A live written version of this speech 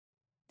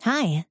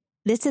Hi,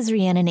 this is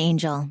Rhiannon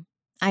Angel.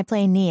 I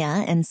play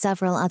Nia and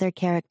several other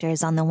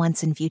characters on the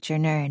Once and Future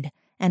Nerd,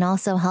 and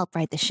also help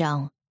write the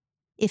show.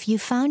 If you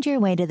found your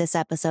way to this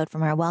episode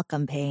from our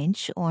welcome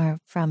page, or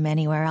from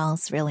anywhere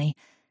else, really,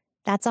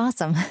 that's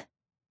awesome.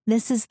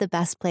 This is the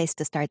best place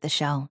to start the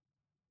show.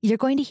 You're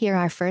going to hear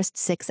our first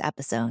 6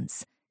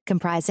 episodes,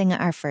 comprising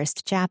our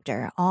first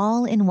chapter,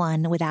 all in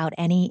one without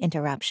any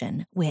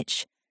interruption,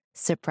 which,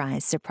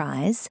 surprise,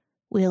 surprise,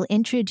 will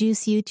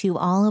introduce you to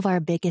all of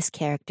our biggest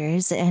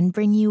characters and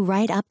bring you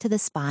right up to the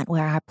spot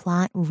where our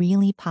plot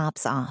really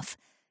pops off.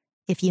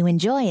 If you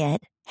enjoy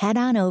it, head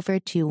on over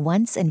to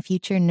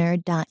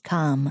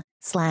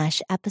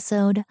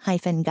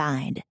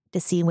onceandfuturenerd.com/episode-guide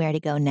to see where to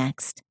go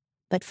next.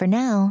 But for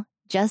now,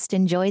 just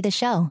enjoy the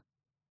show.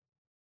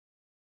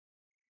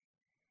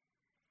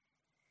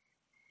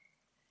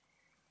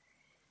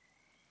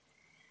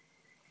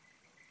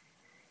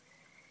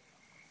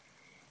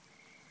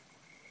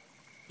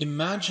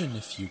 Imagine,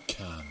 if you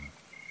can,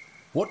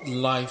 what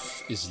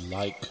life is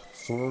like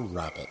for a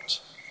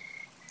rabbit.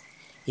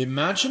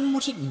 Imagine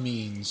what it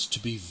means to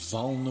be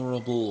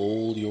vulnerable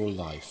all your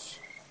life.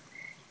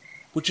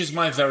 Which is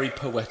my very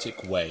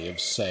poetic way of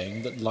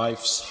saying that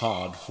life's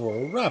hard for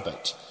a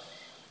rabbit.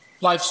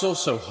 Life's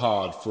also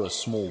hard for a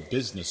small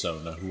business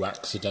owner who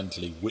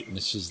accidentally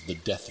witnesses the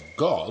death of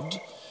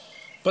God,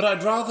 but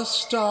I'd rather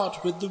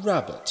start with the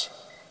rabbit.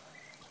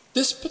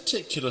 This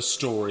particular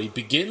story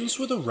begins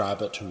with a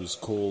rabbit who is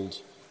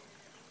called...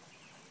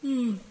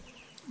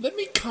 Let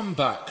me come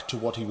back to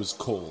what he was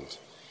called.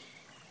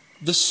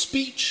 The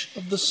speech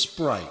of the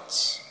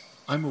sprites,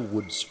 I'm a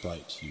wood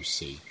sprite, you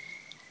see,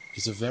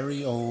 is a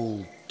very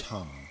old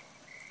tongue.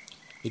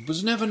 It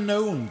was never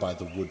known by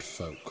the wood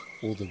folk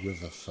or the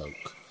river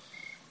folk.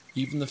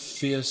 Even the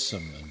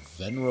fearsome and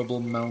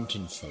venerable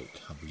mountain folk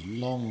have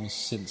long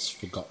since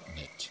forgotten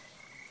it.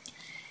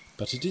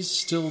 But it is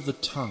still the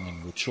tongue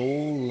in which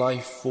all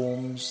life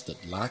forms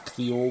that lack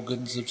the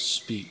organs of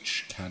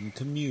speech can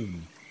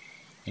commune,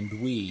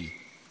 and we,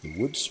 the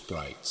wood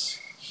sprites,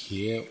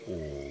 hear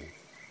all.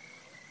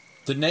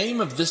 The name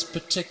of this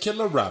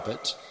particular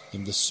rabbit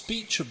in the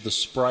speech of the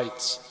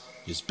sprites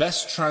is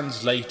best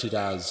translated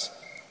as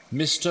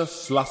Mr.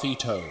 Fluffy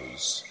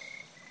Toes.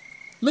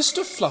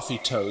 Mr. Fluffy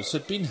Toes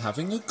had been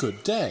having a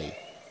good day.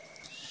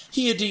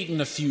 He had eaten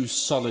a few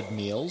solid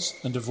meals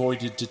and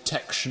avoided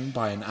detection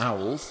by an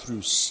owl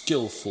through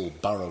skillful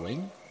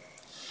burrowing.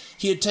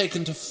 He had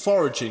taken to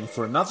foraging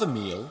for another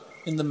meal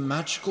in the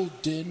magical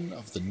din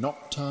of the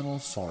nocturnal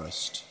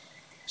forest.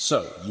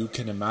 So you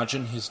can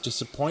imagine his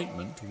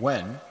disappointment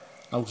when,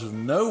 out of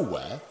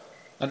nowhere,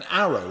 an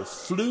arrow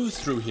flew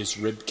through his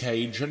rib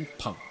cage and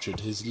punctured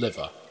his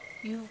liver.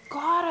 "You've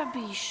gotta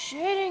be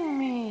shitting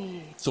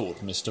me,"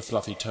 thought Mr.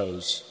 Fluffy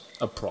Toes,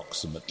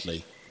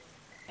 approximately.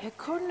 "It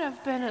couldn't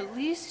have been at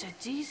least a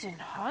decent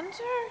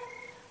hunter?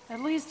 At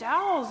least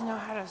owls know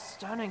how to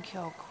stun and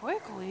kill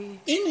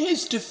quickly." In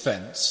his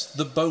defence,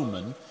 the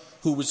bowman,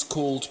 who was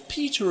called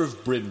Peter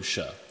of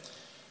Brimshire,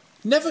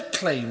 never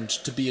claimed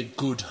to be a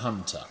good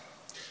hunter.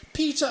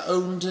 Peter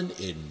owned an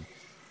inn,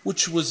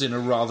 which was in a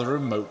rather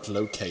remote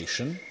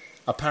location.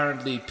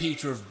 Apparently,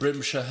 Peter of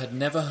Brimshire had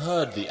never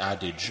heard the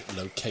adage,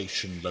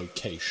 location,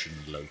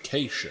 location,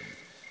 location.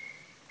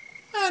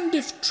 And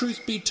if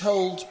truth be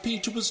told,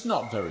 Peter was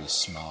not very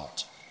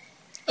smart.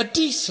 A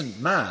decent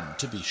man,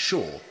 to be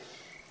sure,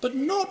 but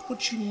not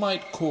what you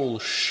might call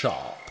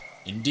sharp.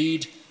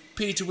 Indeed,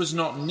 Peter was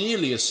not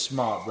nearly as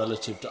smart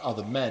relative to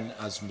other men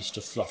as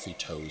Mr. Fluffy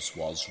Toes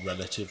was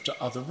relative to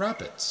other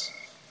rabbits.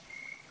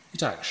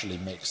 It actually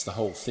makes the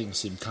whole thing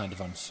seem kind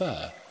of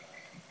unfair.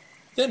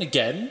 Then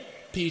again,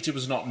 Peter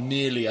was not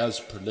nearly as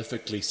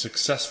prolifically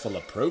successful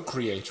a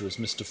procreator as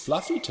Mr.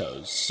 Fluffy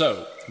Toes,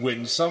 so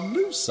win some,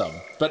 lose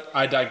some. But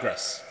I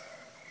digress.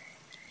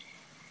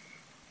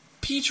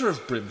 Peter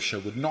of Brimshire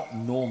would not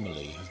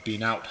normally have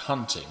been out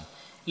hunting,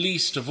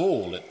 least of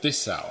all at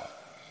this hour.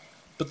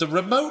 But the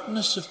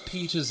remoteness of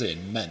Peter's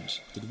inn meant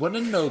that when a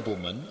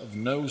nobleman of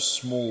no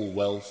small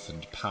wealth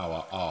and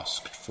power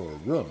asked for a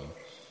room,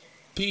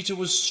 Peter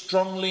was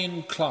strongly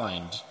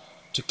inclined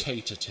to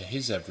cater to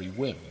his every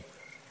whim,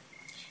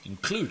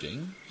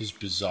 including his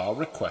bizarre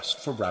request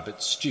for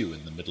rabbit stew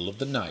in the middle of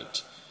the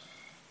night.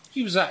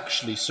 He was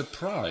actually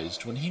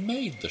surprised when he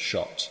made the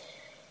shot.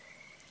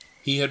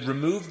 He had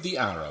removed the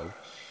arrow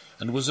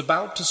and was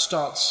about to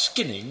start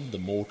skinning the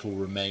mortal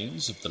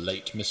remains of the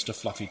late Mr.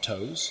 Fluffy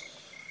Toes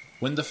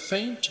when the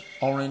faint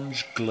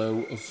orange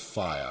glow of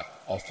fire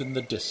off in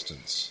the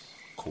distance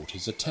caught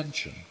his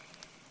attention.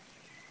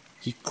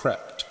 He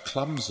crept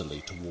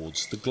clumsily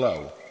towards the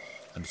glow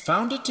and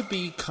found it to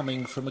be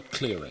coming from a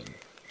clearing.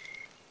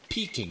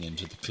 Peeking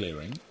into the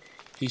clearing,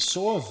 he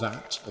saw a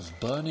vat of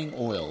burning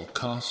oil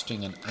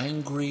casting an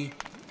angry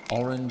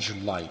orange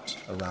light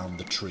around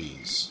the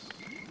trees.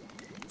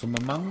 From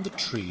among the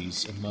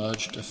trees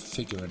emerged a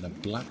figure in a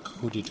black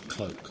hooded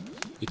cloak,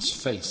 its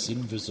face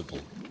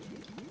invisible.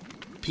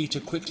 Peter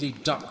quickly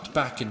ducked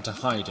back into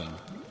hiding,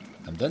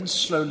 and then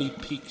slowly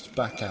peeked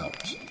back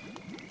out.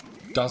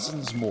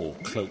 Dozens more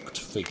cloaked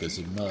figures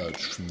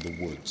emerged from the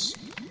woods,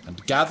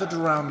 and gathered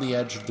around the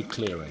edge of the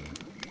clearing.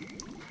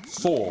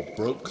 4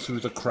 broke through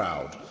the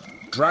crowd,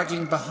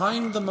 dragging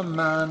behind them a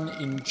man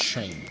in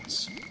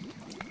chains.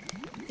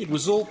 It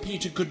was all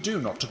Peter could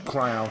do not to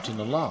cry out in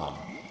alarm,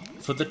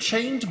 for the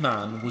chained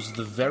man was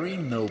the very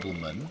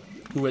nobleman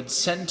who had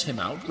sent him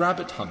out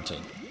rabbit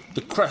hunting,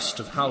 the crest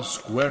of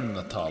House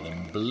Guernathal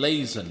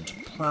emblazoned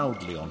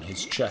proudly on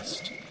his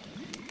chest.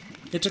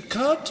 It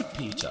occurred to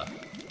Peter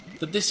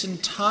that this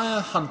entire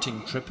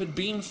hunting trip had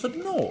been for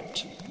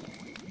naught.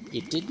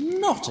 It did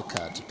not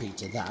occur to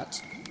Peter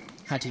that,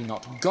 had he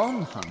not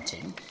gone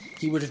hunting,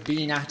 he would have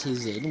been at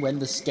his inn when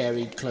the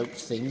scary cloaked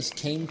things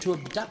came to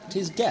abduct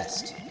his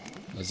guest.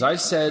 As I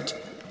said,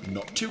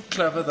 not too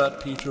clever,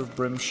 that Peter of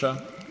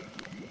Brimshire.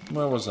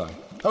 Where was I?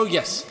 Oh,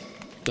 yes,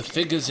 the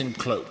figures in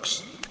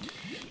cloaks.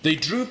 They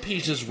drew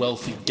Peter's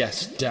wealthy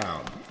guest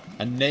down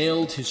and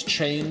nailed his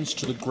chains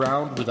to the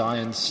ground with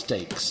iron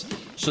stakes,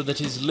 so that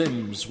his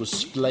limbs were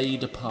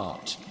splayed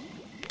apart.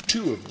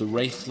 2 of the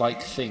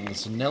wraith-like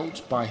things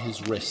knelt by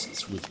his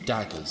wrists with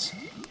daggers,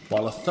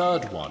 while a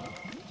third one,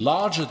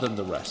 larger than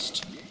the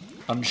rest,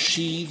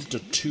 unsheathed a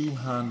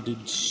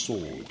 2-handed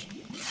sword.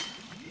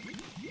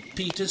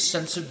 Peter's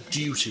sense of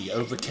duty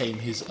overcame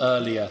his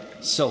earlier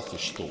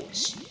selfish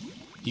thoughts.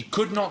 He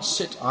could not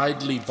sit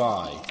idly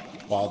by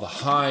while the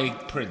High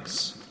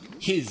Prince,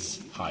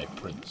 his High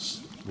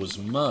Prince, was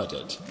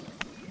murdered.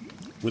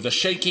 With a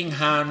shaking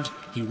hand,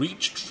 he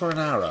reached for an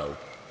arrow.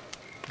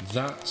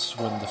 That's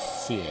when the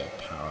fear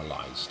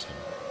paralyzed him.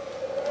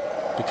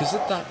 Because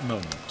at that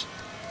moment,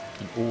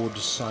 an awed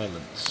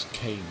silence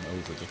came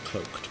over the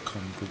cloaked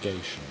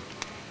congregation.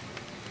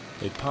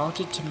 They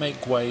parted to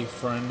make way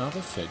for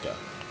another figure,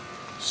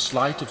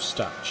 slight of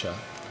stature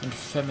and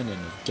feminine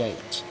of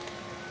gait.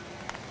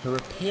 Her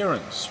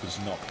appearance was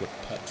not what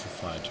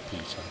petrified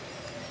Peter,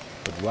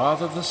 but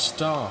rather the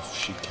staff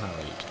she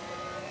carried.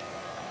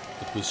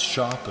 It was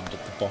sharpened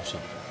at the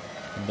bottom,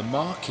 and the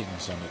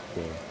markings on it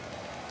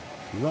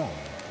were wrong.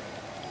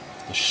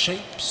 The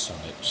shapes on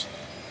it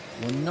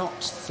were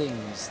not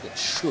things that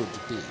should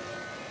be.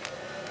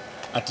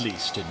 At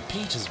least in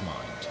Peter's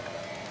mind.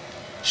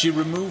 She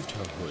removed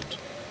her hood,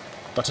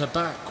 but her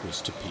back was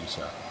to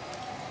Peter.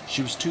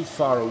 She was too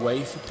far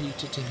away for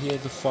Peter to hear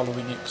the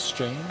following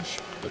exchange,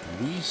 but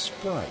we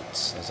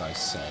sprites, as I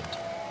said,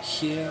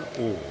 hear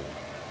all.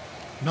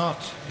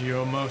 Not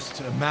your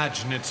most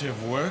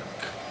imaginative work.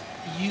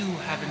 You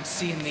haven't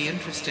seen the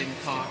interesting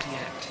part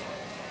yet.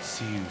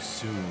 See you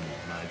soon,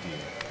 my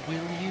dear.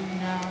 Will you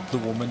now? The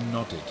woman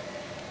nodded,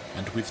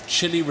 and with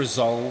chilly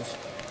resolve,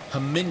 her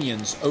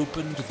minions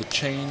opened the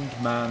chained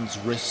man's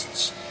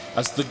wrists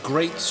as the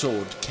great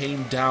sword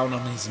came down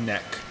on his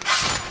neck.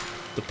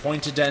 The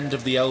pointed end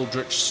of the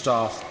eldritch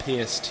staff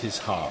pierced his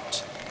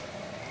heart.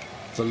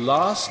 The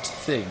last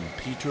thing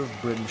Peter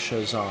of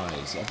Brimshire's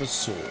eyes ever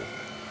saw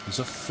was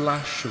a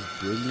flash of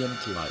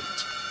brilliant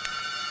light.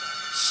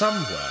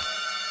 Somewhere,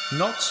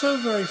 not so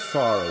very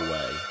far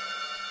away,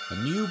 a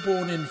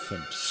newborn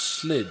infant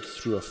slid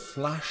through a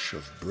flash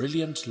of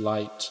brilliant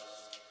light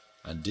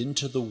and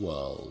into the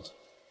world.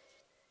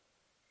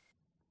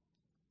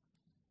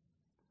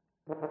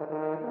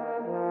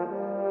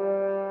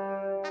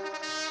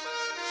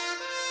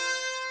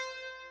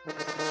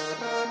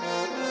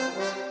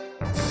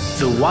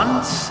 The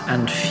Once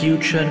and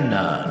Future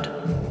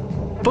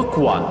Nerd. Book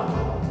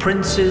 1,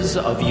 Princes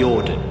of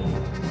Jordan.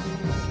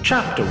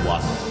 Chapter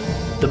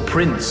 1, The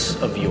Prince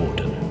of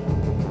Jordan.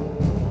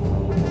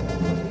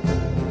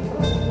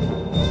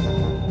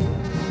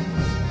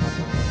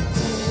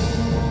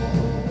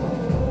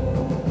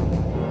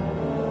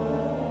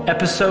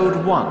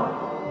 Episode 1.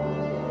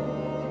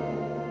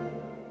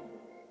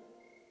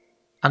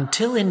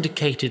 Until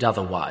indicated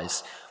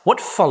otherwise, what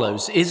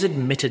follows is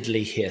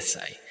admittedly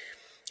hearsay.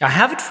 I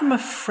have it from a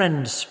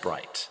friend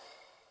sprite.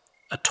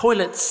 A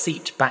toilet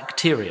seat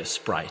bacteria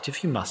sprite,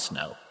 if you must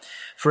know.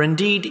 For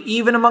indeed,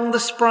 even among the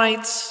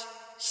sprites,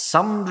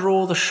 some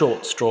draw the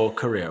short straw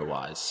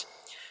career-wise.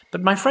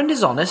 But my friend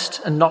is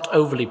honest and not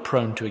overly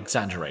prone to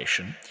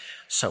exaggeration,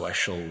 so I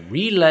shall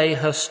relay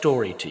her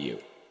story to you,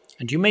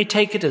 and you may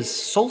take it as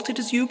salted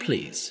as you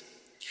please.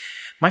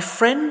 My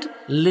friend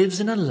lives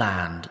in a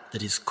land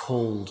that is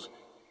called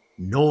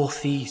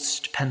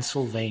Northeast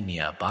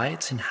Pennsylvania by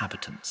its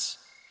inhabitants.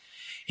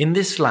 In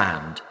this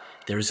land,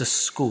 there is a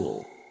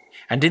school,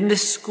 and in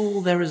this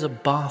school there is a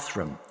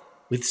bathroom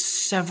with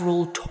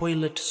several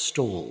toilet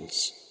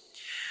stalls.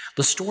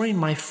 The story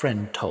my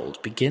friend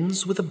told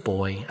begins with a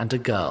boy and a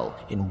girl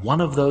in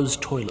one of those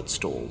toilet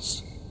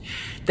stalls.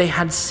 They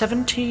had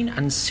 17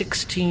 and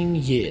 16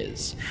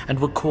 years and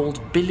were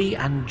called Billy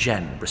and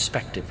Jen,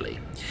 respectively.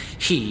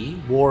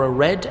 He wore a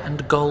red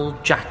and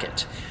gold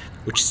jacket,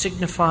 which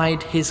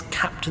signified his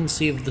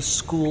captaincy of the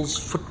school's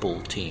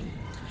football team,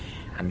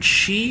 and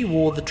she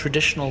wore the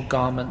traditional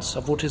garments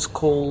of what is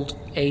called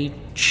a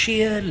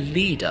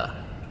cheerleader,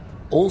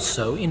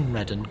 also in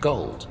red and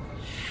gold.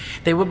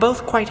 They were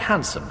both quite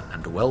handsome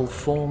and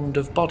well-formed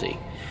of body,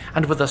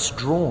 and were thus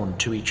drawn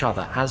to each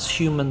other as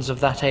humans of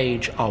that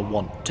age are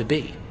wont to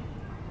be.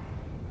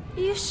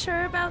 You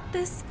sure about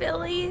this,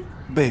 Billy?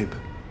 Babe,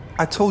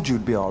 I told you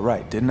it'd be all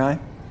right, didn't I?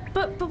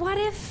 But what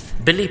if...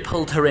 Billy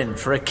pulled her in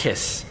for a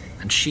kiss,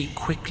 and she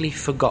quickly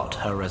forgot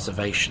her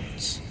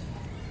reservations.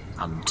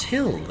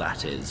 Until,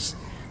 that is,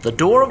 the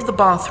door of the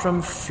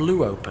bathroom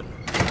flew open.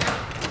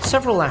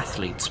 Several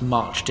athletes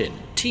marched in,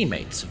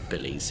 teammates of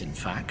Billy's, in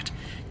fact,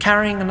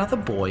 carrying another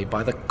boy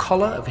by the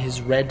collar of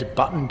his red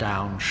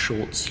button-down,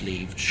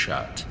 short-sleeved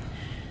shirt.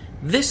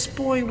 This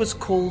boy was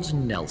called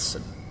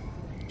Nelson.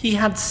 He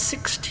had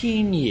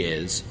 16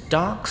 years,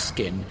 dark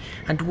skin,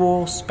 and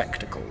wore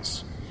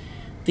spectacles.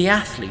 The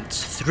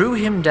athletes threw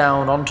him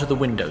down onto the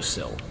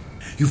windowsill.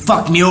 You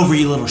fucked me over,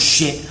 you little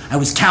shit. I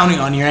was counting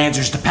on your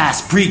answers to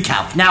pass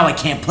pre-calc. Now I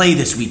can't play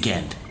this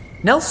weekend.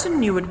 Nelson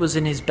knew it was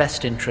in his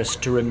best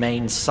interest to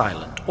remain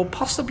silent, or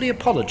possibly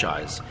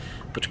apologize,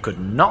 but could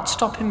not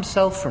stop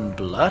himself from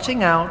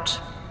blurting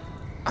out,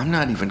 I'm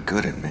not even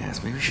good at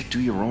math. Maybe you should do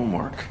your own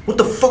work. What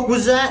the fuck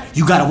was that?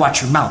 You gotta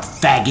watch your mouth,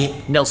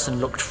 faggot. Nelson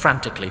looked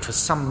frantically for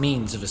some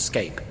means of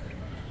escape.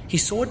 He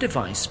saw a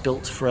device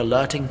built for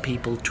alerting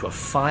people to a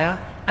fire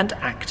and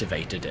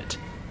activated it.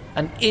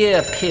 An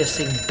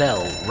ear-piercing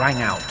bell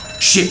rang out.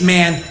 Shit,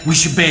 man, we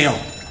should bail.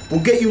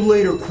 We'll get you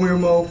later,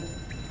 Queermo.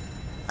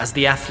 As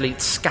the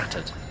athletes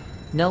scattered,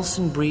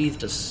 Nelson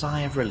breathed a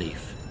sigh of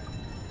relief.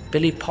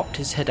 Billy popped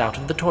his head out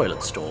of the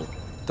toilet stall.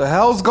 The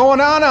hell's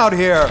going on out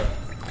here?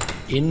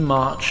 In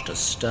marched a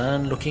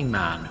stern-looking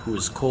man who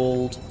was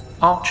called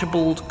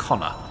Archibald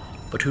Connor,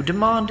 but who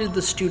demanded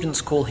the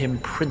students call him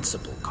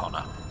Principal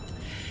Connor.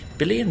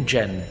 Billy and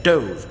Jen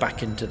dove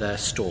back into their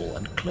stall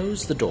and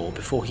closed the door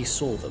before he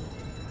saw them.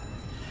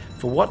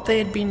 For what they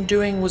had been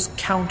doing was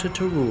counter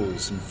to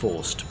rules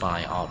enforced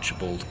by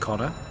Archibald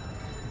Connor.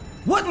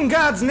 What in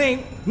God's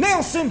name?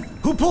 Nelson,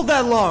 who pulled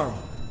that alarm?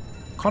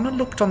 Connor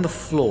looked on the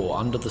floor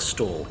under the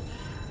stall,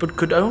 but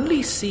could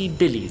only see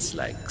Billy's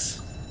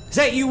legs. Is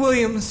that you,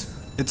 Williams?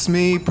 It's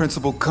me,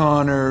 Principal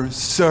Connor,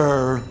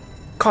 sir.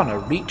 Connor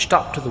reached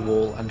up to the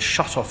wall and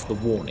shut off the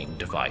warning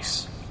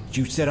device. Did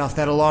you set off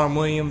that alarm,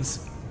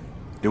 Williams?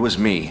 It was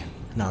me.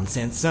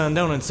 Nonsense, son.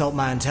 Don't insult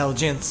my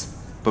intelligence.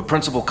 But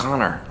Principal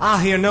Connor... I'll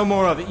hear no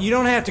more of it. You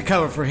don't have to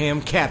cover for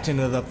him. Captain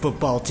of the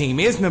football team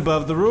isn't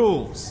above the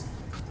rules.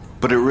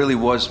 But it really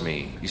was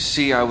me. You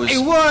see, I was...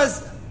 It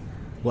was?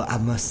 Well, I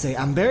must say,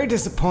 I'm very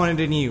disappointed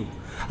in you.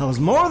 I was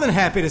more than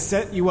happy to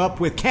set you up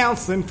with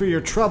counseling for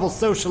your trouble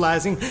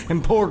socializing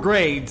and poor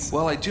grades.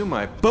 Well, I do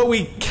my... But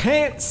we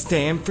can't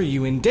stand for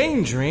you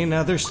endangering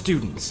other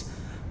students.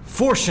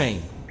 For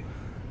shame.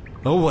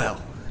 Oh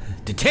well,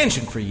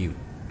 detention for you.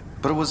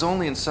 But it was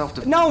only in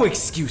self-defense... No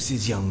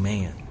excuses, young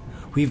man.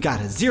 We've got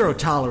a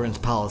zero-tolerance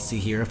policy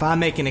here. If I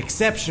make an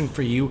exception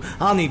for you,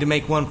 I'll need to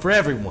make one for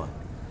everyone.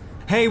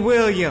 Hey,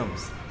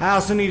 Williams, I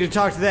also need to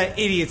talk to that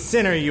idiot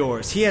center of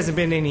yours. He hasn't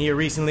been in here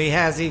recently,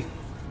 has he?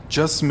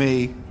 Just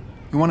me.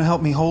 You want to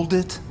help me hold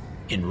it?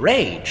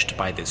 Enraged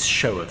by this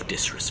show of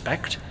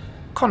disrespect,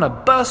 Connor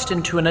burst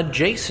into an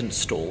adjacent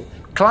stall,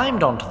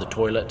 climbed onto the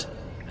toilet,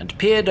 and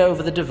peered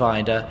over the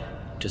divider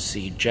to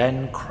see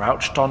Jen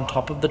crouched on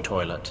top of the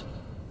toilet.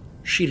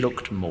 She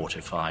looked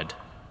mortified.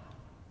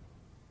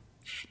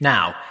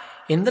 Now,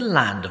 in the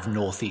land of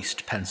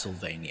northeast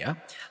Pennsylvania,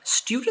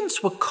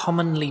 students were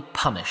commonly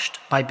punished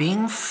by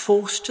being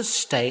forced to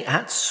stay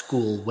at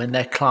school when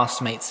their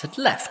classmates had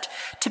left,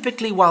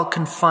 typically while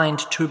confined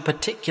to a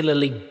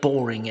particularly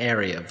boring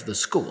area of the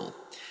school.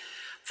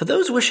 For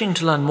those wishing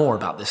to learn more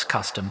about this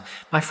custom,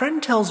 my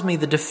friend tells me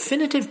the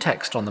definitive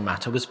text on the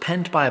matter was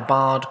penned by a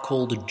bard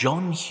called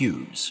John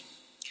Hughes.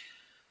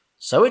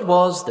 So it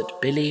was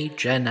that Billy,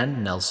 Jen,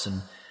 and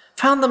Nelson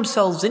found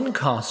themselves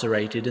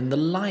incarcerated in the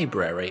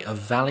library of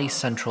Valley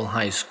Central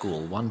High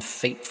School one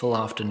fateful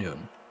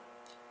afternoon.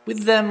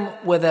 With them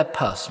were their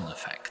personal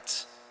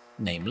effects,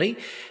 namely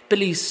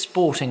Billy's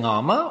sporting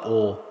armour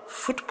or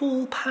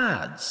football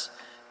pads,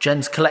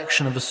 Jen's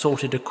collection of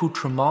assorted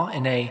accoutrements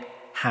in a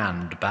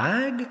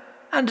handbag,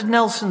 and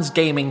Nelson's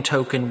gaming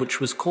token, which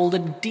was called a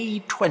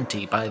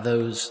D20 by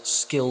those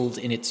skilled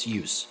in its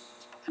use,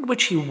 and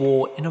which he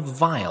wore in a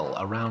vial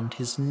around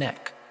his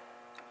neck.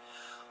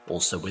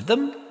 Also with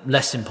them,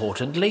 less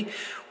importantly,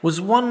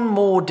 was one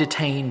more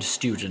detained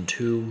student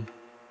who...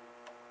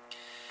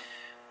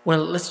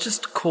 Well, let's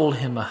just call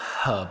him a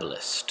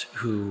herbalist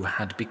who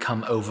had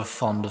become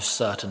overfond of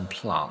certain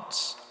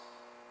plants.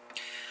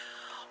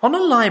 On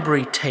a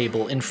library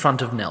table in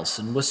front of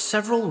Nelson were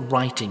several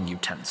writing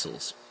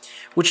utensils,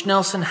 which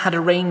Nelson had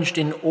arranged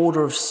in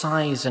order of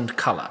size and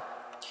colour.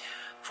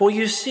 For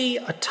you see,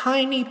 a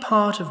tiny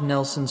part of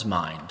Nelson's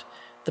mind,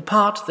 the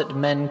part that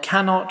men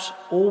cannot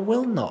or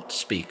will not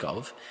speak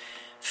of,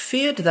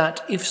 feared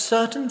that if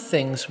certain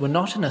things were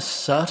not in a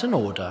certain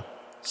order,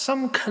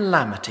 some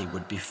calamity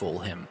would befall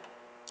him.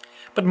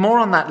 But more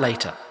on that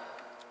later.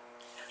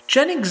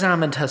 Jen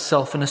examined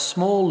herself in a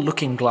small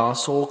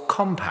looking-glass or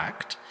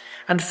compact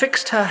and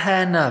fixed her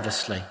hair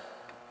nervously.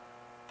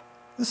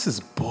 This is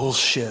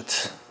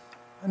bullshit.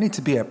 I need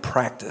to be at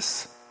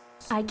practice.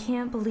 I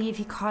can't believe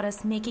he caught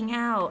us making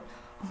out.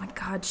 Oh my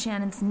God,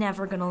 Shannon's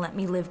never gonna let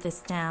me live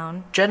this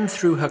down. Jen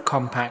threw her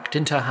compact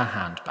into her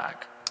handbag.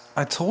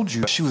 I told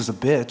you she was a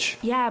bitch.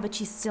 Yeah, but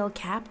she's still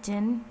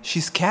captain.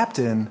 She's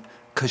captain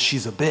because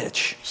she's a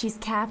bitch. She's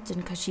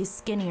captain because she's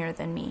skinnier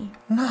than me.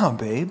 Nah,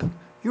 babe.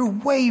 You're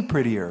way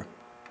prettier.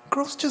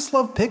 Girls just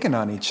love picking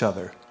on each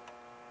other.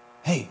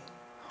 Hey,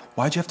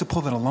 why'd you have to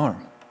pull that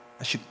alarm?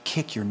 I should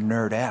kick your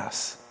nerd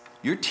ass.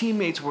 Your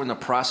teammates were in the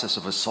process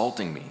of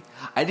assaulting me.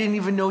 I didn't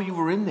even know you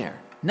were in there.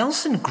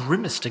 Nelson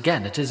grimaced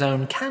again at his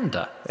own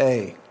candor.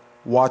 Hey,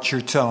 watch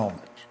your tone.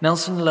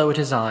 Nelson lowered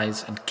his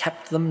eyes and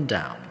kept them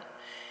down.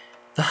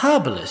 The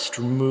herbalist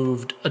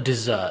removed a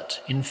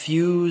dessert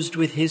infused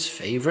with his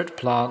favorite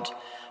plant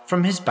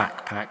from his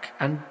backpack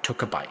and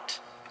took a bite.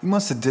 You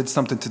must have did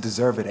something to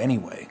deserve it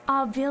anyway.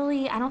 Aw,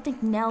 Billy, I don't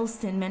think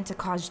Nelson meant to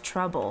cause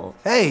trouble.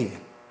 Hey,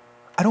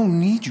 I don't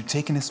need you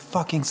taking his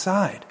fucking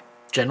side.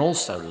 Jen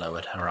also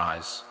lowered her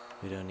eyes.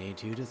 We don't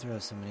need you to throw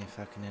so many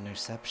fucking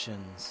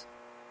interceptions.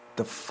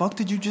 The fuck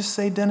did you just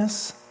say,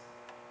 Dennis?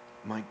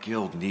 My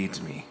guild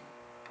needs me.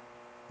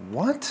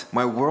 What?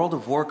 My World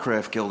of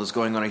Warcraft guild is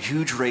going on a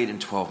huge raid in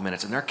 12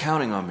 minutes, and they're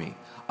counting on me.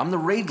 I'm the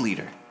raid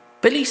leader.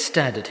 Billy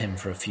stared at him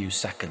for a few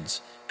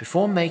seconds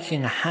before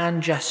making a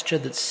hand gesture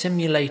that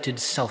simulated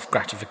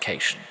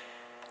self-gratification.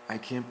 I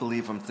can't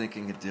believe I'm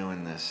thinking of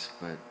doing this,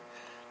 but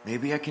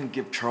maybe I can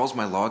give Charles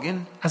my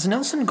login? As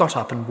Nelson got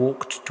up and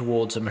walked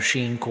towards a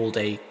machine called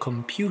a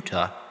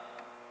computer,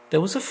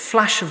 there was a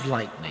flash of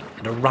lightning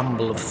and a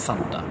rumble of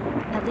thunder.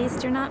 At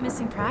least you're not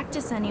missing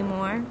practice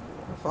anymore.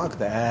 Fuck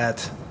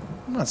that.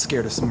 I'm not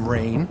scared of some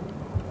rain.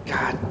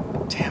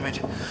 God damn it.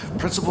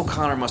 Principal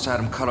Connor must have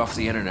had him cut off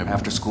the internet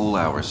after school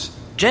hours.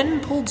 Jen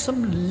pulled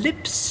some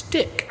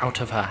lipstick out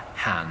of her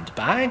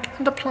handbag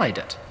and applied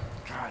it.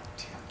 God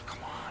damn,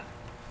 come on.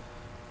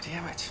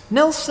 Damn it.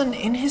 Nelson,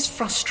 in his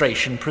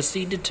frustration,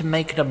 proceeded to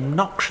make an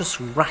obnoxious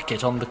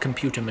racket on the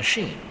computer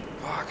machine.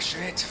 Fuck,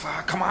 shit,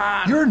 fuck, come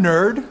on. You're a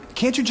nerd.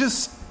 Can't you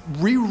just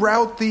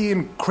reroute the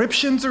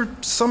encryptions or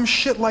some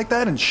shit like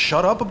that and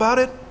shut up about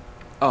it?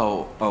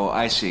 Oh,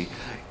 I see.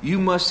 You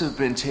must have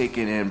been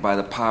taken in by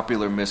the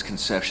popular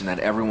misconception that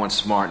everyone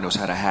smart knows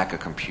how to hack a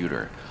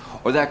computer.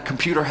 Or that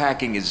computer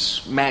hacking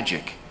is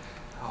magic.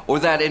 Or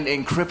that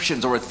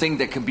encryptions are a thing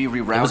that can be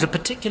rerouted. It was a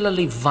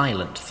particularly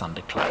violent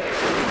thunderclap,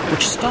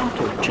 which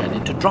startled Jen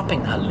into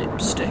dropping her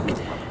lipstick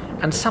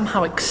and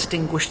somehow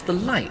extinguished the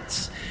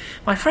lights.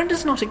 My friend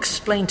has not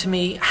explained to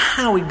me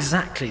how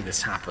exactly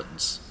this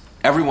happens.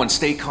 Everyone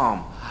stay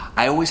calm.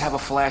 I always have a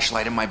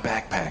flashlight in my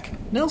backpack.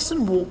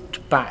 Nelson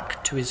walked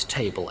back to his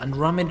table and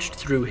rummaged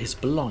through his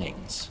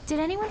belongings. Did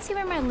anyone see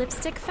where my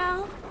lipstick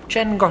fell?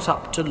 Jen got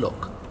up to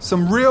look.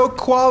 Some real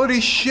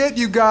quality shit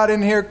you got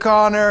in here,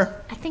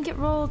 Connor. I think it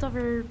rolled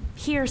over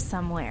here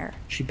somewhere.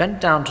 She bent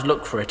down to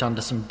look for it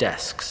under some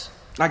desks.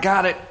 I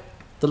got it.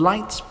 The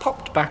lights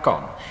popped back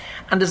on,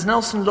 and as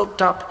Nelson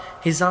looked up,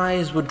 his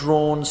eyes were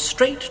drawn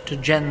straight to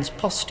Jen's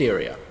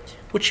posterior,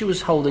 which she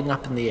was holding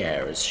up in the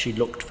air as she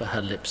looked for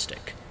her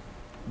lipstick.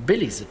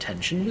 Billy's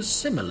attention was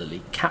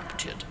similarly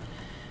captured,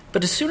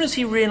 but as soon as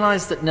he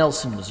realized that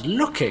Nelson was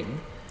looking...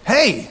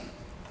 Hey!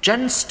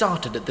 Jen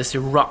started at this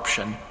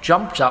eruption,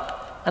 jumped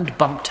up, and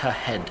bumped her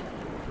head.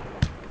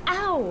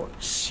 Ow!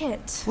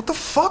 Shit. What the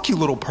fuck, you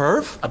little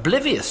perv?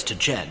 Oblivious to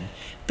Jen,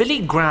 Billy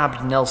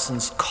grabbed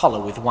Nelson's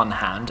collar with one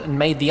hand and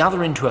made the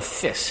other into a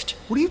fist.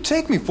 What do you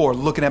take me for,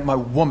 looking at my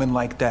woman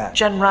like that?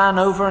 Jen ran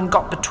over and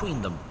got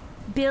between them.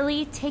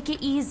 Billy, take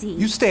it easy.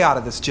 You stay out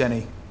of this,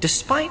 Jenny.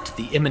 Despite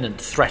the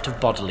imminent threat of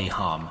bodily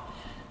harm,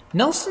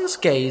 Nelson's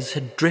gaze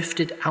had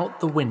drifted out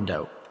the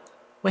window,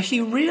 where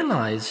he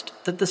realized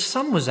that the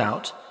sun was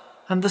out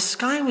and the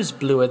sky was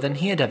bluer than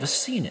he had ever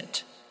seen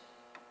it.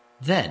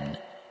 Then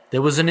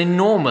there was an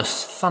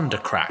enormous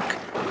thundercrack.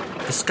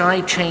 The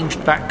sky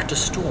changed back to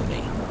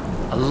stormy.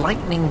 A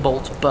lightning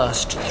bolt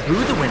burst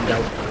through the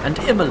window and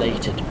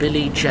immolated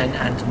Billy, Jen,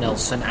 and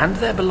Nelson and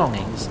their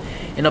belongings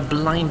in a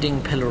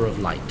blinding pillar of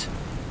light.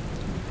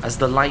 As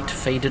the light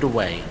faded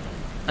away,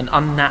 an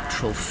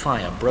unnatural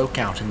fire broke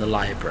out in the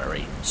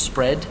library,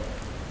 spread,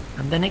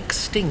 and then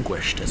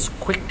extinguished as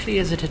quickly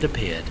as it had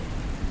appeared.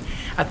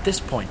 At this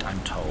point,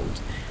 I'm told,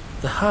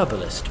 the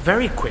herbalist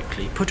very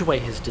quickly put away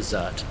his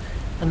dessert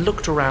and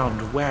looked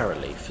around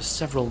warily for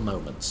several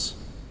moments.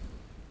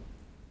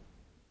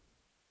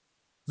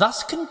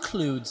 Thus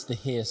concludes the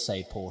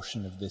hearsay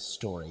portion of this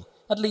story,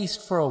 at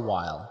least for a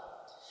while.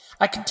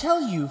 I can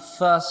tell you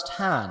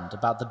first-hand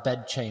about the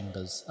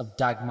bedchambers of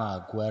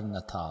Dagmar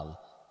Guernatal,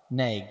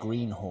 née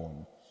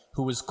Greenhorn,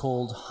 who was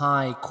called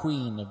High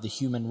Queen of the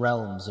human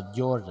realms of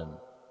Jordan.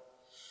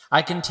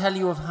 I can tell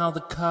you of how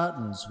the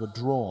curtains were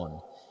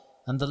drawn,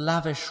 and the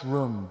lavish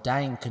room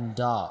dank and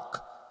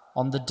dark,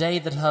 on the day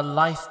that her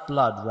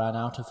life-blood ran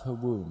out of her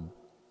womb.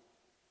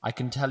 I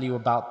can tell you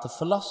about the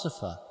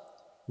philosopher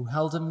who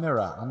held a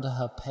mirror under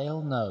her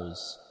pale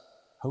nose,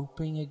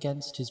 hoping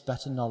against his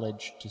better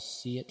knowledge to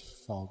see it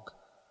fog.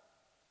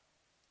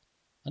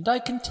 And I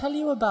can tell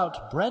you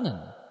about Brennan,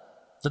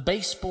 the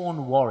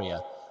base-born warrior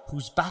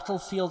whose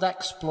battlefield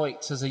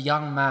exploits as a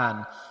young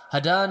man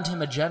had earned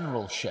him a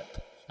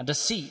generalship and a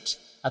seat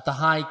at the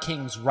High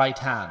King's right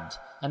hand,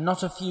 and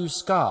not a few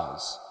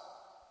scars.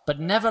 but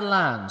never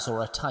lands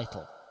or a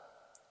title.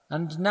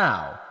 And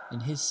now,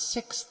 in his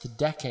 6th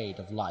decade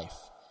of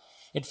life,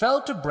 it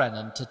fell to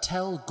Brennan to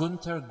tell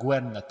Gunther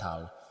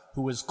Gwernethal,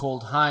 who was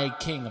called High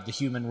King of the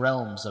human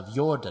realms of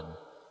Jordan,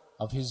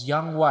 of his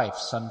young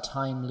wife's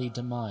untimely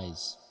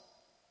demise.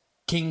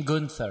 King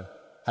Gunther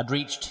had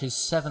reached his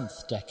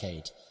 7th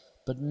decade,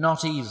 but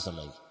not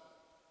easily.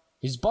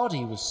 His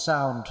body was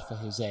sound for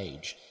his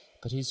age,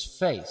 but his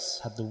face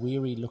had the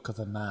weary look of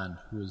a man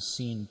who has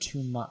seen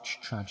too much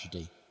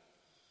tragedy.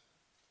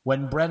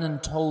 When Brennan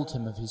told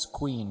him of his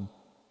queen,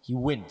 he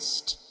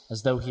winced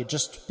as though he had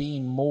just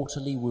been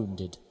mortally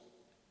wounded.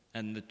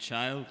 And the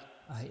child?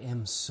 I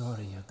am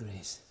sorry, Your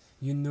Grace.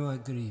 You know I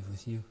grieve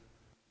with you.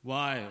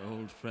 Why,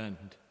 old friend?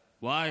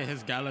 Why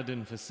has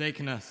Galadin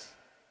forsaken us?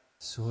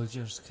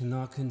 Soldiers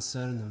cannot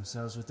concern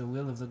themselves with the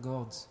will of the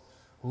gods,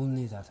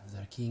 only that of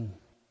their king.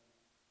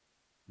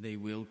 They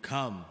will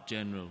come,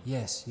 General.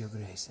 Yes, Your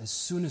Grace, as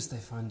soon as they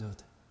find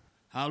out.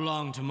 How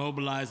long to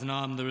mobilize and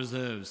arm the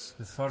reserves?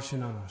 With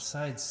fortune on our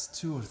sides,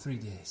 2 or 3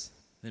 days.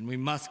 Then we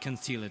must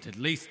conceal it at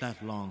least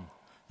that long.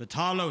 The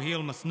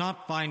Tarloheel must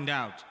not find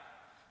out.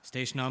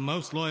 Station our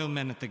most loyal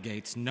men at the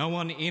gates, no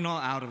one in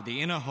or out of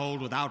the inner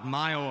hold without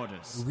my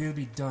orders. It will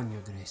be done,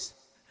 Your Grace.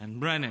 And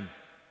Brennan,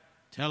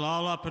 tell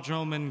all our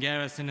patrolmen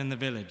garrison in the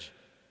village,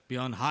 be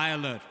on high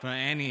alert for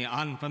any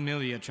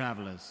unfamiliar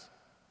travelers.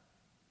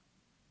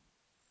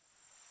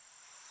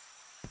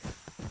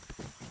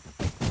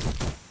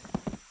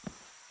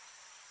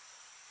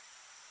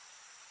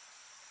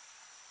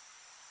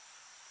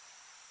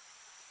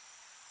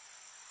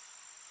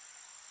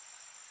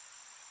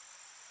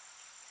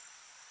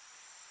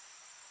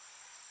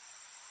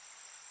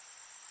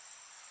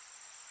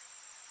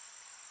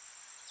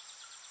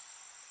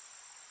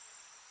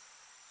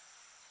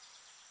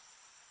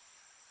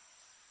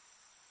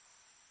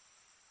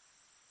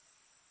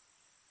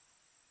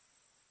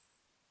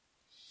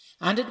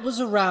 And it was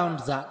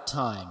around that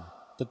time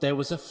that there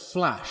was a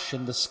flash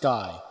in the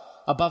sky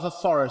above a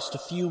forest a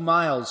few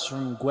miles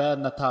from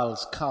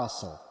Gwernethal's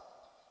castle.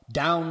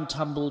 Down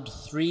tumbled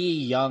 3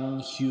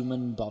 young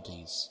human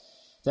bodies,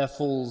 their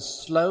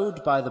falls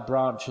slowed by the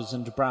branches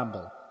and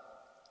bramble.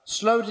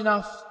 Slowed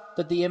enough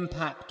that the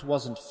impact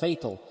wasn't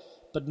fatal,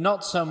 but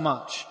not so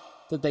much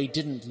that they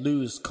didn't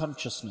lose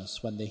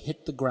consciousness when they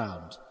hit the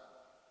ground.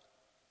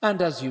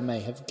 And as you may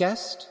have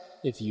guessed,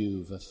 if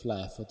you've a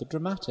flair for the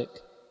dramatic,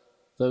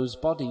 those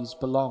bodies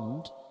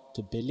belonged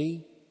to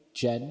Billy,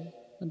 Jen,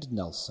 and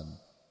Nelson.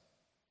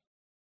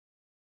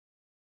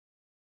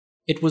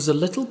 It was a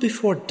little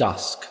before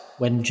dusk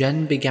when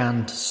Jen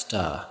began to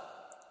stir.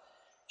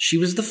 She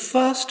was the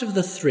first of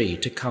the 3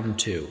 to come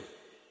to,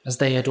 as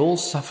they had all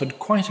suffered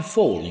quite a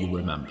fall, you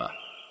remember.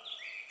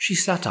 She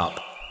sat up,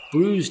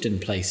 bruised in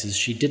places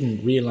she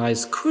didn't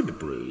realize could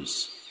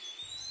bruise.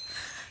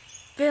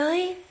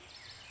 Billy?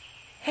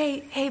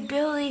 Hey,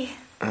 Billy.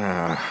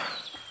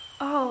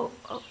 Oh,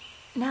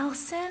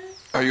 Nelson?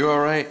 Are you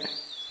alright?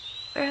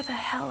 Where the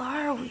hell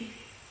are we?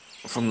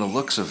 From the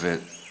looks of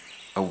it,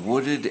 a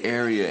wooded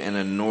area in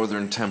a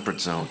northern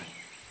temperate zone.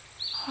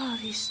 Oh,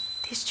 these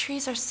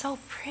trees are so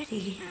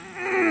pretty.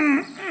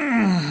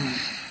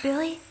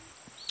 Billy?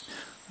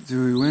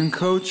 Do we win,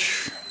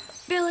 Coach?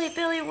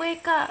 Billy,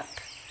 wake up.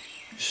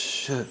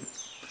 Shit.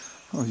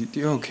 Oh,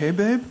 you okay,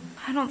 babe?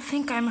 I don't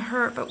think I'm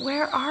hurt, but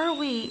where are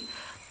we?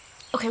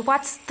 Okay,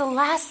 what's the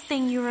last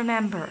thing you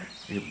remember?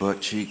 Your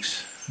butt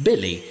cheeks.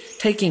 Billy,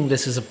 taking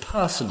this as a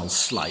personal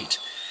slight,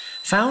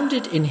 found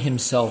it in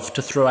himself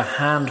to throw a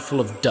handful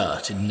of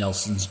dirt in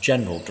Nelson's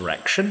general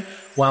direction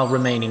while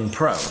remaining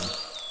prone.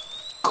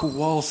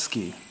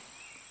 Kowalski.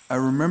 I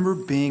remember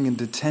being in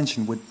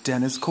detention with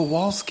Dennis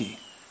Kowalski.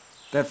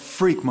 That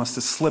freak must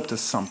have slipped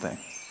us something.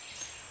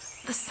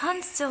 The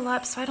sun's still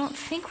up, so I don't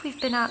think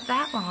we've been out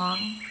that long.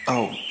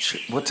 Oh,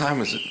 shit. What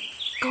time is it?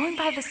 Going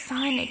by the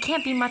sign, it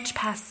can't be much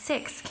past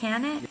 6,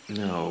 can it?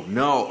 No.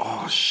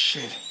 Oh,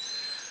 shit.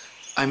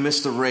 I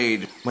missed the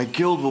raid. My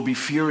guild will be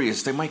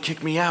furious. They might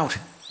kick me out.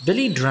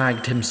 Billy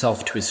dragged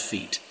himself to his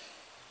feet.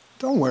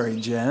 Don't worry,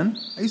 Jen.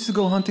 I used to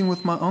go hunting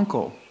with my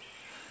uncle.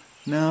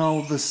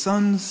 Now, the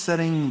sun's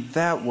setting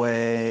that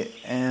way,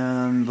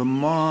 and the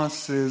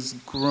moss is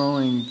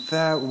growing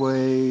that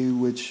way,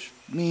 which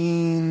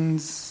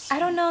means... I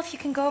don't know if you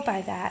can go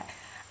by that.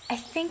 I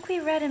think we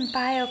read in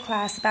bio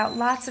class about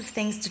lots of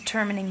things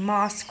determining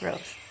moss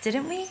growth,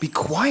 didn't we? Be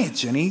quiet,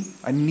 Jenny.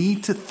 I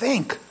need to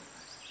think.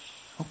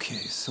 Okay,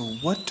 so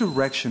what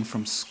direction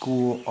from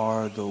school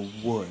are the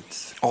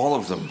woods? All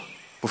of them.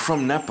 We're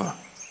from Nepa.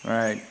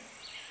 Right.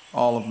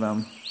 All of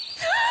them.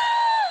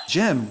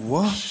 Jen,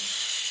 what?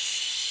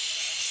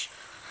 Shh.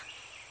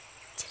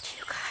 Did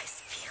you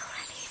guys feel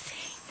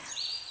anything?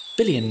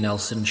 Billy and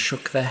Nelson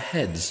shook their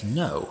heads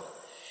no.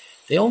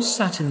 They all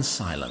sat in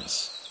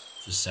silence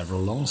for several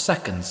long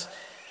seconds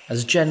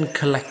as Jen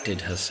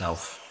collected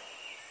herself.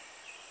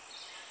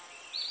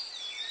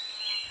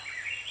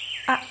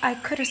 I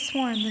could have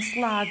sworn this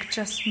log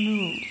just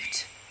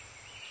moved.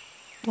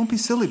 Don't be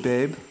silly,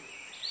 babe.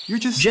 You're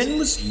just... Jen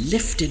was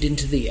lifted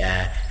into the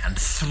air and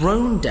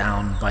thrown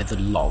down by the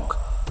log,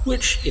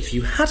 which, if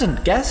you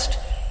hadn't guessed,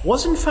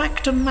 was in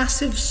fact a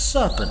massive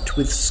serpent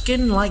with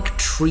skin like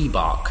tree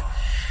bark.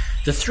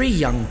 The three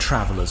young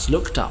travellers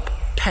looked up,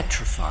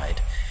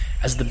 petrified,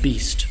 as the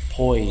beast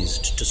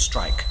poised to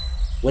strike,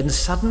 when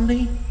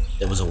suddenly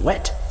there was a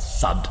wet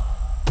thud.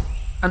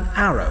 An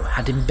arrow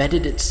had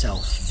embedded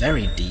itself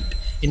very deep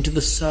into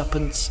the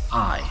serpent's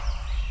eye.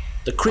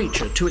 The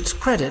creature, to its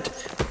credit,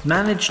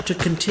 managed to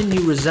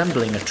continue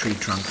resembling a tree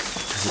trunk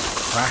as it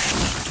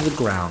crashed to the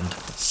ground,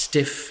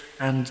 stiff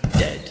and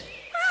dead.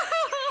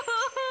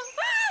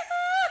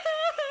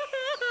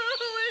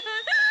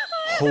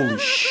 Holy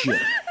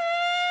shit.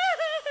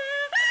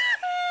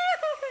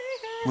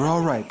 We're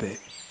all right, babe.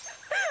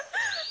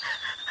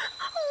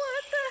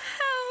 What the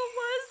hell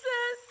was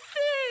that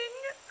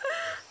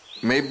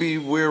thing? Maybe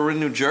we're in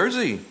New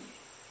Jersey.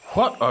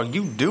 What are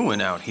you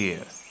doing out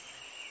here?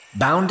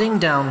 Bounding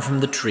down from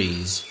the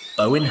trees,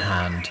 bow in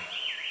hand,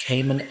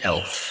 came an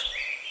elf.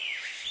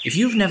 If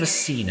you've never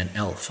seen an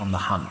elf on the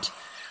hunt,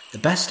 the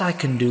best I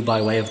can do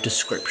by way of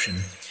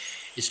description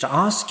is to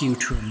ask you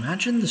to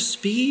imagine the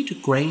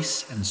speed,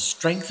 grace, and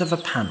strength of a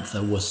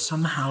panther was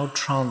somehow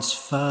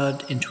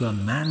transferred into a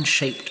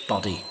man-shaped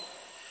body.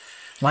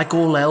 Like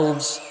all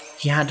elves,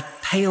 he had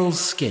pale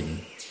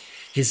skin.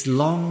 His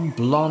long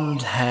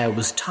blonde hair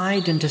was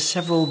tied into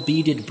several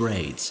beaded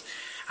braids,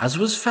 as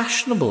was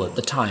fashionable at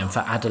the time for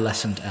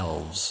adolescent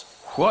elves.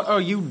 What are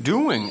you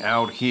doing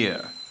out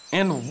here?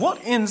 And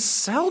what in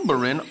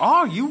Selberin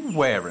are you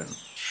wearing?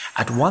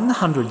 At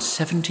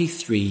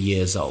 173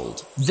 years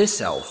old, this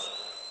elf,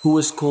 who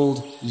was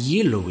called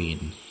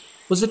Yilluin,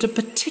 was at a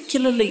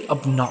particularly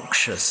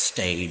obnoxious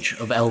stage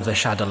of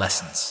elvish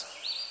adolescence.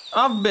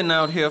 I've been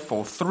out here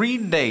for 3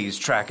 days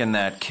tracking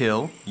that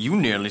kill. You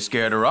nearly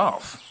scared her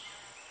off.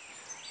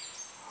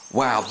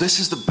 Wow, this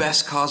is the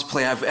best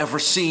cosplay I've ever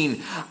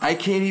seen. I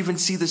can't even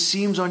see the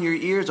seams on your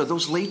ears. Are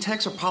those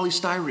latex or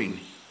polystyrene?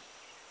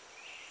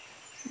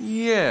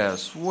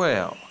 Yes,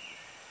 well.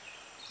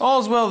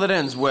 All's well that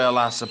ends well,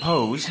 I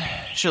suppose.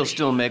 She'll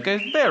still make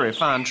a very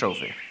fine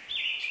trophy.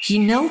 He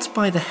knelt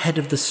by the head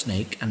of the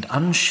snake and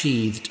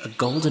unsheathed a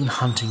golden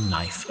hunting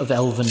knife of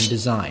elven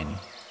design.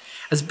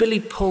 As Billy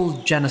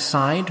pulled Jen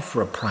aside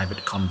for a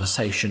private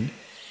conversation,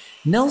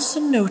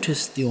 Nelson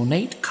noticed the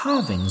ornate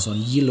carvings on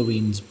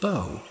Yilluin's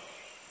bow.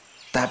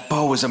 That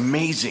bow is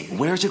amazing.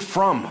 Where's it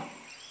from?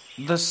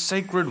 The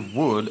sacred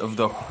wood of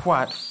the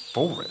White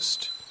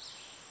Forest.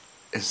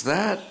 Is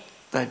that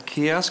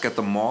kiosk at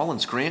the mall in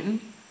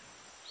Scranton?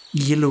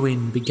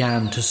 Yilluin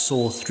began to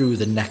saw through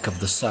the neck of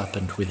the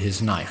serpent with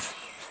his knife.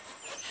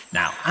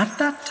 Now, at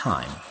that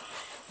time,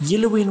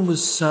 Yilluin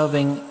was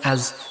serving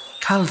as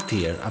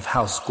Kaltir of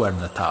House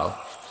Guernatal.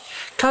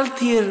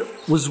 Kaltir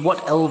was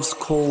what elves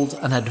called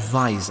an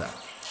advisor.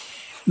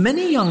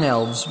 Many young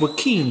elves were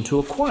keen to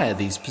acquire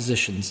these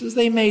positions, as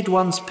they made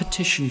one's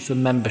petition for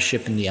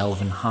membership in the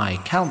Elven High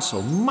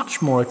Council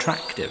much more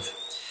attractive.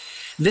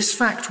 This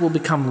fact will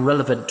become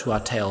relevant to our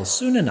tale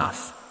soon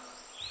enough.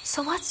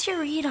 So what's your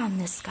read on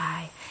this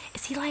guy?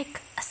 Is he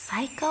like a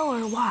psycho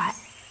or what?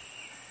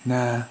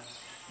 Nah,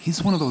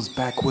 he's one of those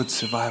backwoods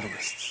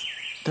survivalists.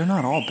 They're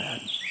not all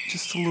bad,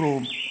 just a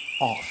little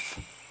off.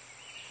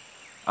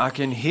 I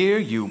can hear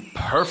you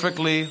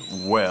perfectly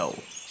well.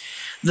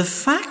 The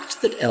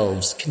fact that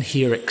elves can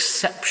hear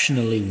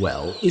exceptionally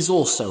well is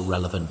also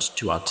relevant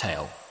to our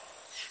tale.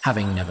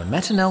 Having never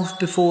met an elf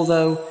before,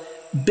 though,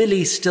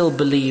 Billy still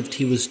believed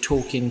he was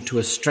talking to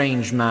a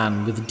strange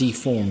man with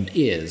deformed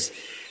ears,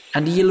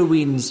 and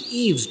Yilluin's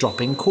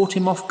eavesdropping caught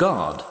him off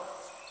guard.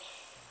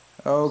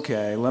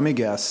 Okay, let me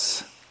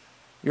guess.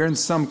 You're in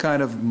some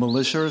kind of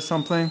militia or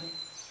something?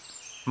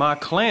 My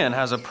clan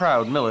has a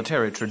proud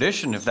military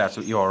tradition, if that's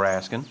what you're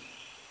asking.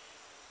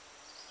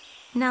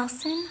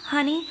 Nelson,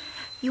 honey,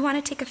 you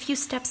want to take a few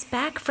steps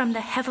back from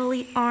the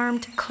heavily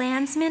armed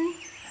clansmen?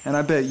 And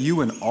I bet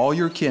you and all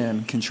your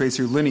kin can trace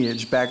your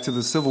lineage back to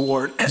the Civil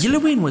War.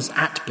 Yilluin was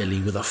at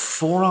Billy with a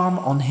forearm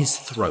on his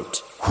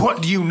throat.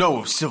 What do you know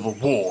of Civil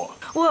War?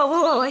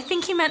 Whoa, I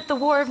think he meant the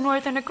War of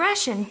Northern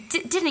Aggression.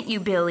 Didn't you,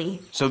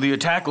 Billy? So the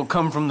attack will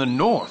come from the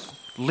north.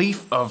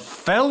 Leaf of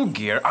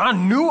Felgear? I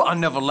knew I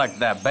never liked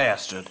that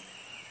bastard.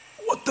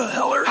 What the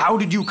hell How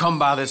did you come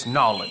by this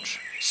knowledge?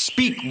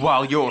 Speak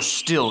while you're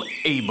still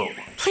able.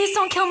 Please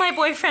don't kill my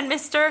boyfriend,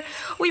 mister.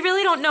 We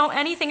really don't know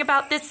anything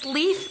about this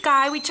Leaf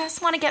guy. We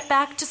just want to get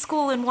back to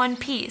school in one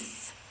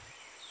piece.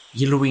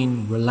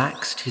 Yilluin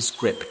relaxed his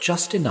grip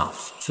just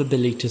enough for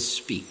Billy to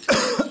speak.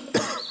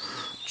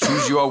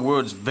 Choose your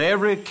words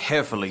very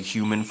carefully,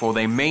 human, for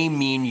they may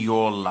mean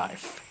your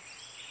life.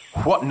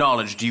 What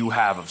knowledge do you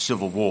have of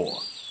Civil War?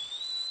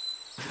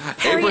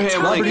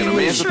 Abraham Lincoln,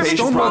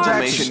 Emancipation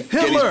Proclamation,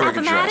 Gettysburg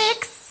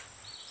Address.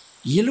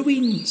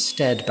 Yilluin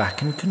stared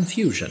back in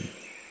confusion.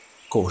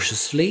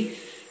 Cautiously,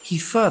 he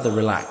further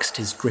relaxed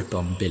his grip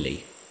on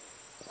Billy.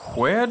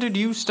 Where did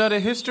you study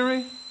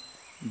history?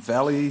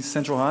 Valley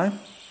Central High?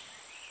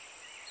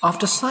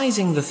 After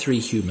sizing the three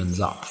humans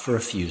up for a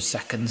few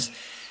seconds,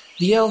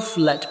 the elf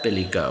let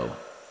Billy go.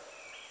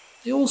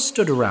 They all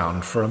stood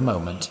around for a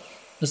moment,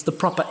 as the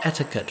proper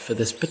etiquette for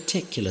this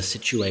particular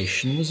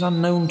situation was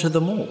unknown to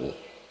them all.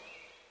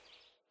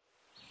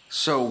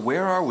 So,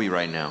 where are we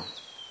right now?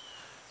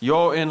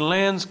 You're in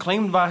lands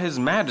claimed by His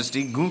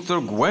Majesty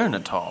Gunther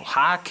Gwernethal,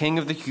 High King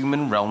of the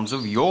human realms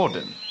of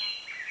Jordan.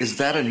 Is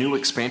that a new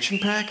expansion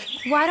pack?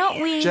 Why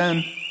don't we...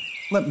 Jen,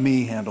 let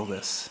me handle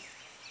this.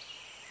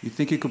 You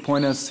think you could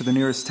point us to the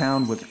nearest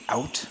town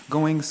without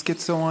going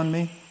schizo on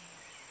me?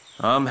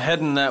 I'm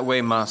heading that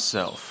way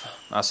myself.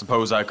 I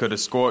suppose I could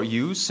escort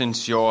you,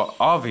 since you're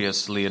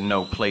obviously in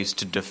no place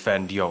to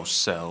defend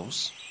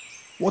yourselves.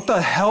 What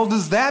the hell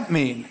does that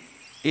mean?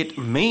 It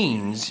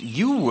means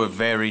you were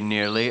very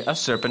nearly a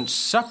serpent's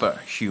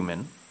supper,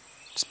 human.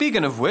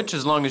 Speaking of which,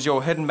 as long as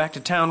you're heading back to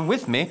town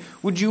with me,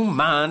 would you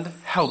mind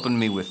helping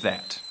me with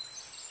that?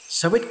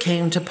 So it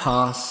came to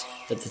pass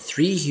that the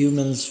three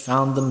humans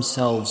found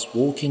themselves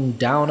walking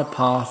down a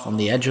path on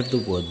the edge of the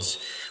woods,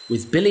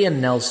 with Billy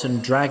and Nelson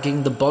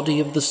dragging the body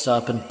of the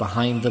serpent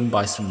behind them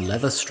by some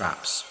leather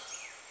straps.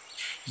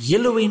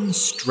 Yellowin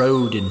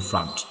strode in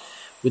front,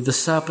 with the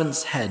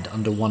serpent's head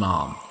under one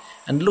arm,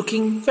 and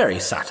looking very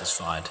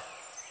satisfied.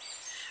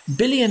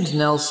 Billy and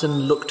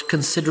Nelson looked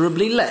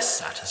considerably less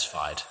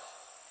satisfied.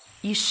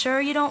 You sure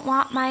you don't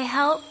want my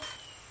help?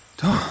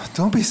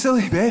 Don't be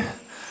silly, babe.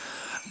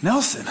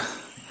 Nelson,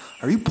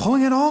 are you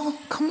pulling it all?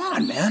 Come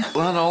on, man.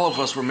 Not all of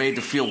us were made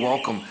to feel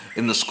welcome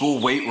in the school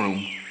weight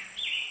room.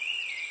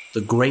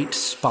 The great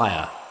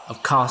spire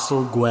of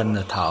Castle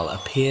Gwernethal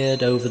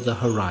appeared over the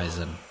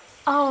horizon.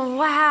 Oh,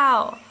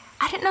 wow.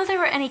 I didn't know there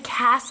were any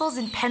castles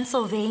in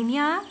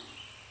Pennsylvania.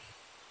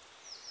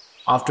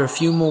 After a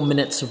few more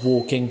minutes of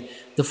walking,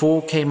 the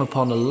four came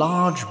upon a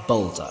large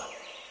boulder.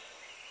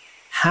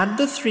 Had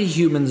the three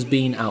humans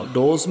been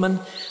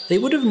outdoorsmen, they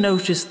would have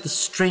noticed the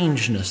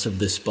strangeness of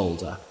this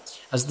boulder,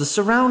 as the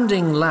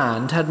surrounding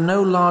land had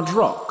no large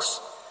rocks.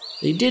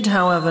 They did,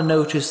 however,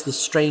 notice the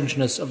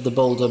strangeness of the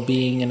boulder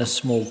being in a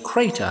small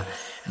crater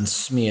and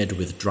smeared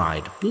with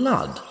dried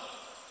blood.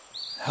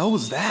 Hell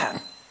was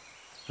that?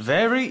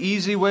 Very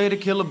easy way to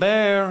kill a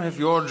bear if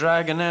your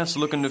dragoness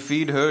looking to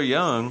feed her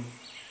young.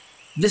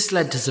 This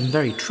led to some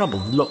very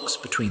troubled looks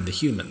between the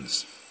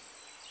humans.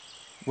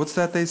 What's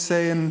that they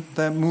say in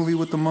that movie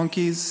with the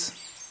monkeys?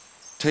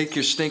 Take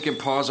your stinking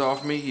paws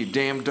off me, you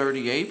damn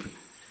dirty ape.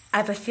 I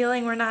have a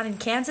feeling we're not in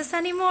Kansas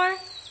anymore.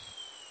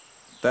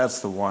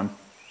 That's the one.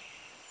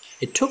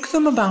 It took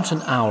them about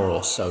an hour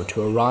or so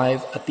to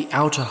arrive at the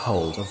outer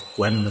hold of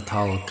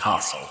Gwernethal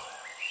Castle.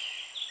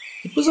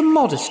 It was a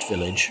modest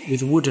village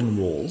with wooden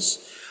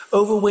walls,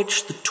 over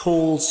which the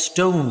tall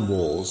stone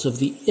walls of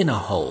the inner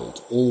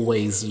hold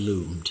always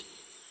loomed.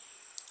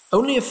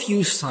 Only a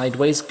few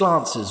sideways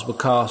glances were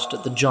cast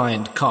at the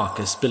giant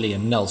carcass Billy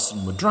and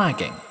Nelson were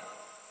dragging.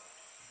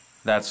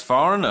 That's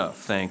far enough,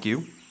 thank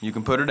you. You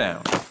can put her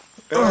down.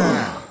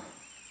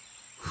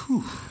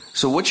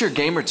 So what's your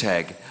gamer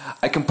tag?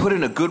 I can put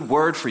in a good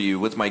word for you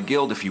with my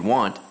guild if you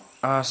want.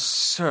 I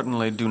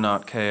certainly do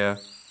not care.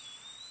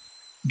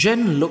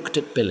 Jen looked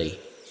at Billy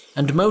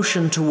and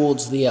motioned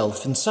towards the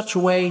elf in such a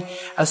way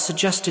as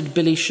suggested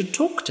Billy should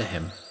talk to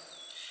him.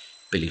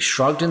 Billy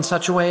shrugged in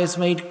such a way as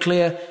made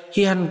clear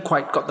he hadn't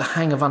quite got the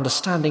hang of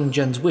understanding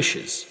Jen's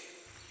wishes.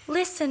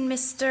 Listen,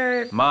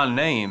 Mr. My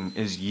name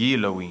is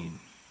Yellowin.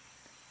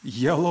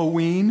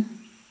 Yellowin?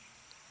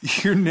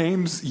 Your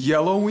name's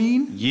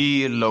Yellowin?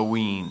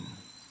 Yellowin.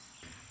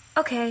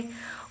 Okay,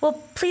 well,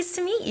 pleased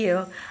to meet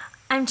you.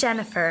 I'm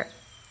Jennifer.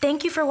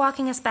 Thank you for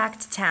walking us back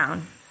to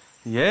town.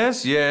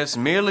 Yes,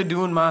 merely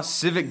doing my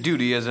civic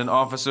duty as an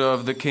officer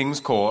of the King's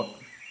Court.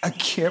 I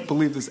can't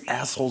believe this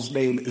asshole's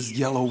name is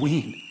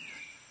Yellowin.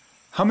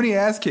 How many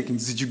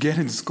ass-kickings did you get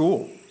in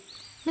school?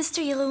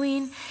 Mr.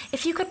 Yellowin,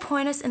 if you could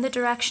point us in the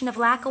direction of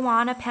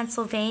Lackawanna,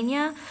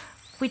 Pennsylvania,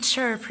 we'd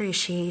sure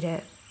appreciate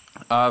it.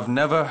 I've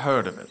never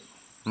heard of it.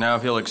 Now,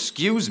 if you'll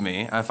excuse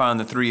me, I find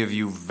the three of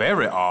you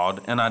very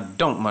odd, and I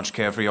don't much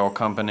care for your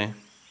company.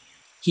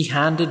 He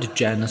handed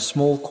Jen a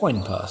small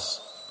coin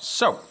purse.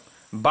 So,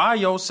 buy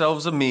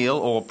yourselves a meal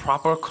or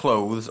proper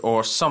clothes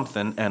or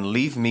something and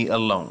leave me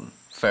alone.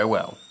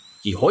 Farewell.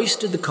 He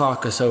hoisted the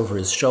carcass over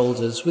his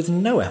shoulders with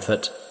no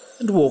effort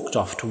and walked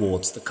off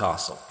towards the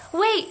castle.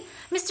 Wait,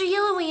 Mr.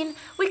 Yellowin,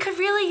 we could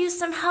really use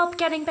some help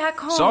getting back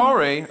home.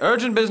 Sorry,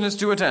 urgent business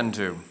to attend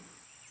to.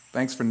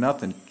 Thanks for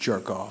nothing,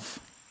 jerk-off.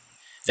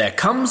 There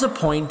comes a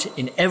point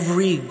in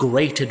every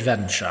great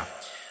adventure.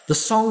 The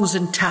songs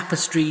and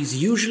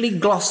tapestries usually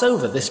gloss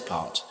over this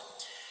part,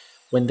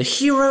 when the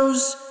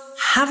heroes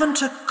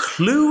haven't a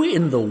clue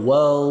in the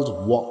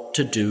world what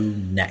to do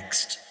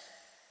next.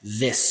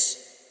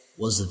 This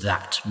was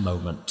that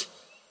moment.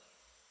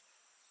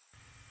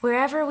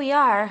 Wherever we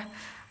are,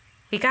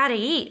 we gotta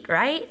eat,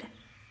 right?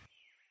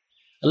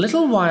 A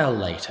little while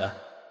later,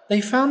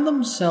 they found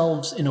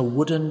themselves in a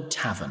wooden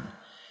tavern,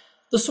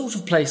 the sort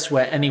of place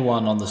where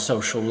anyone on the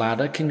social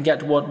ladder can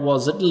get what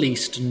was at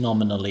least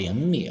nominally a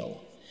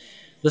meal.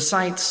 The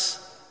sights,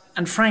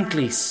 and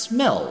frankly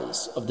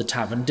smells, of the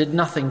tavern did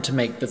nothing to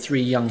make the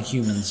three young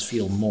humans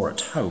feel more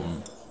at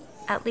home.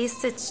 At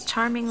least it's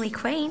charmingly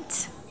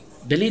quaint.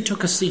 Billy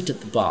took a seat at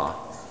the bar,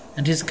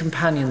 and his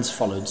companions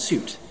followed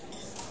suit.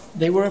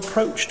 They were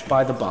approached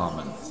by the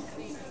barman.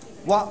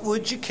 What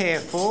would you care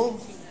for?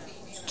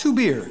 2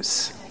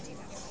 beers.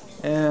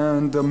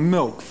 And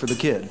milk for the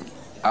kid.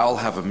 I'll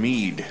have a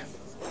mead.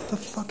 The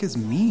fuck is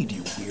mead,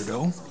 you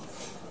weirdo?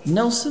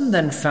 Nelson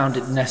then found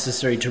it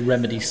necessary to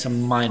remedy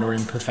some minor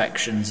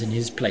imperfections in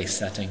his place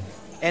setting.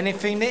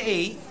 Anything to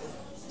eat?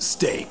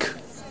 Steak.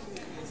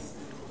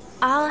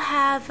 I'll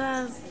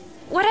have,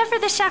 whatever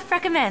the chef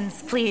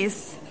recommends,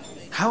 please.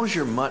 How's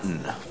your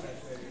mutton?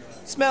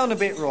 Smelling a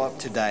bit ripe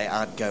today,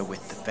 I'd go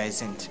with the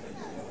pheasant.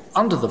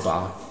 Under the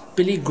bar,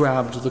 Billy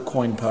grabbed the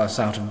coin purse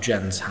out of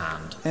Jen's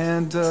hand.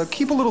 And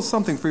keep a little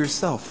something for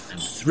yourself.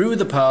 And threw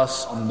the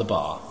purse on the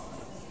bar.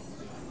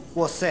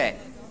 What's that?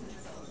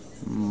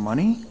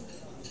 Money?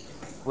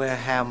 Well,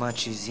 how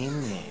much is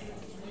in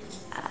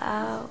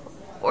there?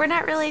 We're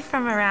not really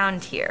from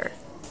around here.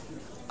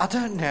 I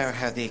don't know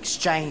how the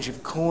exchange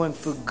of coin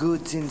for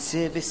goods and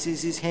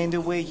services is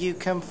handled where you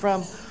come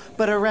from,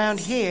 but around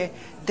here,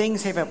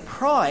 things have a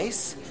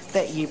price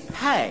that you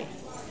pay.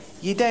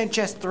 You don't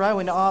just throw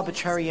an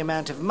arbitrary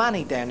amount of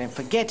money down and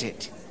forget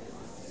it.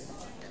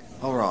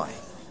 All right.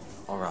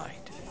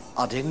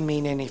 I didn't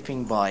mean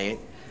anything by it.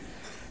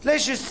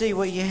 Let's just see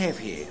what you have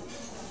here.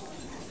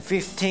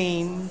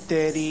 15,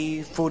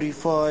 30,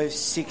 45,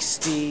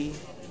 60...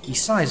 He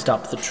sized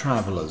up the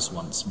travellers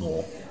once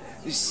more.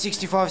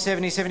 65,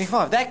 70,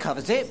 75. That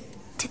covers it.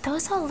 Did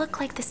those all look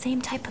like the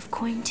same type of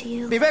coin to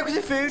you? Be back with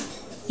the food.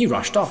 He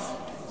rushed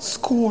off.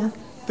 Score.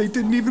 They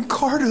didn't even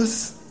card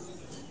us.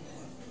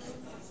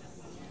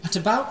 At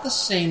about the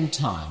same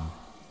time,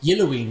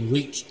 Yelloween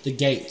reached the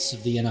gates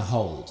of the inner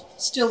hold,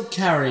 still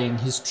carrying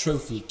his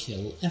trophy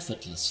kill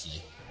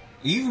effortlessly.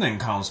 Evening,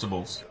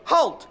 constables.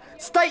 Halt!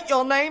 State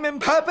your name and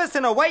purpose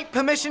and await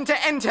permission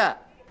to enter.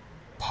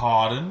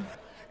 Pardon?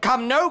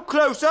 Come no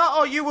closer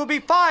or you will be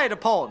fired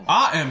upon.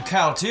 I am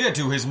Caltier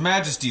to His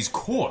Majesty's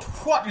court.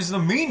 What is the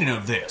meaning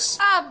of this?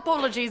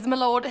 Apologies, my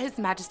lord. His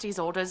Majesty's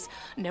orders.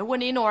 No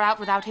one in or out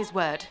without his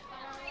word.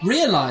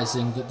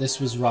 Realising that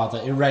this was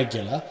rather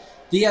irregular,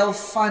 the elf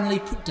finally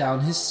put down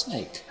his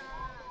snake.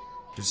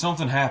 Did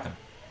something happen?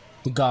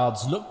 The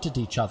guards looked at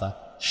each other,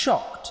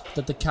 shocked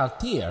that the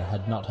Caltier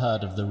had not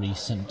heard of the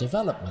recent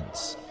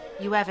developments.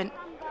 You haven't,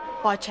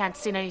 by chance,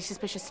 seen any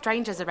suspicious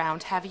strangers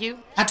around, have you?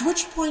 At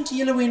which point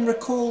Yelloween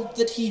recalled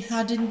that he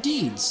had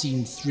indeed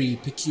seen 3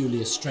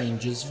 peculiar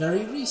strangers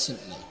very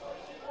recently.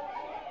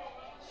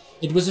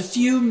 It was a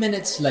few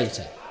minutes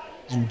later,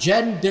 and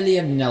Jen, Billy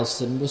and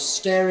Nelson were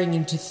staring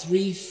into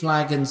 3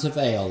 flagons of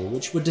ale,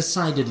 which were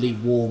decidedly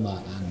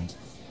warmer and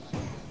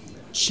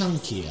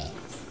chunkier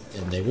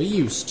than they were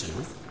used to,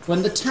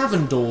 when the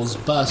tavern doors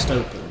burst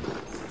open.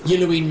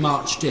 Yelloween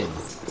marched in,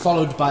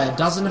 followed by a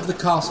dozen of the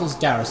castle's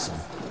garrison,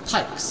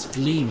 pikes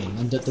gleaming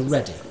and at the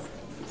ready.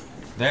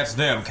 That's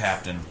them,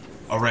 Captain.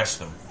 Arrest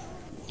them.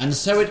 And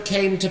so it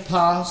came to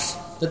pass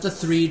that the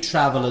 3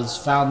 travellers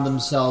found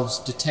themselves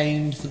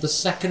detained for the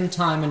second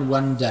time in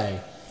one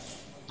day,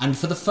 and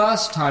for the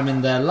first time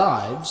in their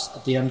lives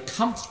at the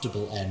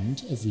uncomfortable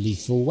end of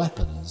lethal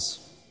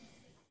weapons.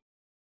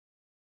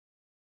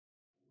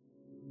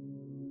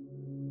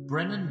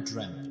 Brennan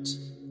dreamt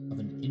of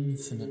an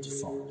infinite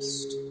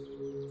forest.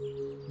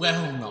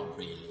 Well, not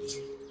really.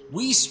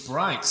 We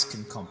sprites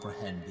can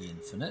comprehend the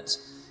infinite,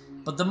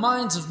 but the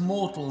minds of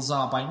mortals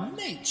are by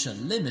nature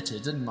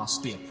limited and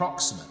must be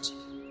approximate.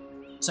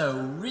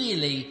 So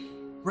really,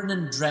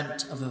 Brennan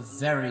dreamt of a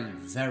very,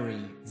 very,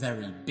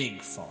 very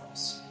big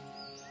forest.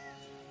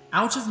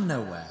 Out of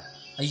nowhere,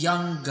 a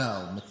young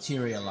girl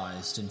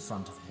materialized in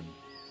front of him.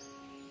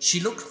 She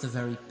looked the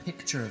very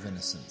picture of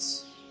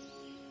innocence.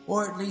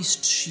 Or at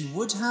least she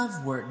would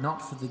have were it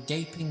not for the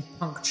gaping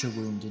puncture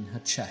wound in her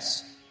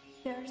chest.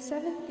 There are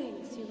 7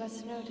 things you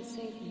must know to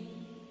save me.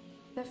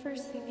 The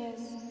first thing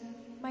is,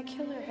 my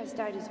killer has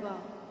died as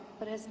well,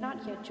 but has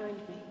not yet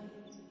joined me.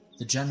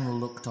 The general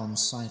looked on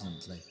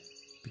silently,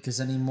 because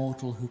any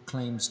mortal who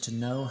claims to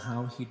know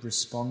how he'd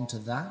respond to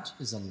that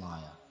is a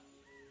liar.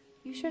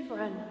 You should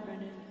run,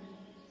 Brennan.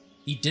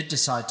 He did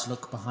decide to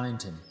look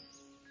behind him,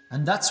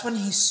 and that's when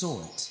he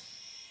saw it.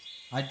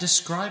 I'd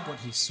describe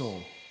what he saw,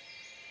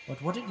 but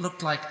what it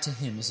looked like to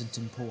him isn't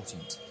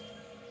important.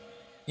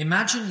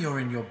 Imagine you're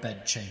in your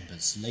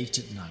bedchambers late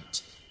at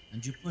night,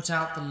 and you put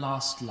out the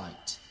last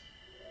light.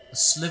 A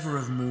sliver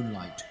of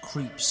moonlight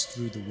creeps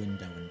through the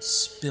window and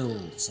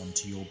spills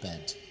onto your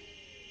bed.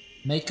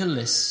 Make a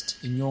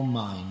list in your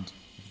mind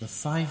of the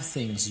 5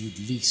 things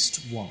you'd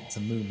least want the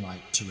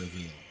moonlight to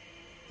reveal.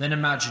 Then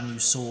imagine you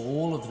saw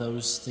all of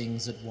those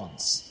things at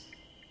once.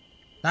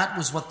 That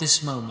was what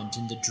this moment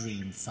in the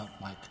dream felt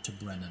like to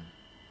Brennan.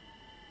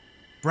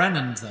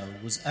 Brennan, though,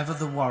 was ever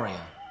the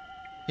warrior.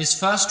 His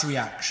first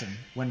reaction,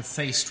 when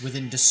faced with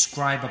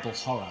indescribable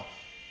horror,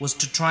 was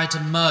to try to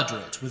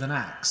murder it with an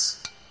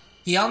axe.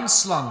 He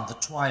unslung the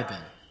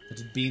twibin that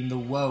had been the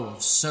woe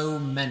of so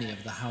many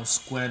of the House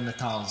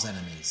Guernatal's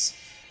enemies,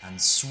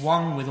 and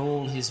swung with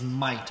all his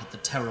might at the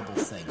terrible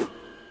thing.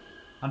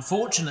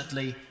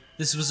 Unfortunately,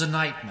 this was a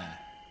nightmare,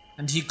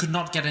 and he could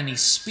not get any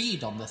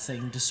speed on the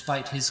thing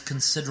despite his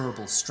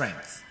considerable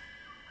strength.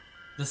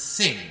 The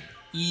thing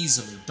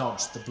easily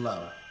dodged the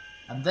blow,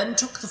 and then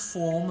took the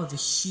form of a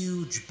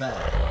huge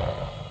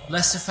bear,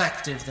 less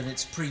effective than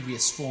its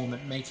previous form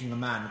at making a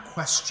man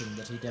question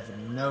that he'd ever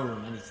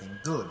known anything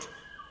good,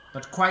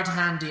 but quite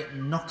handy at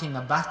knocking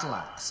a battle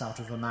axe out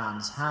of a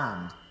man's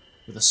hand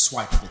with a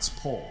swipe of its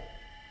paw,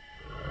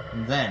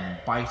 and then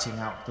biting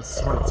out the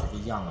throat of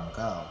a young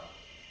girl.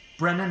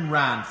 Brennan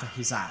ran for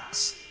his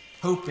axe,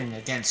 hoping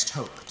against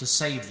hope to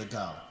save the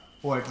girl,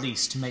 or at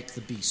least to make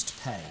the beast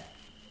pay.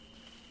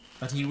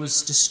 But he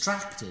was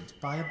distracted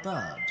by a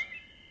bird.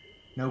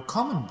 No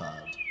common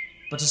bird,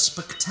 but a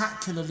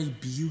spectacularly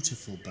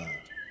beautiful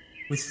bird,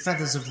 with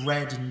feathers of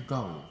red and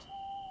gold.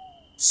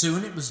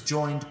 Soon it was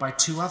joined by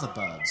two other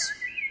birds,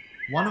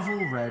 one of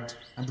all red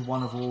and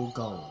one of all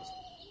gold.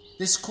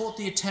 This caught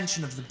the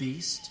attention of the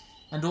beast,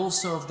 and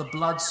also of the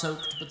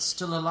blood-soaked but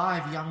still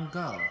alive young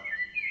girl.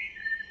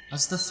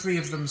 As the three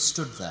of them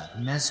stood there,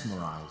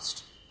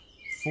 mesmerized,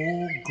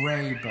 4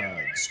 grey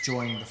birds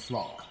joined the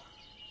flock,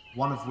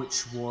 one of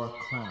which wore a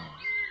crown.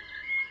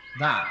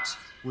 That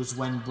was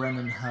when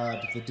Brennan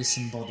heard the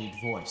disembodied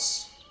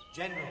voice.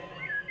 General.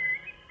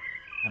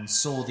 And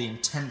saw the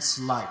intense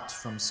light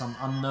from some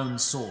unknown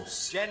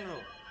source.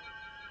 General.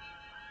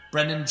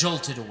 Brennan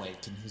jolted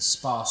awake in his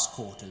sparse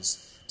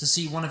quarters to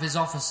see one of his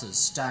officers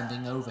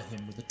standing over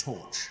him with a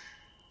torch.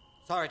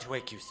 Sorry to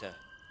wake you, sir.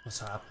 What's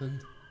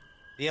happened?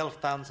 The elf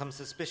found some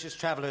suspicious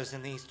travelers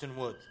in the eastern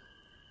woods.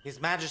 His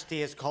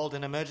Majesty has called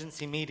an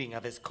emergency meeting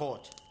of his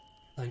court.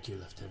 Thank you,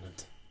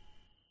 Lieutenant.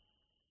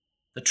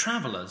 The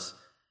travellers,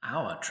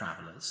 our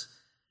travellers,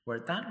 were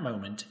at that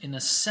moment in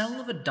a cell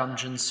of a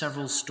dungeon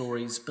several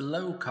stories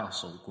below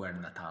Castle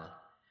Guernatal.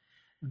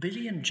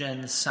 Billy and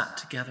Jen sat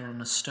together on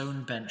a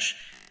stone bench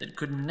that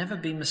could never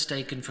be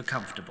mistaken for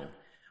comfortable,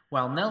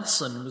 while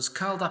Nelson was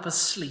curled up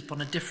asleep on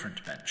a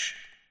different bench.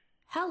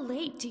 How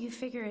late do you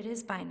figure it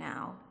is by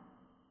now?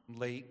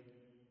 Late.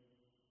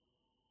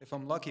 If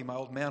I'm lucky, my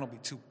old man will be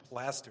too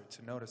plastered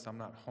to notice I'm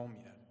not home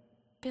yet.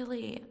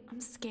 Billy,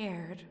 I'm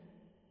scared.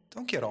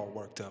 Don't get all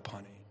worked up,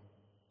 honey.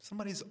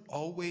 Somebody's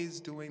always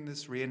doing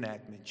this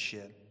reenactment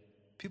shit.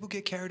 People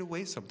get carried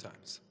away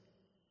sometimes.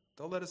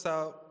 They'll let us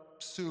out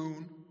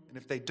soon, and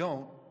if they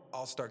don't,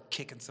 I'll start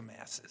kicking some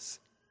asses.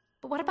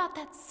 But what about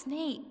that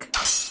snake?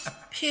 A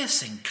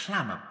piercing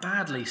clamour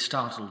badly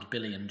startled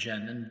Billy and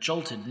Jen and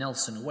jolted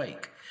Nelson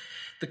awake.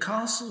 The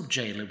castle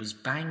jailer was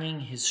banging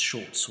his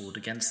short sword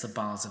against the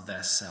bars of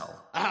their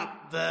cell.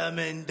 Up,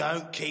 vermin,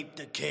 don't keep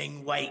the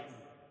king waiting.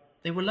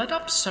 They were led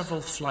up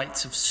several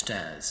flights of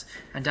stairs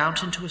and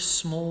out into a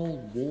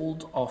small,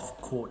 walled-off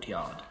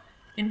courtyard,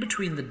 in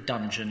between the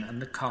dungeon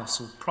and the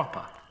castle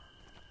proper.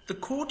 The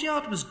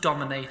courtyard was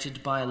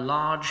dominated by a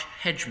large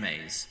hedge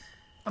maze,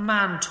 a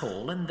man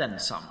tall and then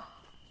some.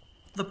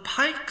 The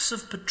pikes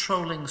of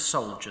patrolling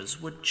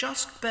soldiers were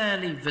just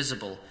barely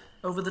visible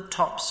over the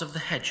tops of the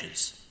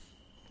hedges.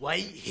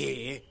 Wait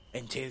here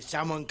until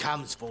someone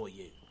comes for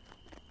you.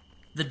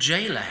 The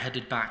jailer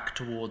headed back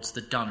towards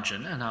the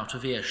dungeon and out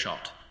of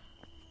earshot.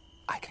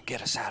 I can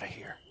get us out of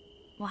here.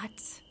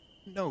 What?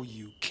 No,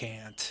 you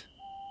can't.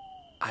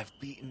 I've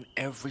beaten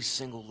every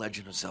single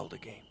Legend of Zelda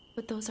game.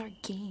 But those are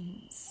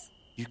games.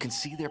 You can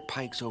see their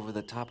pikes over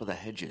the top of the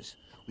hedges.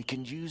 We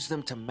can use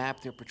them to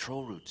map their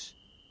patrol routes.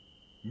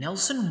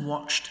 Nelson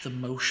watched the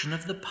motion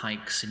of the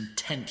pikes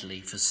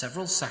intently for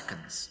several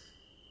seconds.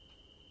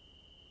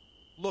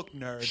 Look,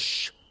 nerd.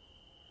 Shh.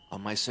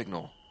 On my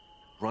signal,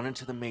 run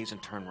into the maze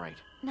and turn right.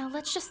 Now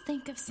let's just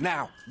think of...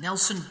 Now!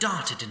 Nelson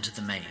darted into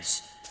the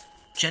maze.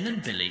 Jen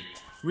and Billy,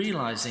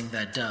 realizing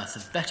their dearth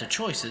of better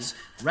choices,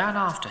 ran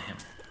after him.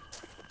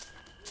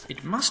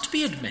 It must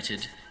be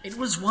admitted, it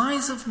was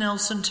wise of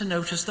Nelson to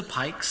notice the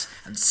pikes,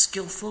 and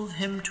skillful of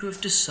him to have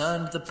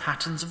discerned the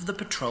patterns of the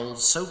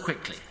patrols so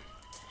quickly.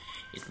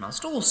 It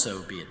must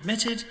also be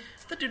admitted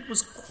that it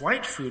was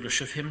quite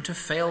foolish of him to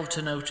fail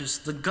to notice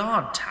the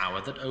guard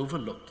tower that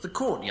overlooked the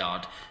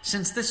courtyard,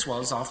 since this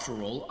was,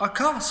 after all, a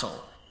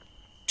castle.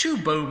 2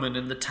 bowmen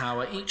in the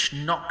tower each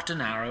nocked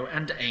an arrow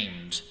and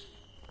aimed.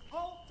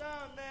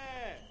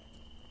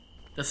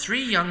 The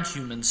 3 young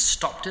humans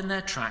stopped in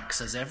their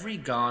tracks as every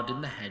guard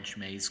in the hedge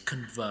maze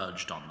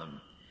converged on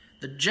them.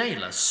 The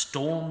jailer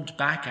stormed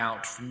back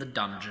out from the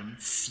dungeon,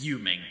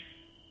 fuming.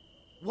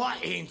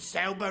 What in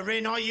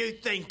Selberine are you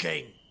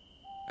thinking?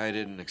 I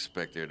didn't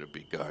expect there to be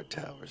guard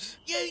towers.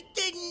 You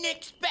didn't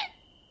expect...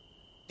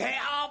 There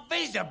are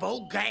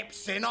visible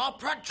gaps in our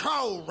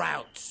patrol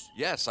routes.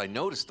 Yes, I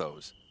noticed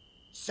those.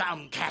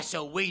 Some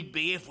castle we'd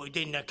be if we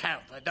didn't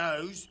account for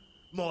those.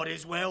 Might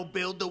as well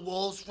build the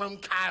walls from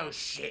cow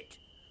shit.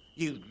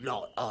 You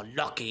lot are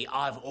lucky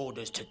I've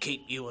orders to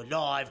keep you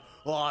alive,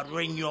 or I'd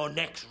wring your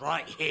necks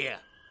right here.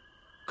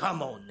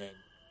 Come on, then.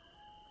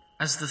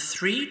 As the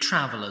 3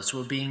 travellers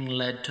were being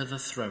led to the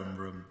throne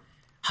room,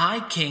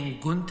 High King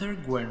Gunther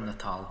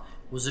Guernatal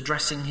was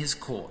addressing his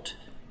court.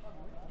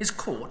 His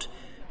court,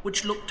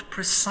 which looked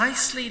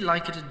precisely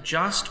like it had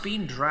just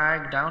been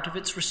dragged out of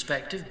its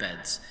respective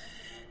beds,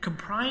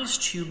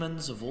 comprised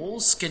humans of all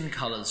skin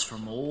colours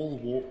from all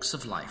walks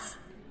of life,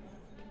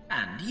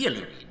 and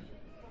Yelloween.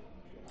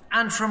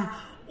 And from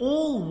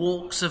all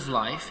walks of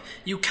life,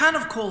 you can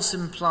of course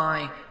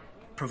imply,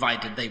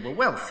 provided they were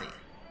wealthy.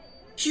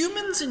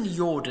 Humans in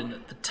Jordan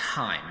at the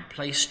time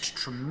placed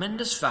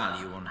tremendous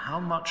value on how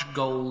much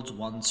gold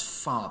one's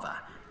father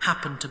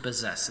happened to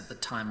possess at the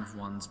time of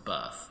one's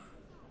birth.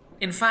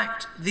 In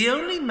fact, the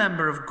only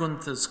member of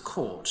Gunther's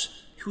court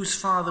whose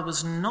father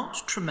was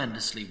not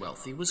tremendously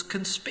wealthy was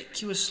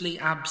conspicuously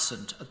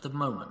absent at the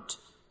moment.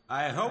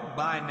 I hope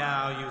by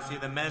now you see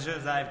the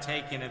measures I've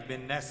taken have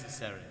been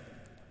necessary.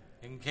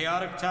 In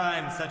chaotic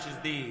times such as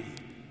these,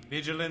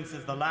 vigilance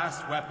is the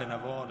last weapon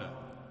of order.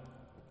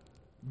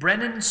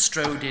 Brennan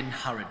strode in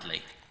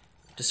hurriedly,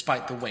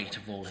 despite the weight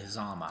of all his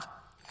armour.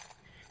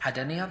 Had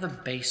any other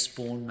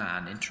base-born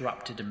man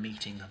interrupted a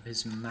meeting of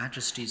His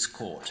Majesty's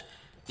court,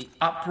 the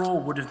uproar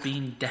would have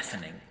been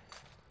deafening.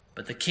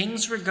 But the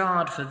king's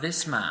regard for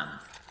this man,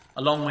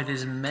 along with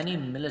his many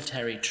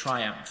military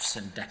triumphs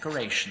and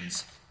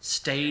decorations,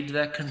 stayed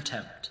their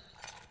contempt.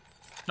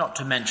 Not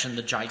to mention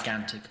the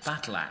gigantic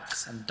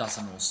battle-axe and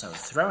dozen or so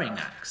throwing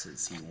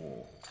axes he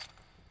wore.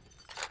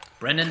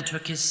 Brennan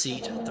took his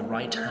seat at the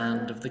right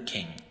hand of the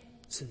king.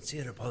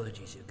 Sincere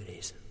apologies, Your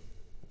Grace.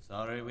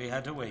 Sorry we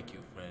had to wake you,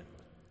 friend.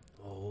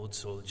 Old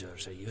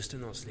soldiers are used to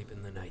not sleep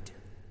in the night.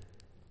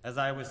 As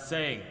I was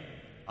saying,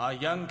 our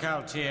young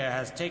Kaltir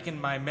has taken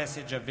my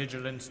message of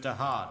vigilance to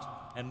heart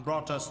and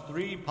brought us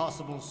 3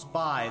 possible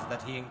spies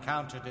that he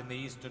encountered in the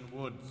eastern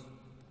woods.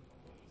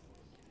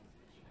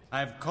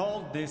 I've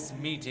called this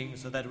meeting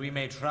so that we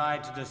may try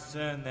to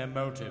discern their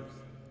motives.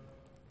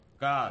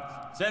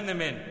 Guards, send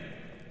them in.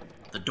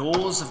 The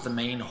doors of the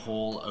main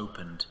hall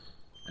opened,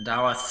 and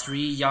our 3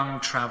 young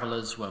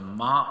travellers were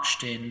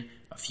marched in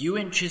a few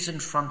inches in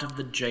front of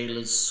the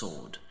jailer's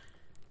sword.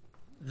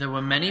 There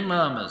were many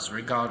murmurs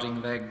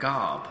regarding their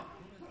garb,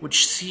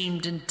 which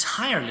seemed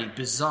entirely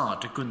bizarre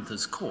to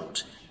Gunther's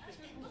court.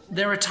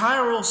 Their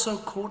attire also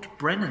caught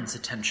Brennan's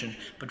attention,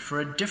 but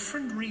for a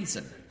different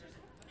reason.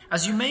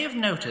 As you may have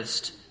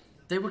noticed,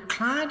 they were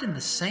clad in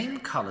the same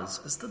colours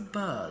as the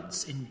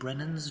birds in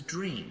Brennan's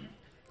dream.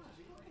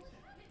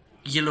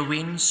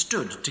 Yelloween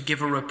stood to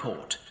give a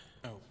report.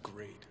 Oh,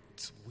 great.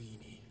 It's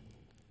Weenie.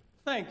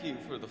 Thank you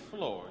for the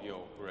floor,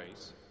 Your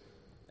Grace.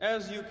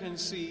 As you can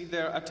see,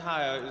 their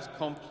attire is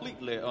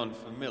completely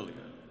unfamiliar,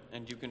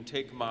 and you can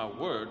take my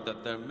word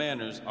that their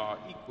manners are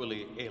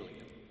equally alien.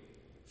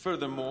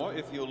 Furthermore,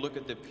 if you'll look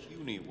at the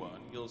puny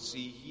one, you'll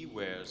see he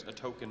wears a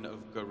token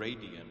of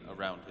Garadian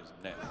around his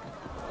neck.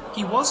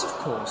 He was, of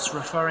course,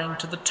 referring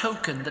to the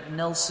token that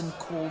Nelson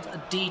called a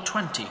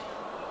D20,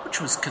 which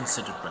was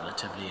considered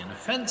relatively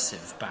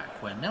inoffensive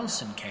back where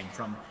Nelson came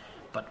from,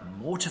 but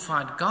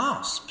mortified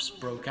gasps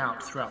broke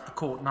out throughout the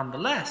court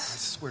nonetheless. I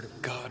swear to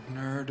God,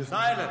 nerd.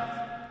 Silence!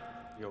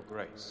 Your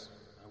Grace,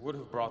 I would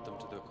have brought them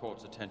to the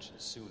court's attention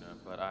sooner,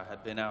 but I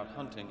had been out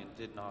hunting and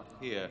did not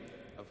hear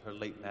of Her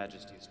late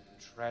Majesty's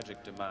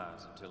tragic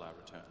demise until I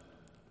returned.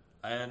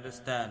 I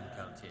understand,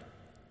 Kaltir.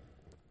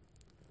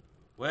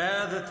 Where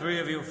are the 3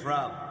 of you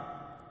from?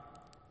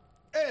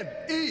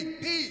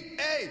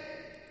 N-E-P-A!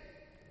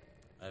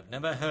 I've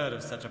never heard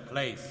of such a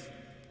place,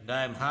 and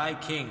I am High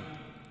King.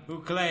 Who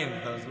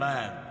claims those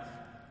lands?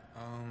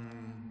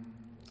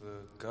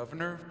 The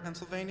governor of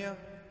Pennsylvania?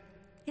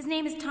 His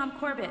name is Tom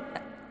Corbett,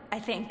 I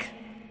think.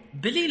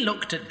 Billy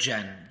looked at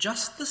Jen,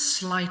 just the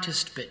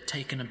slightest bit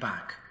taken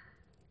aback.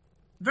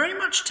 Very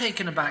much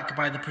taken aback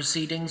by the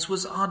proceedings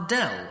was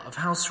Ardell of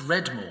House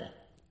Redmore,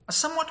 a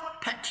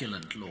somewhat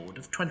petulant lord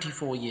of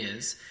 24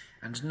 years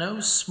and no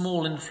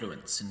small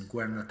influence in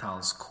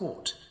Guernathal's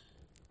court.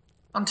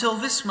 Until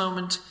this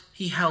moment,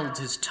 he held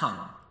his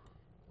tongue,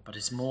 but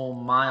his more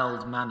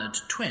mild-mannered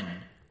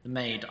twin, the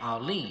maid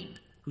Arlene,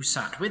 who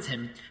sat with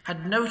him,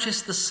 had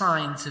noticed the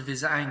signs of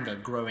his anger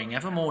growing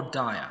ever more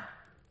dire.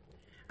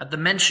 At the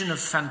mention of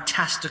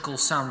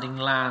fantastical-sounding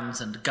lands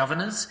and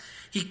governors,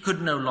 he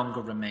could no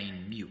longer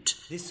remain mute.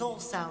 This all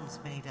sounds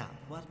made up.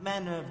 What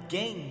manner of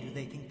game do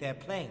they think they're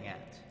playing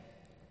at?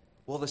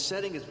 Well, the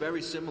setting is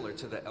very similar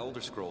to the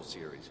Elder Scrolls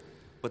series,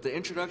 but the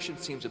introduction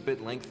seems a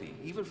bit lengthy,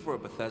 even for a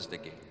Bethesda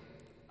game.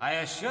 I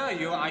assure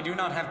you I do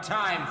not have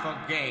time for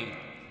game.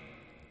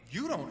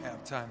 You don't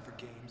have time for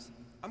games.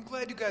 I'm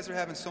glad you guys are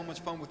having so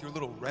much fun with your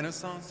little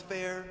Renaissance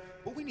fair,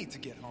 but we need to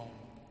get home.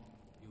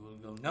 You will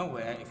go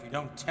nowhere if you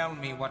don't tell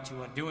me what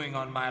you are doing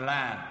on my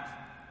land.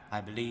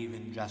 I believe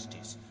in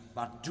justice,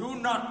 but do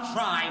not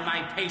try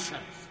my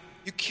patience.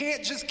 You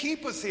can't just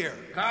keep us here.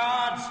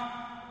 Guards!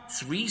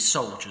 3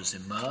 soldiers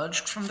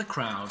emerged from the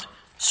crowd,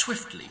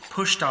 swiftly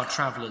pushed our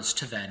travellers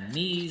to their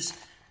knees,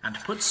 and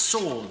put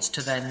swords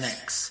to their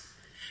necks.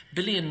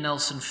 Billy and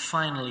Nelson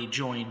finally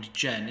joined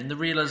Jen in the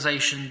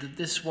realization that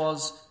this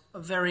was a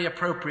very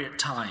appropriate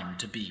time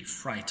to be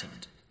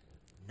frightened.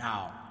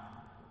 Now,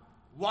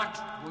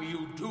 what were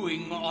you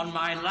doing on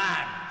my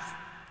lands?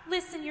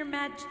 Listen, Your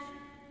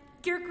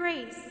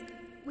Grace.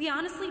 We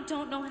honestly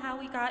don't know how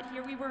we got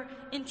here. We were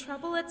in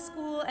trouble at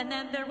school, and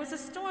then there was a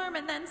storm,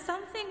 and then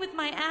something with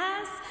my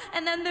ass,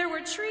 and then there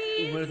were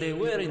trees. Were they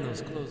wearing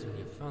those clothes when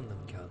you found them,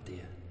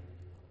 Chaldea?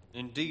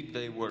 Indeed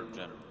they were,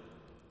 General.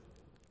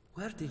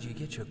 Where did you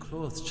get your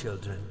clothes,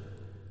 children?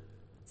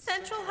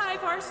 Central High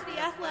Varsity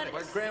Athletics.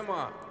 Where's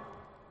Grandma?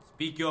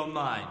 Speak your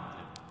mind.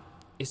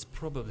 It's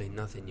probably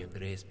nothing, Your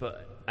Grace,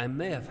 but I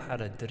may have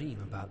had a dream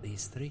about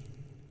these three.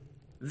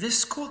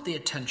 This caught the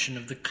attention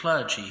of the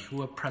clergy who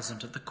were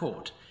present at the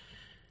court.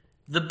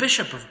 The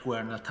Bishop of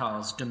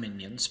Guernatal's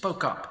dominion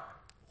spoke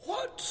up.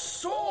 What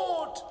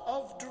sort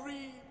of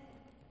dream?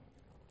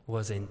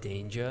 Was in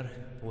danger,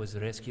 was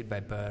rescued by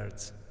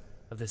birds,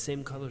 of the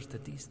same colors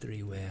that these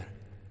three wear.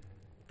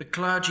 The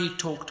clergy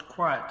talked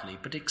quietly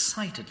but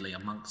excitedly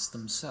amongst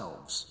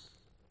themselves.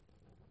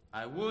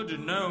 I would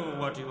know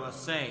what you are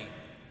saying.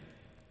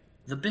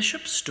 The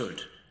bishop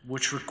stood,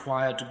 which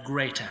required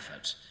great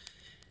effort.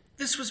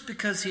 This was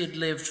because he had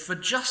lived for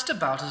just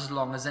about as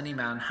long as any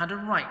man had a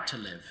right to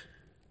live,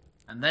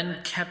 and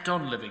then kept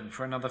on living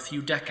for another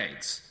few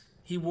decades.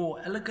 He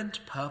wore elegant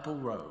purple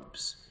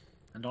robes,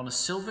 and on a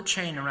silver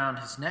chain around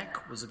his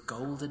neck was a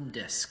golden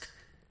disc.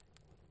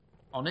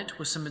 On it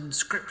were some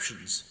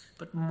inscriptions,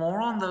 but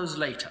more on those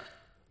later.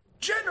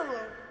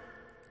 General,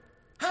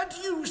 had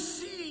you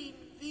seen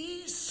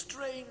these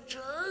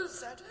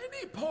strangers at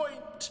any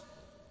point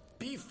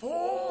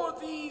before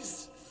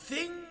these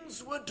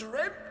things were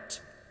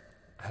dreamt?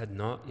 Had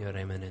not, Your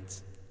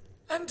Eminence.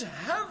 And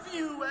have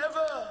you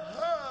ever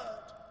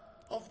heard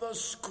of the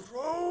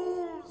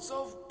Scrolls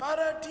of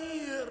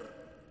Baradir?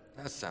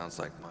 That sounds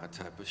like my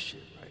type of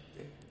shit right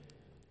there.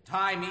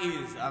 Time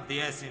is of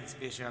the essence,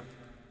 Bishop.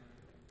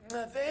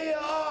 They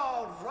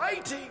are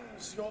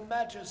writings, Your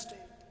Majesty.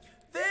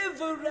 Their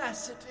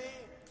veracity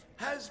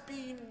has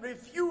been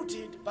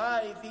refuted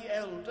by the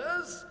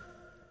elders,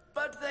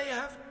 but they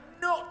have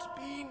not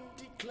been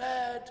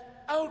declared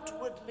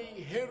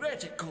outwardly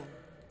heretical.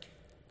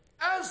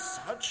 As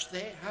such,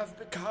 they have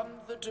become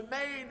the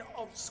domain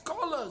of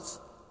scholars,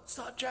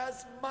 such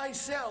as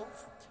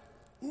myself,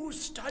 who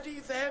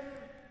study them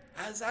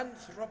as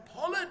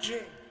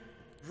anthropology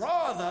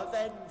rather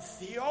than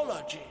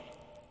theology.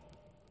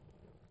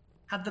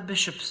 Had the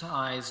bishop's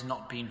eyes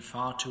not been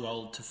far too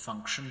old to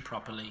function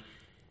properly,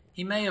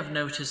 he may have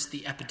noticed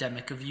the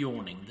epidemic of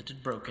yawning that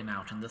had broken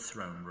out in the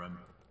throne room.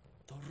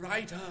 The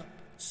writer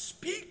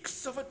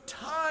speaks of a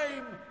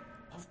time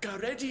of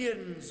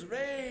Garedian's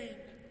reign,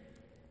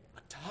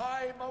 a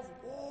time of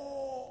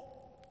war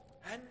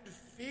and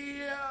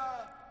fear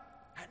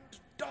and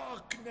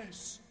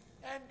darkness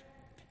and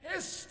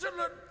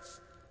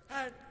pestilence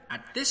and...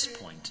 At this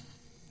point,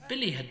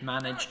 Billy had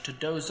managed to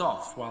doze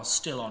off while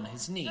still on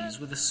his knees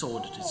with a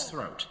sword at his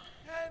throat.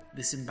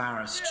 This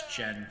embarrassed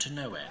Jen to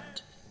no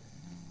end.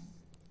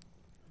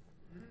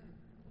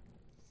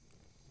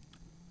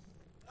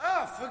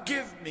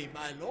 Forgive me,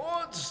 my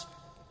lords.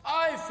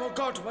 I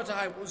forgot what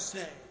I was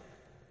saying.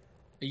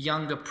 A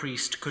younger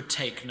priest could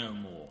take no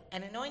more.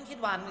 An anointed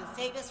one will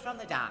save us from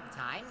the dark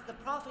times. The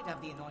prophet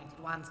of the anointed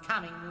one's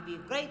coming will be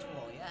a great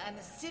warrior, and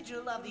the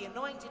sigil of the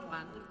anointed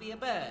one will be a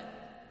bird.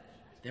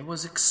 There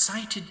was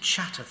excited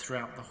chatter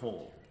throughout the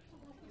hall.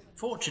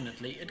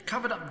 Fortunately, it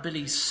covered up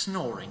Billy's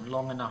snoring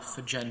long enough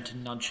for Jen to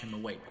nudge him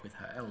awake with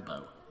her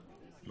elbow.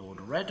 Lord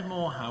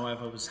Redmore,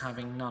 however, was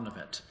having none of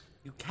it.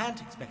 You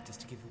can't expect us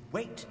to give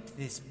weight to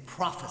this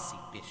prophecy,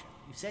 Bishop.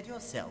 You said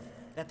yourself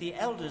that the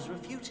elders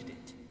refuted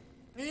it.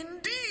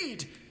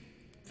 Indeed!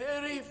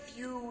 Very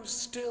few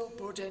still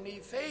put any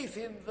faith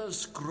in the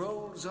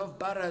Scrolls of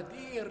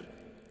Baradir,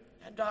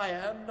 and I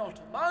am not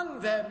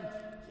among them,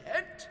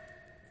 yet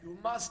you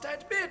must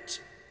admit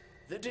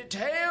the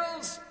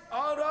details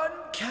are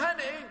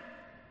uncanny.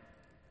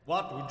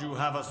 What would you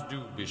have us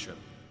do, Bishop?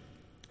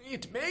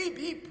 It may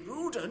be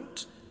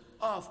prudent,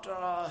 after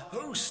our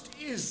host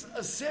is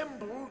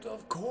assembled,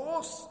 of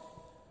course,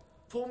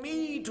 for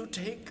me to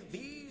take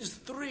these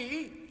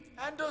three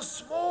and a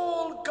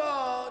small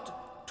guard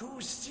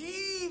to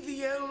see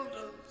the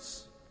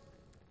elders.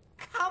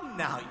 Come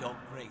now, Your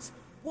Grace.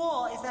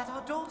 War is at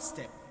our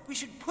doorstep. We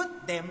should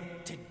put them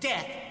to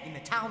death in the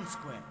town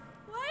square.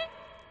 What?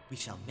 We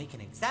shall make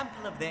an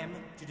example of them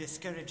to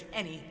discourage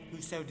any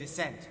who so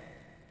dissent.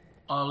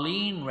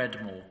 Arlene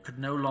Redmore could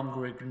no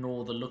longer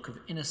ignore the look of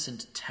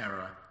innocent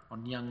terror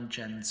on young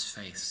Jen's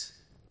face.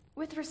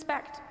 With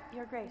respect,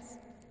 Your Grace,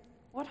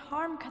 what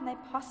harm can they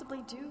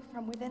possibly do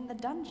from within the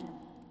dungeon?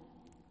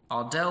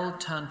 Ardell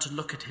turned to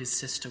look at his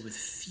sister with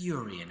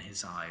fury in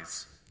his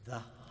eyes.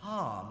 The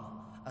harm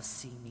of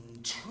seeming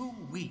too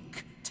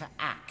weak to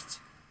act.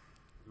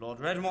 Lord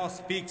Redmore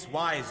speaks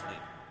wisely.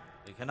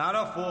 We cannot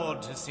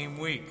afford to seem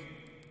weak.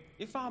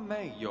 If I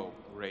may, Your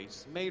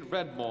Grace, Maid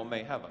Redmore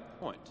may have a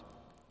point.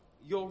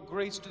 Your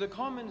Grace, do the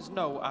commons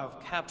know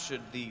I've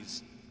captured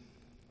these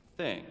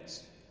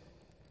things?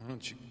 Why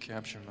don't you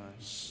capture mine?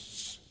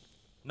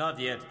 Not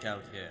yet,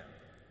 Caltier.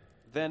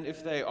 Then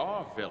if they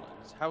are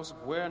villains, House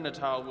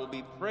Guernatal will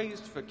be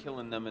praised for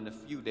killing them in a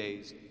few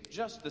days,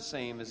 just the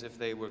same as if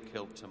they were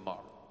killed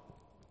tomorrow.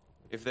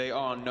 If they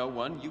are no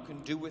one, you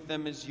can do with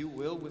them as you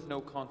will with no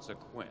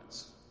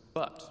consequence.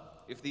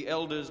 But if the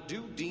elders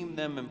do deem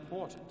them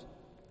important,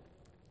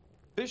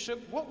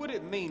 Bishop, what would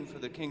it mean for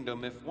the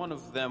kingdom if one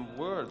of them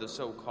were the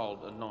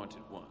so-called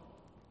Anointed One?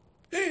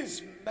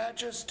 His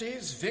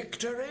Majesty's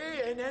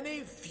victory in any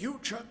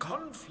future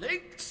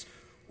conflicts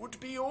would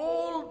be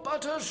all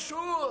but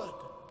assured.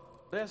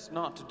 Best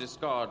not to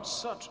discard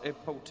such a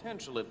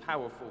potentially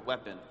powerful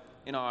weapon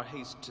in our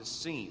haste to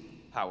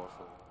seem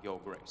powerful, Your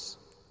Grace.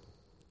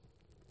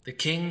 The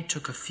king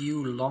took a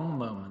few long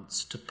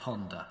moments to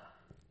ponder,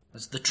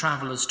 as the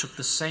travellers took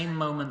the same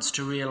moments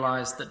to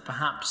realize that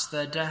perhaps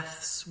their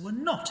deaths were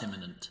not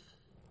imminent.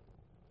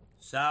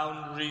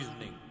 Sound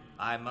reasoning,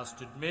 I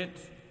must admit.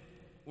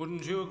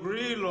 Wouldn't you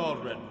agree, Lord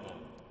Redmore?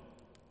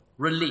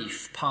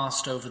 Relief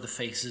passed over the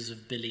faces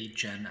of Billy,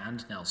 Jen,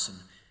 and Nelson,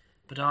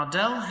 but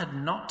Ardell had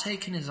not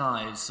taken his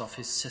eyes off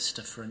his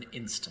sister for an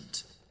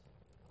instant.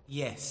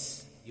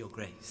 Yes, Your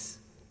Grace.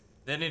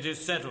 Then it is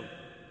settled.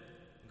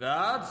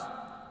 Guards,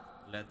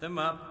 let them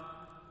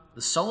up.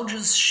 The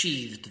soldiers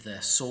sheathed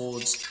their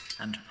swords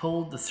and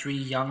pulled the three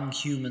young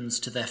humans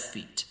to their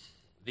feet.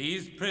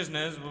 These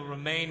prisoners will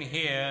remain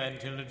here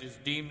until it is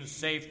deemed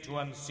safe to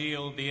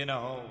unseal the inner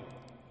hold,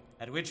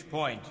 at which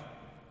point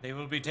they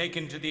will be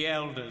taken to the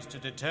elders to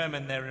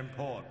determine their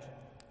import.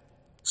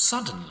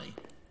 Suddenly,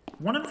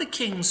 one of the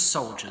king's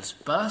soldiers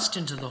burst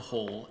into the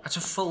hall at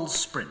a full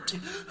sprint.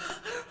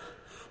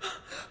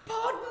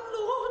 Pardon,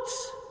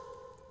 lords.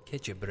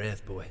 Catch your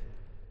breath, boy.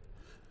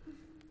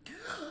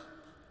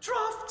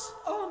 Draft's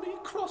army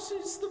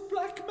crosses the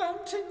Black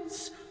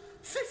Mountains,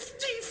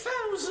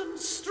 50,000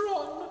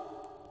 strong.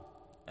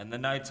 And the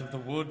Knights of the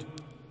Wood?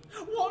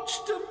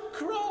 Watched them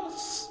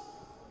cross.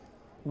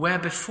 Where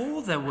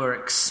before there were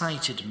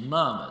excited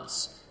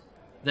murmurs,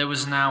 there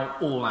was now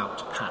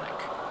all-out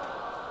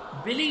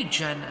panic. Billy,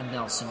 Jen, and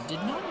Nelson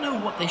did not know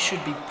what they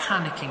should be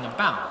panicking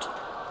about,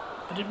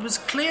 but it was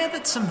clear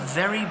that some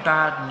very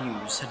bad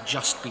news had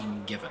just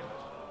been given.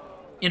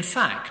 In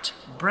fact,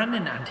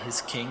 Brennan and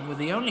his king were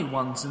the only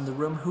ones in the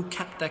room who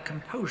kept their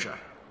composure.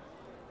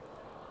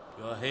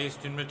 Your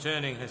haste in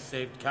returning has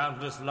saved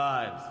countless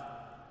lives,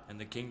 and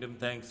the kingdom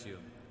thanks you.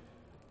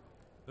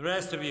 The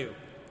rest of you,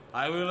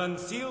 I will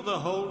unseal the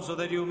hold so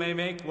that you may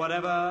make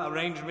whatever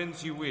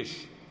arrangements you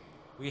wish.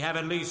 We have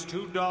at least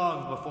 2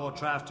 daws before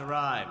Traft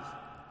arrives.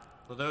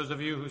 For those of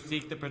you who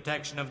seek the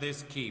protection of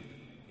this keep,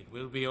 it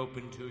will be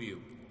open to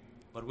you.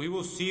 But we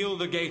will seal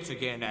the gates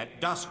again at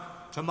dusk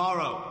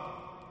tomorrow.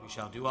 We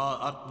shall do our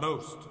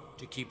utmost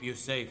to keep you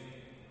safe.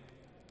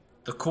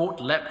 The court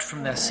leapt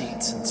from their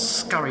seats and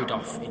scurried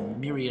off in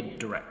myriad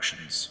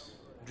directions.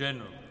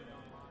 General,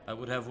 I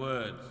would have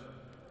words.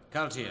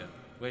 Kaltir,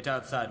 wait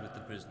outside with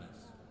the prisoners.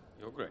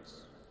 Your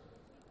Grace.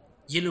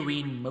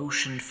 Yilloween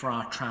motioned for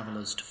our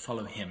travellers to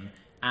follow him,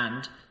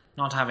 and,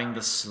 not having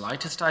the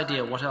slightest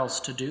idea what else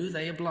to do,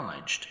 they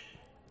obliged.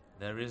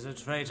 There is a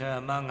traitor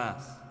among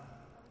us.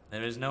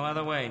 There is no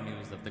other way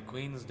news of the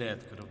Queen's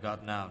death could have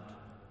gotten out.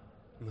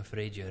 I'm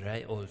afraid you're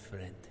right, old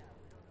friend.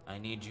 I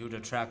need you to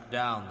track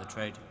down the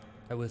traitor.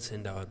 I will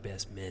send our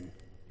best men.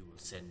 You will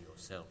send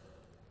yourself.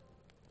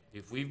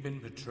 If we've been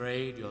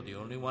betrayed, you're the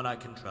only one I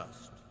can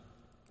trust.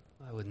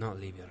 I would not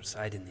leave your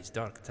side in these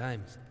dark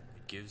times.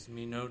 It gives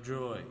me no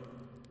joy,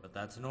 but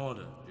that's an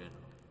order, General.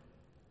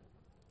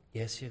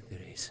 Yes, Your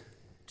Grace.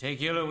 Take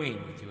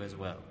Yelloween with you as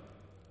well.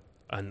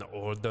 An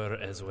order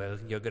as well,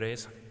 Your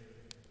Grace?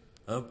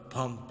 A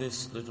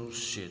pompous little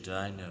shit,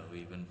 I know,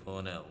 even for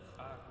an elf.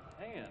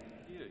 I can't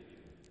hear you.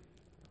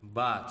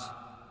 But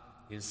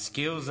his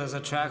skills as a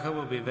tracker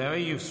will be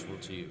very useful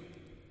to you.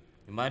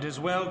 You might as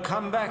well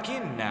come back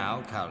in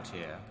now,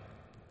 Kaltir.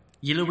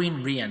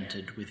 Yelloween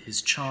re-entered with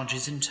his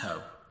charges in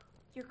tow.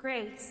 Your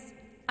Grace,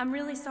 I'm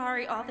really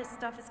sorry all this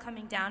stuff is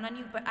coming down on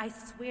you, but I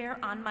swear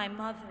on my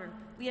mother,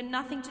 we had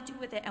nothing to do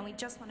with it and we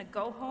just want to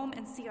go home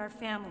and see our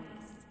families.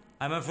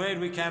 I'm afraid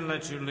we can't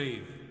let you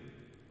leave.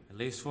 At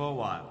least for a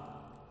while.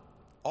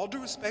 All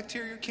due respect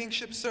here, your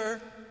kingship,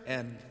 sir,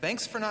 and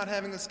thanks for not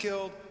having us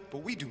killed, but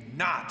we do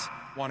not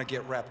want to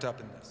get wrapped up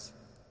in this.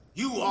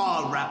 You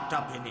are wrapped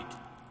up in it.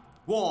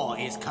 War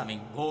is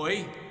coming,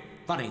 boy.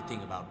 Funny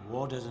thing about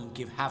war doesn't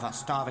give half a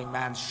starving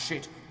man's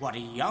shit what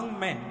young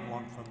men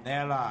want from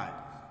their lives.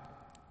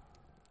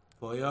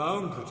 For your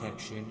own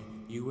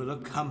protection, you will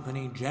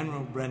accompany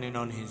General Brennan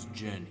on his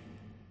journey.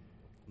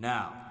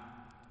 Now,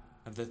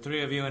 have the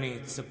 3 of you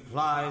any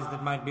supplies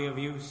that might be of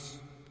use?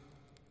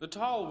 The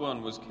tall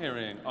one was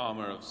carrying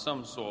armor of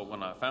some sort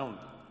when I found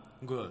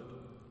him. Good.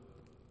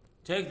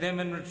 Take them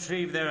and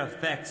retrieve their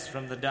effects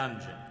from the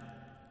dungeon.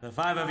 The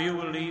 5 of you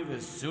will leave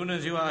as soon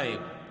as you are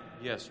able.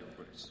 Yes, Your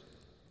Grace.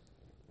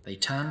 They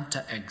turned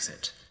to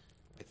exit.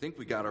 I think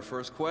we got our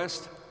first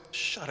quest.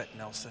 Shut it,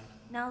 Nelson.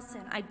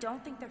 Nelson, I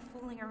don't think they're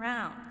fooling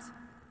around.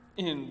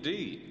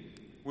 Indeed.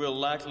 We'll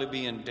likely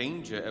be in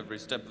danger every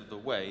step of the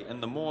way,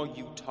 and the more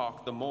you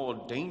talk, the more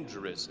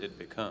dangerous it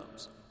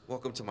becomes.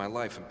 Welcome to my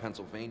life in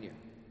Pennsylvania.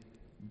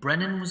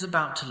 Brennan was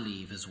about to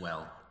leave as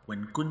well,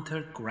 when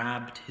Gunther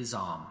grabbed his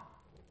arm.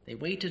 They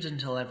waited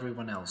until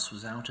everyone else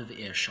was out of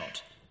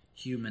earshot,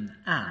 human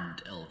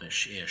and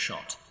elvish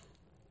earshot.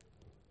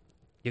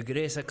 Your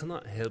Grace, I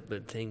cannot help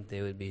but think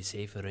they would be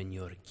safer in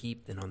your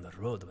keep than on the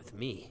road with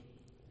me.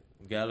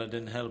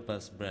 Galadin, help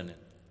us, Brennan.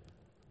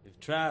 If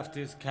Traft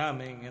is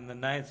coming and the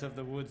Knights of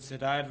the Wood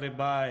sit idly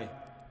by,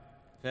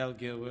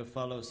 Felgir will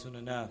follow soon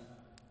enough.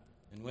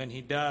 And when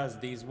he does,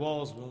 these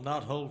walls will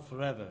not hold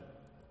forever.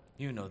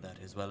 You know that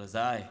as well as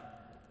I.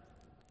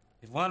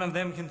 If one of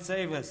them can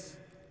save us,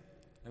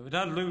 I would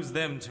not lose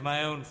them to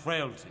my own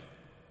frailty.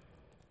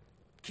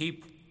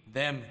 Keep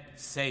them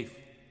safe.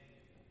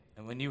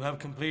 And when you have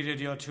completed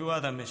your 2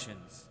 other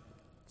missions,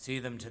 see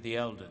them to the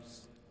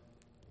Elders.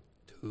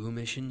 2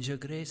 missions, Your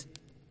Grace?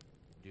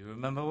 Do you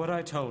remember what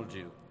I told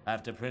you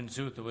after Prince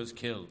Uther was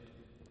killed?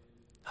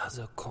 Has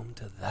it come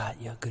to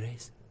that, Your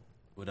Grace?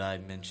 Would I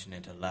mention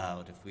it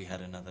aloud if we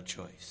had another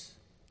choice?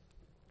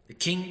 The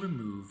king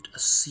removed a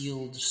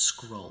sealed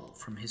scroll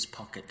from his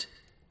pocket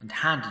and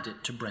handed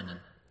it to Brennan.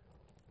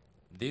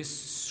 This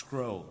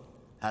scroll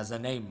has a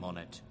name on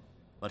it,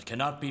 but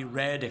cannot be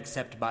read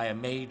except by a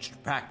mage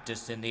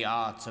practiced in the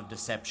arts of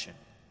deception.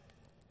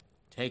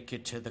 Take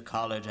it to the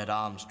college at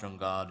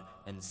Armstrongard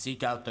and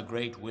seek out the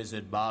great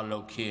wizard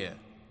Barlokir.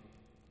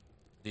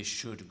 This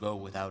should go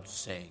without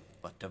saying,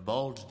 but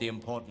divulge the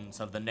importance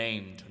of the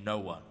name to no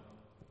one.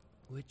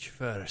 Which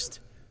first,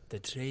 the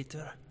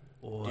traitor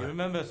or... Do you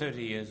remember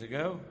 30 years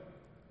ago?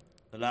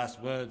 The last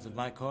words of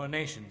my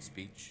coronation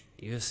speech.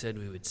 You said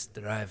we would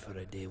strive for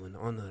a day when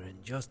honor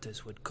and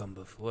justice would come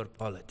before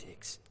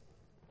politics.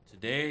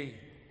 Today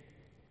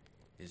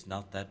is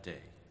not that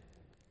day.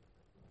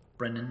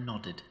 Brennan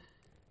nodded.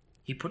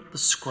 He put the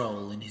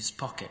scroll in his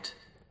pocket.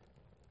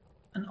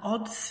 An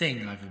odd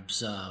thing I've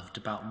observed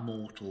about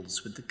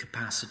mortals with the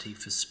capacity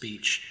for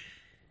speech.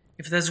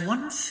 If there's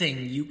one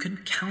thing you can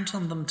count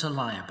on them to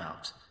lie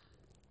about,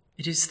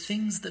 it is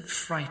things that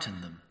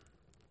frighten them.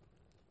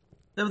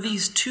 Though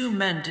these 2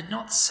 men did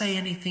not say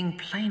anything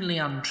plainly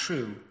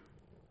untrue,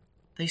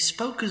 they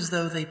spoke as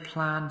though they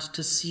planned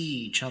to see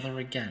each other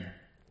again.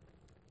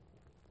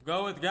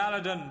 Go with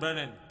Galadin,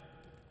 Brennan.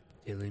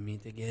 Till we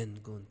meet again,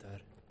 Gunther.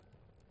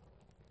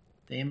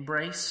 They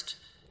embraced,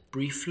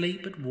 briefly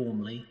but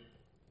warmly,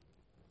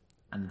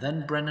 and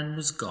then Brennan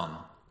was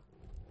gone.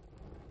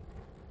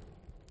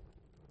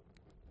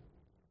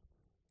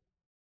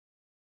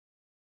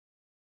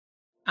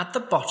 At the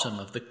bottom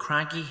of the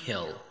craggy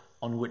hill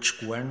on which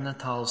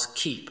Gwernathal's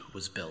keep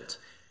was built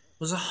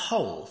was a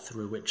hole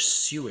through which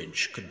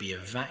sewage could be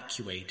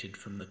evacuated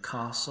from the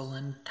castle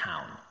and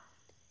town.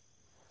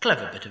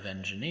 Clever bit of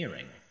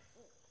engineering.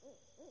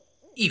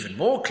 Even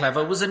more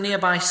clever was a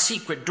nearby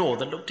secret door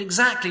that looked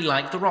exactly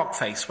like the rock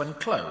face when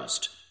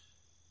closed.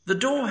 The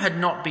door had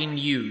not been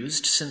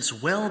used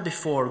since well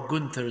before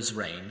Gunther's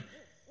reign,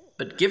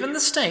 but given the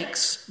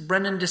stakes,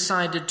 Brennan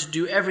decided to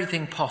do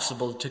everything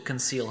possible to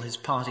conceal his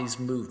party's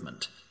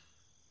movement.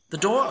 The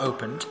door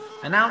opened,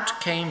 and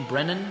out came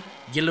Brennan,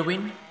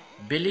 Yillowin,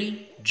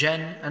 Billy,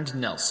 Jen, and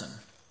Nelson.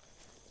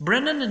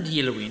 Brennan and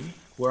Yillowin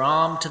were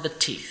armed to the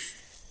teeth.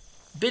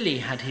 Billy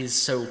had his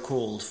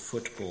so-called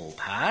football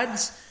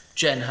pads,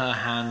 Jen her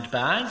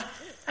handbag,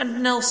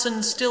 and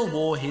Nelson still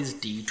wore his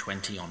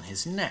D20 on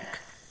his neck.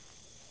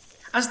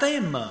 As they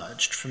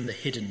emerged from the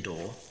hidden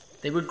door,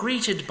 they were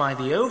greeted by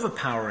the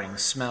overpowering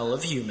smell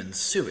of human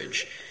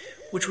sewage,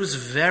 which was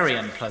very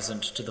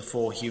unpleasant to the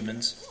 4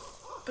 humans,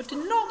 but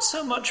did not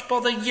so much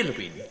bother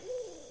Yillowin.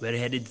 We're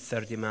headed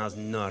 30 miles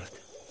north.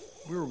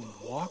 We're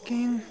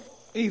walking?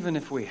 Even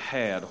if we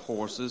had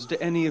horses, do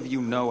any of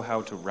you know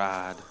how to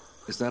ride?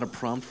 Is that a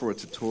prompt for a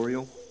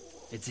tutorial?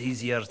 It's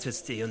easier to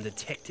stay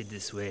undetected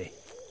this way.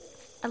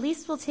 At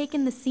least we'll take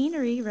in the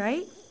scenery,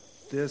 right?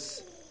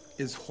 This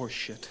is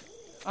horseshit.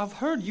 I've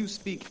heard you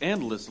speak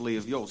endlessly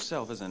of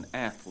yourself as an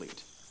athlete.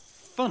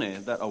 Funny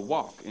that a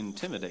walk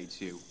intimidates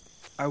you.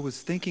 I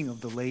was thinking of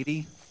the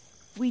lady.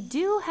 We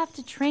do have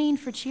to train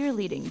for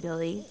cheerleading,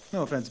 Billy.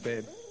 No offense,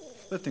 babe.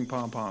 Lifting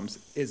pom-poms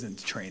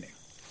isn't training.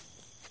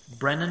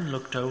 Brennan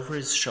looked over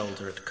his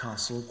shoulder at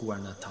Castle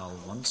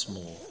Gwernatal once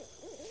more,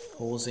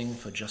 pausing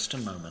for just a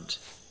moment,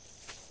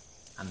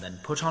 and then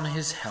put on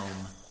his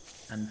helm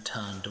and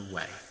turned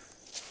away.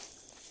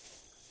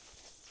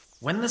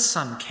 When the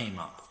sun came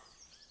up,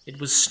 it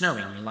was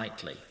snowing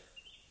lightly.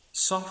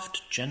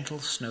 Soft, gentle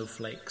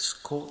snowflakes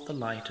caught the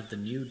light of the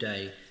new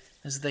day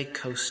as they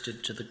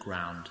coasted to the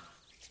ground.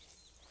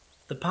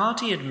 The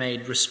party had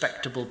made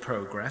respectable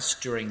progress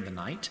during the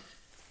night,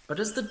 but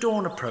as the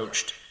dawn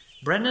approached,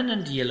 Brennan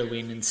and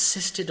Yillowin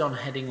insisted on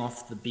heading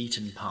off the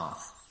beaten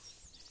path.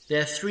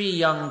 Their 3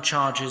 young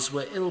charges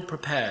were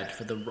ill-prepared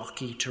for the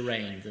rocky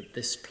terrain that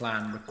this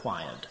plan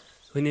required.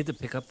 We need to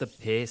pick up the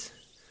pace.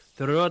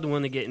 The road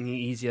won't get any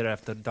easier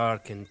after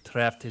dark, and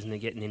Traft isn't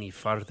getting any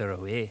farther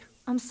away.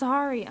 I'm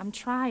sorry, I'm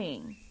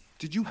trying.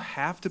 Did you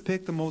have to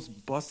pick the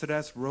most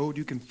busted-ass road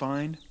you can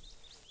find?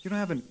 You don't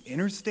have an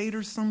interstate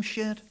or some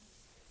shit?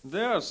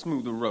 There are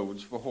smoother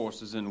roads for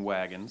horses and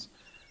wagons,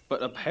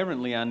 but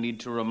apparently I need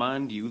to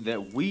remind you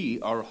that we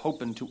are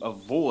hoping to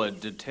avoid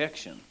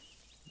detection.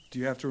 Do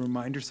you have to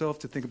remind yourself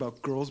to think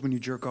about girls when you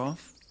jerk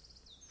off?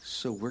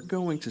 So we're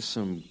going to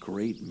some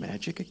great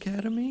magic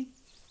academy?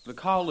 The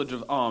College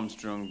of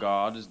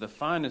Armstrong-God is the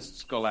finest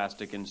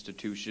scholastic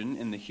institution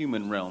in the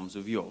human realms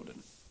of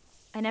Jordan.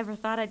 I never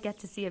thought I'd get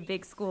to see a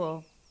big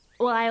school.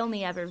 Well, I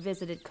only ever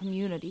visited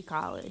community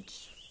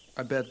college.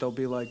 I bet they'll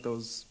be like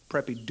those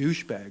preppy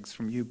douchebags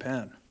from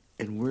UPenn.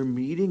 And we're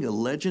meeting a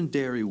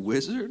legendary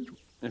wizard?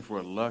 If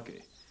we're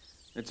lucky.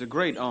 It's a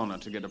great honor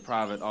to get a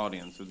private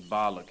audience with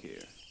Balak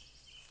here.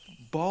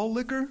 Ball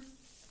liquor?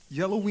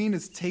 Yellowween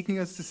is taking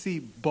us to see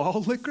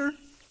ball liquor?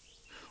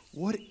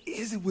 What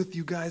is it with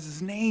you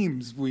guys'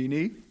 names,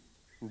 Weenie?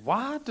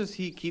 Why does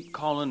he keep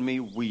calling me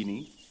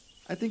Weenie?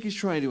 I think he's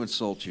trying to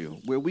insult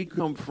you. Where we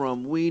come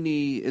from,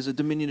 weenie is a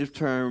diminutive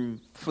term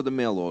for the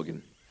male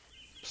organ.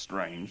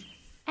 Strange.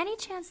 Any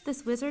chance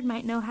this wizard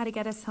might know how to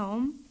get us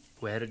home?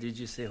 Where did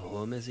you say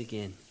home is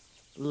again?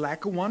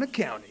 Lackawanna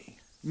County,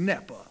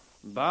 Nepa.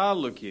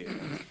 Balak here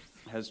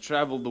has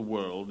traveled the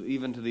world,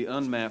 even to the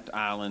unmapped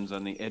islands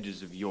on the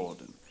edges of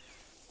Jordan.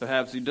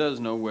 Perhaps he does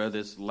know where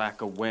this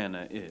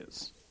Lackawanna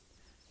is.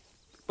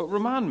 But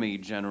remind me,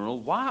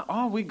 General, why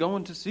are we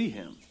going to see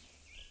him?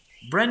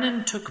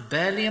 Brennan took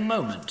barely a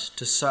moment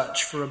to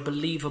search for a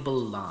believable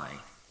lie.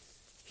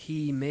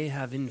 He may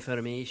have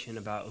information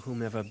about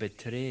whomever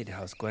betrayed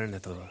House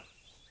Guernator.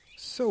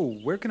 So,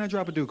 where can I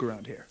drop a duke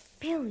around here?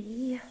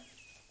 Billy.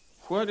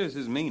 What is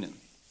his meaning?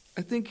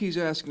 I think he's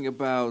asking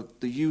about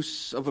the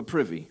use of a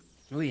privy.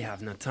 We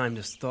have no time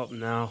to stop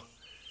now.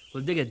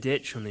 We'll dig a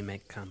ditch when they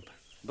make camp.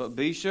 But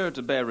be sure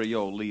to bury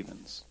your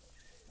leavings.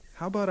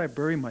 How about I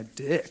bury my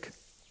dick?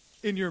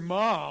 In your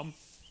mom?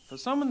 For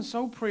someone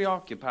so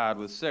preoccupied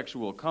with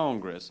sexual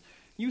congress,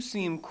 you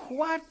seem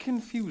quite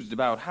confused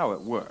about how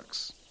it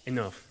works.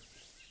 Enough.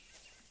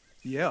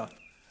 Yeah,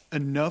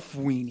 enough,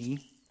 Weenie.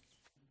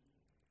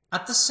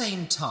 At the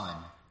same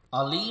time,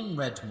 Arlene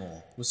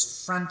Redmore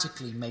was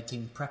frantically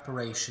making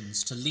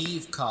preparations to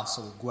leave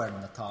Castle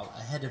Guernatal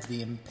ahead of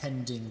the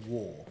impending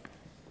war.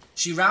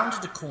 She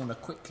rounded a corner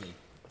quickly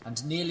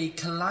and nearly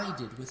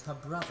collided with her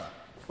brother.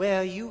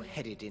 Where are you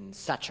headed in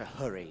such a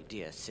hurry,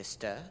 dear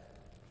sister?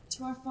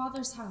 To our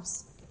father's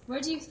house. Where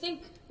do you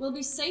think we'll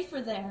be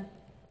safer there?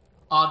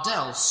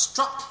 Ardell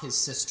struck his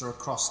sister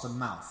across the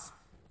mouth,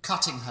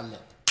 cutting her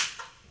lip.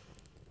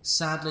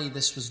 Sadly,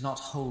 this was not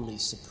wholly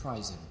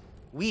surprising.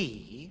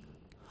 We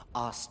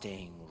are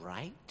staying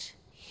right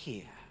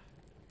here.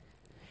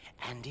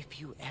 And if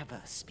you ever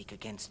speak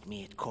against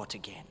me at court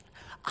again,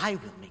 I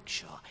will make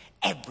sure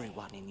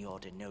everyone in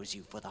Jordan knows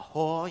you for the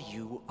whore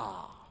you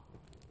are.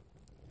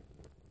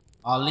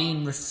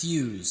 Arlene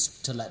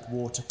refused to let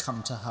water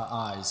come to her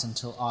eyes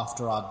until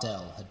after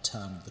Ardell had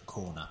turned the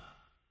corner.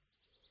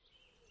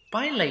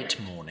 By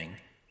late morning,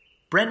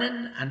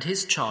 Brennan and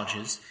his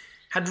charges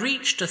had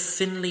reached a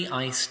thinly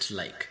iced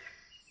lake.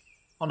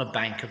 On a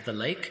bank of the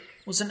lake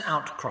was an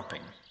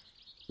outcropping,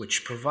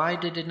 which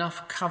provided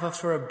enough cover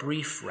for a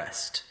brief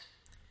rest.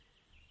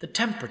 The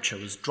temperature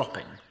was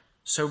dropping,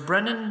 so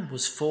Brennan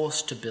was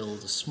forced to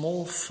build a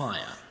small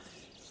fire,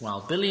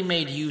 while Billy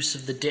made use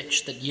of the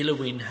ditch that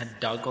Yellowween had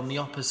dug on the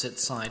opposite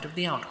side of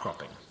the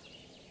outcropping.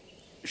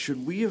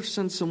 Should we have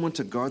sent someone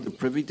to guard the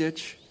privy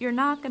ditch? You're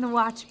not going to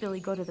watch Billy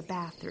go to the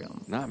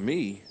bathroom. Not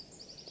me.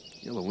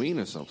 Yellowween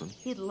or something.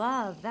 He'd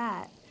love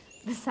that.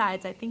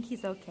 Besides, I think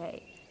he's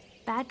okay.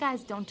 Bad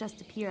guys don't just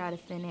appear out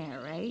of thin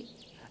air, right?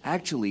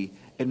 Actually,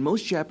 in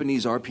most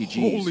Japanese RPGs...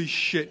 Holy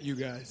shit, you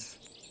guys.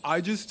 I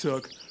just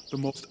took the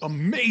most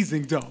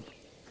amazing dump.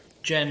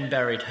 Jen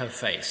buried her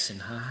face in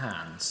her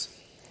hands.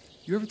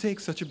 You ever take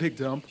such a big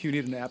dump you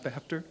need a nap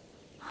after?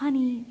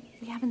 Honey,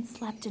 we haven't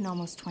slept in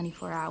almost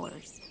 24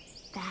 hours.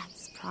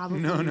 That's probably...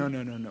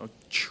 No.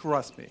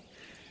 Trust me.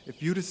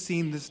 If you'd have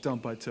seen this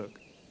dump I took,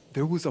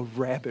 there was a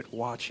rabbit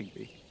watching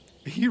me.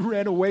 He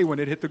ran away when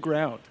it hit the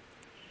ground.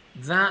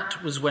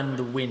 That was when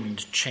the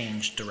wind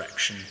changed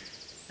direction,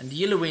 and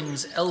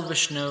Yellowwing's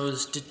elvish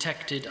nose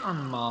detected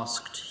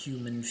unmasked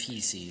human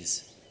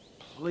feces.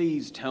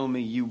 Please tell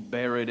me you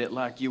buried it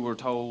like you were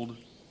told.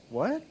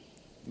 What?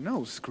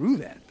 No, screw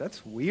that.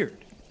 That's weird.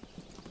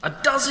 A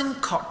dozen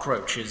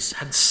cockroaches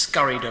had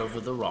scurried over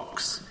the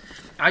rocks.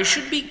 I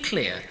should be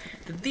clear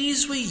that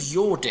these were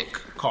Yordic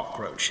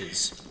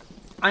cockroaches.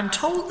 I'm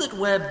told that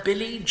where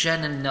Billy,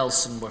 Jen, and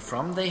Nelson were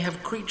from, they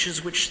have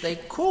creatures which they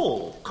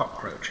call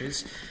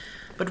cockroaches,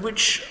 but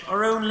which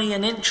are only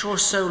an inch or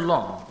so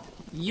long.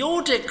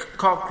 Yordic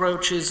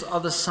cockroaches are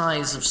the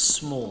size of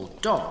small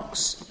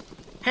dogs.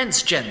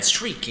 Hence Jen's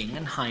shrieking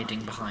and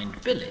hiding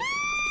behind Billy.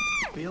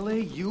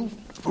 Billy, you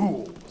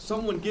fool.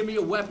 Someone give me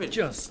a weapon.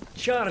 Just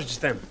charge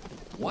them.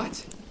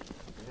 What?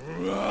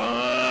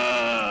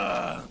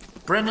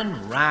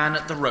 Brennan ran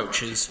at the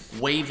roaches,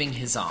 waving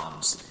his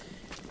arms.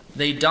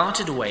 They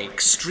darted away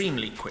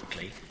extremely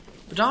quickly,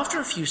 but after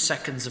a few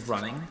seconds of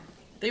running,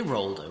 they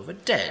rolled over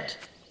dead,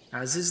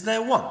 as is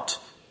their wont.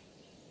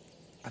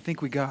 I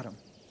think we got him.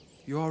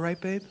 You all right,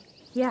 babe?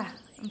 Yeah,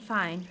 I'm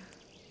fine.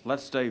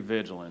 Let's stay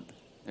vigilant.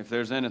 If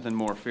there's anything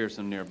more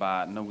fearsome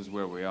nearby, it knows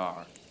where we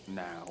are.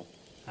 Now.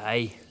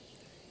 Aye.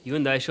 You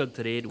and I shall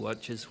trade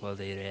watches while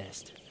they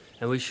rest.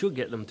 And we should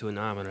get them to an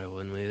armorer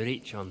when we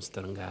reach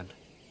Omsterngard.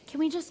 Can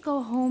we just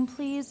go home,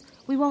 please?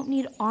 We won't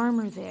need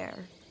armor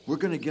there. We're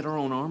gonna get our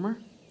own armor?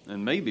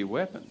 And maybe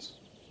weapons.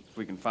 If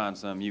we can find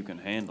some you can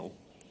handle.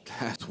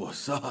 That's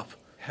what's up.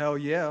 Hell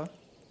yeah.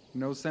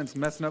 No sense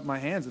messing up my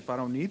hands if I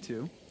don't need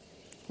to.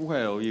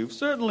 Well, you've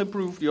certainly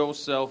proved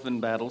yourself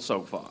in battle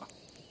so far.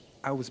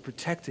 I was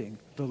protecting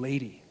the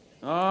lady.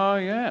 Ah,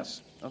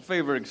 yes. A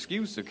favorite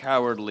excuse to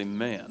cowardly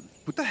men.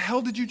 What the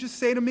hell did you just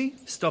say to me?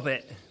 Stop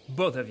it,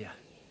 both of you.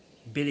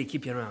 Billy,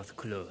 keep your mouth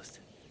closed.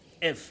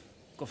 Ev,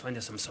 go find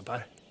us some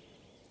supper.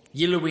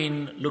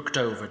 Yilloween looked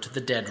over to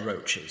the dead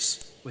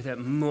roaches. With at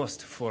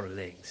most 4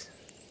 legs.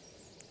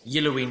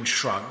 Yilloween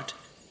shrugged,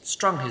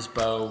 strung his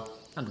bow,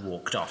 and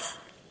walked off.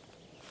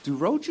 Do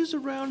roaches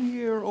around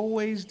here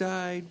always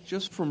die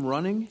just from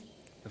running?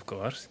 Of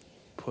course.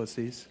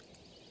 Pussies.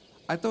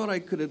 I thought I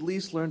could at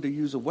least learn to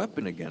use a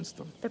weapon against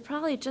them. They're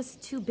probably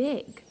just too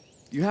big.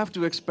 You have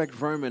to expect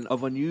vermin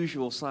of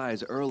unusual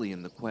size early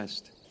in the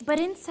quest. But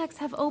insects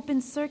have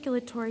open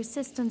circulatory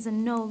systems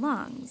and no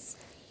lungs.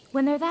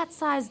 When they're that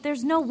size,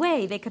 there's no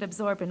way they could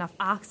absorb enough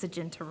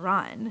oxygen to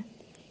run.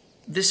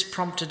 This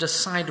prompted a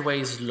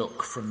sideways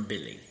look from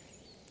Billy.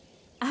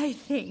 I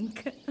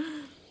think.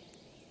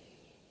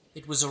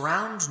 It was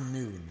around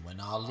noon when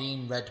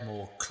Arlene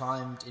Redmore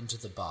climbed into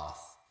the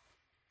bath.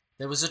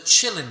 There was a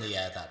chill in the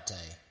air that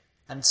day,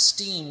 and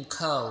steam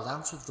curled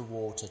out of the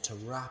water to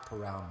wrap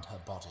around her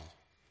body.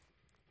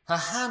 Her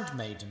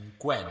handmaiden,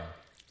 Gwen,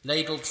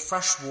 ladled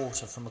fresh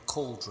water from a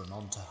cauldron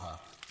onto her.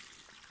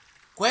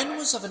 Gwen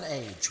was of an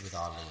age with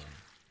Arlene,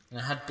 and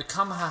had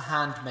become her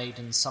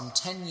handmaiden some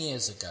 10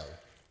 years ago.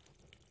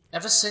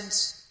 Ever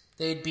since,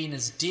 they had been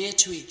as dear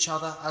to each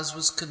other as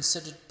was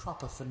considered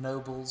proper for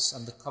nobles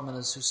and the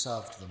commoners who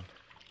served them.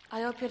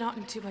 I hope you're not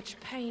in too much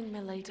pain,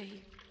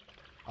 milady.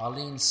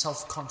 Arlene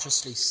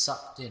self-consciously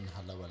sucked in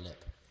her lower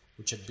lip,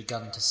 which had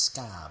begun to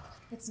scab.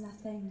 It's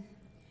nothing.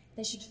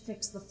 They should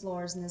fix the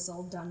floors in this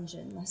old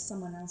dungeon, lest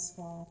someone else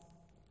fall.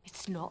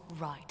 It's not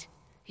right.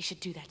 He should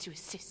do that to his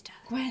sister.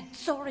 Gwen!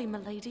 Sorry,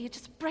 milady. It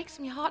just breaks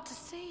my heart to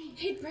see.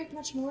 He'd break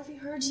much more if he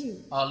heard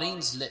you.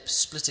 Arlene's lips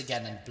split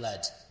again and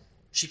bled.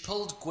 She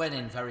pulled Gwen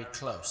in very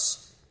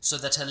close, so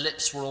that her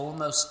lips were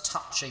almost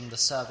touching the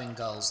serving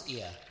girl's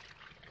ear.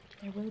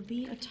 There will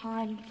be a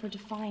time for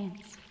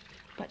defiance,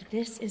 but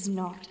this is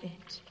not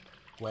it.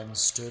 Gwen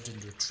stood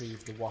and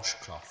retrieved a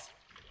washcloth.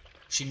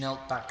 She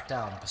knelt back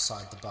down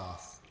beside the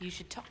bath. You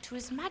should talk to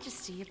His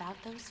Majesty about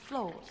those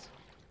floors.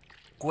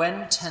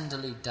 Gwen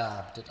tenderly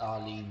dabbed at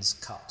Arlene's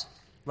cut,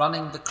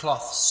 running the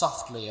cloth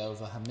softly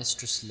over her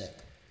mistress'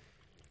 lip.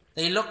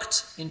 They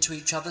looked into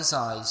each other's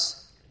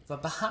eyes for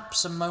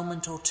perhaps a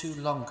moment or two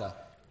longer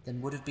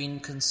than would have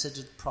been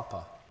considered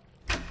proper.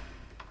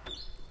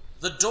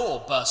 The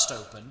door burst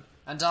open,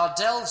 and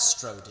Ardell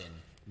strode in,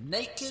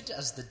 naked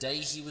as the day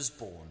he was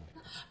born.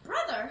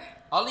 Brother!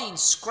 Arlene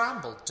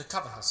scrambled to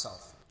cover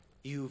herself.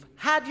 You've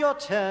had your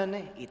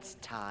turn. It's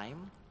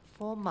time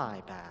for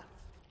my bath.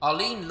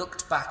 Arlene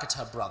looked back at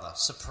her brother,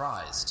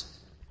 surprised.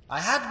 I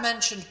had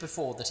mentioned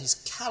before that his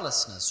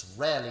callousness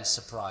rarely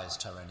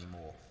surprised her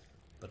anymore,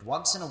 but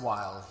once in a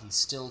while he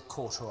still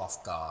caught her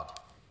off guard.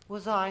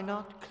 Was I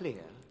not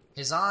clear?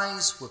 His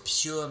eyes were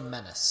pure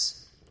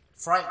menace.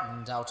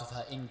 Frightened out of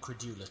her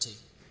incredulity,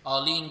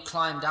 Arlene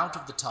climbed out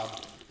of the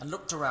tub and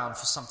looked around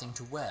for something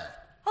to wear.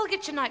 I'll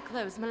get your night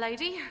clothes,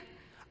 milady.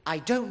 I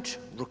don't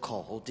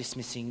recall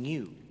dismissing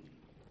you.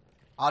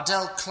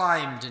 Ardell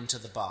climbed into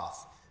the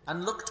bath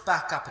and looked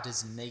back up at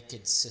his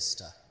naked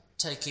sister,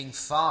 taking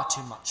far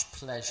too much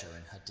pleasure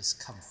in her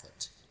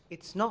discomfort.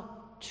 It's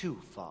not too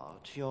far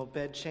to your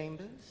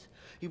bedchambers.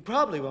 You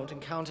probably won't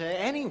encounter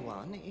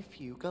anyone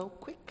if you go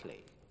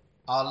quickly.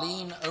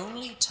 Arlene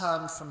only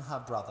turned from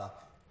her brother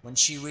when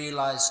she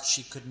realized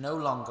she could no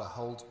longer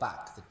hold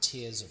back the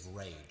tears of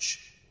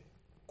rage.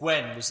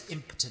 Gwen was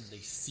impotently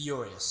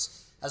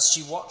furious as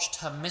she watched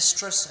her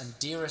mistress and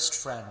dearest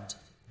friend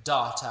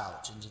dart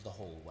out into the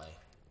hallway.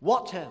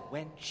 Water,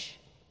 wench.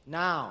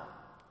 Now.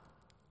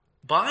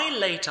 By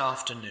late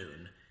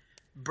afternoon,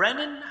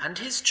 Brennan and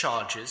his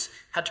charges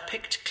had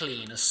picked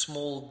clean a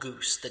small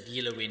goose that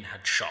Yilloween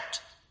had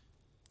shot.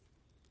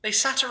 They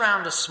sat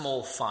around a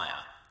small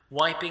fire,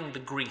 wiping the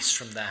grease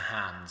from their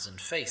hands and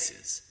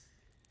faces.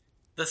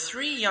 The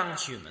 3 young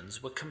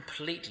humans were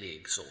completely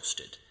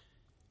exhausted,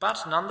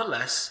 but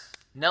nonetheless,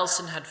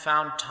 Nelson had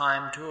found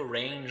time to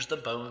arrange the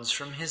bones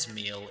from his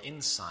meal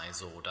in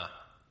size order.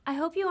 I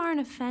hope you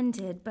aren't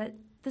offended, but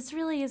this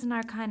really isn't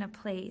our kind of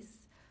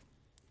place.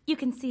 You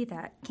can see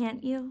that,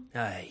 can't you?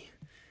 Aye,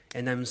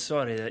 and I'm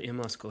sorry that you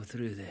must go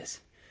through this.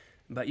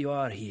 But you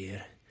are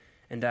here,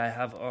 and I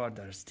have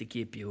orders to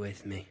keep you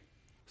with me.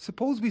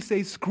 Suppose we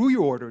say screw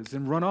your orders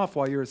and run off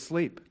while you're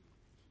asleep.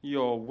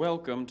 You're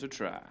welcome to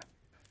try.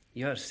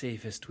 You're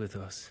safest with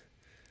us.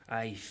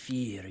 I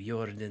fear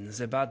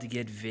Jordan's about to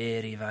get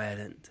very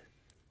violent.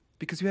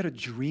 Because you had a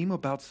dream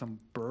about some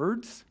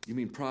birds? You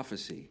mean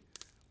prophecy.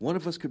 One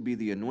of us could be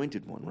the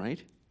anointed one,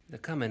 right? The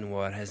coming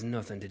war has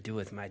nothing to do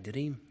with my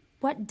dream.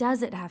 What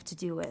does it have to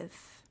do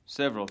with?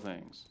 Several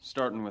things,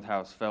 starting with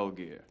House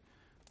Felgear.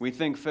 We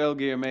think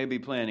Felgir may be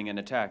planning an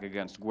attack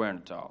against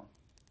Gwernethal.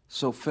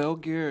 So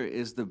Felgir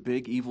is the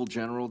big evil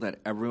general that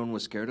everyone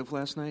was scared of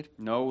last night?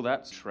 No,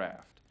 that's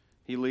Traft.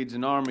 He leads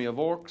an army of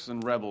orcs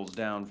and rebels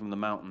down from the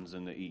mountains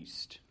in the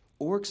east.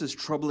 Orcs is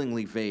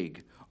troublingly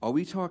vague. Are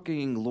we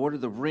talking Lord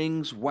of the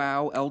Rings,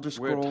 WoW, Elder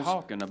Scrolls? We're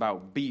talking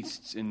about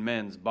beasts in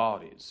men's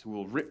bodies who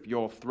will rip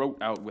your throat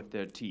out with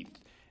their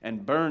teeth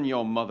and burn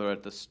your mother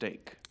at the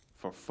stake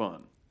for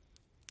fun.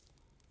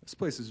 This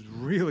place is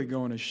really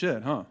going to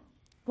shit, huh?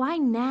 Why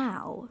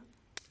now?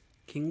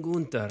 King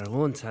Gunther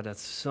once had a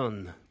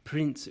son,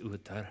 Prince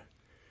Uther.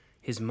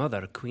 His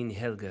mother, Queen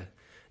Helga,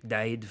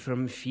 died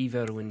from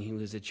fever when he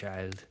was a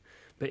child,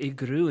 but he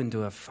grew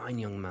into a fine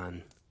young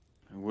man.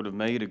 He would have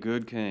made a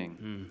good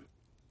king.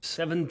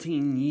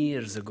 17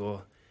 years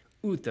ago,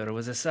 Uther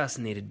was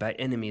assassinated by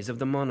enemies of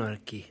the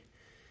monarchy.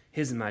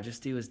 His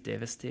Majesty was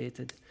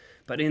devastated,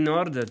 but in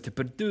order to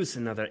produce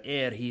another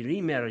heir, he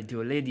remarried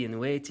to a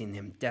lady-in-waiting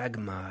named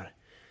Dagmar.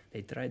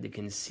 They tried to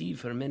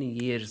conceive for many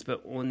years,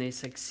 but only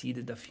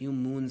succeeded a few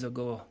moons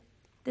ago.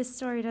 This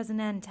story doesn't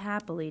end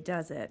happily,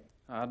 does it?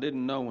 I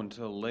didn't know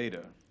until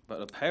later,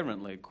 but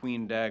apparently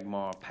Queen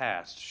Dagmar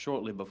passed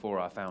shortly before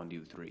I found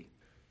you three.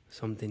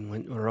 Something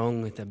went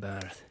wrong with the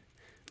birth.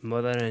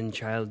 Mother and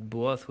child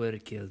both were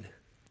killed.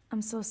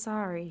 I'm so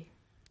sorry.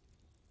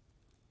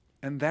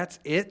 And that's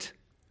it?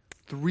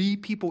 3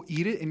 people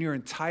eat it and your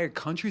entire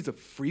country's a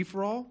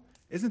free-for-all?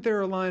 Isn't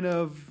there a line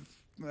of...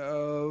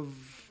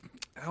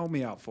 help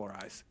me out, Four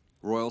Eyes.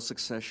 Royal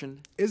succession?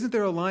 Isn't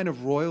there a line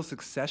of royal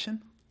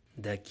succession?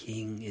 The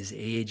king is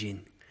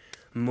aging.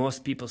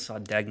 Most people saw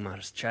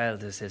Dagmar's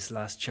child as his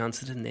last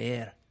chance at an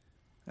heir.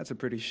 That's a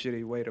pretty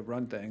shitty way to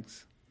run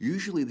things.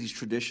 Usually these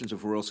traditions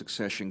of royal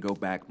succession go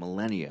back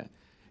millennia.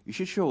 You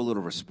should show a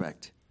little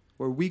respect.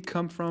 Where we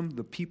come from,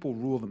 the people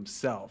rule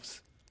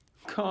themselves.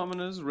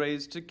 Commoners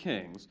raised to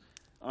kings.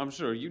 I'm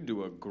sure you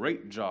do a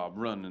great job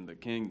running the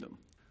kingdom.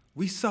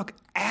 We suck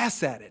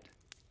ass at it.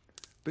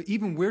 But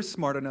even we're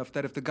smart enough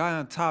that if the guy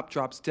on top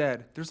drops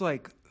dead, there's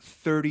like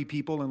 30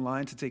 people in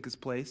line to take his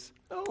place.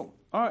 Oh,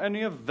 are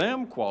any of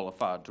them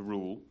qualified to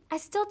rule? I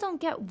still don't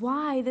get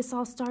why this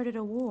all started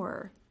a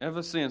war.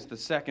 Ever since the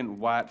Second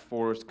White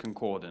Forest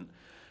Concordant,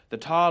 the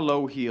Tar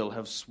Lohiel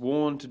have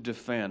sworn to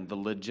defend the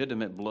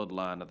legitimate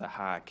bloodline of the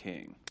High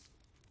King.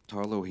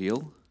 Tar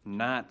Lohiel?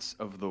 Knights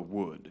of the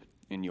Wood,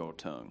 in your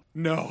tongue.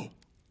 No.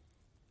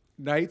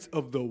 Knights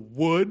of the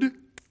Wood?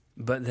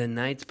 But the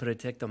knights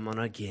protect the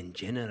monarchy in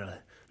general,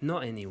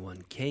 not any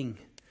one king.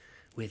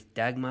 With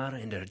Dagmar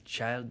and her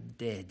child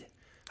dead,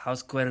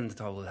 House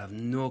Gwernethal will have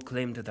no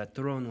claim to the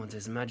throne once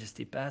His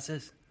Majesty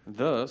passes.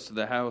 Thus,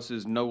 the house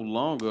is no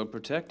longer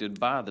protected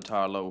by the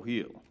Tar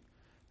Lohiel,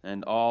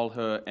 and all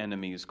her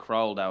enemies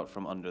crawled out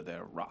from under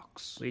their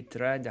rocks. We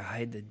tried to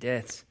hide the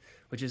deaths,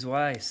 which is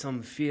why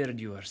some feared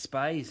you were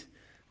spies,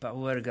 but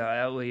word got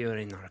out we were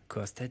in our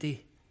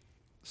custody.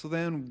 So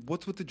then,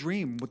 what's with the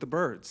dream with the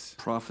birds?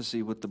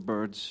 Prophecy with the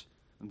birds.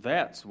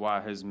 That's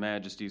why His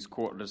Majesty's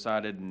court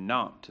decided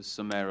not to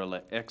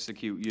summarily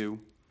execute you.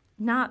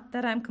 Not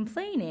that I'm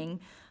complaining,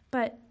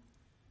 but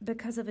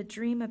because of a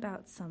dream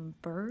about some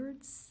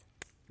birds?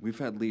 We've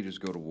had leaders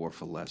go to war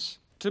for less.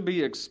 To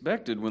be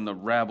expected when the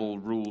rabble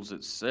rules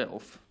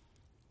itself.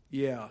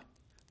 Yeah,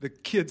 the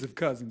kids of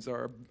cousins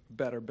are a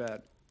better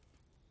bet.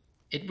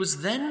 It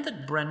was then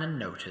that Brennan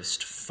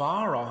noticed,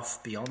 far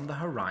off beyond the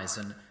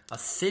horizon, a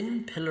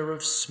thin pillar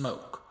of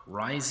smoke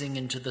rising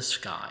into the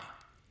sky.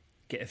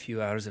 Get a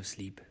few hours of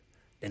sleep,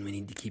 then we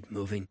need to keep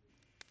moving.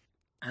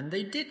 And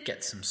they did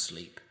get some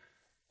sleep.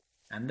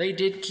 And they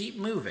did keep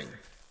moving.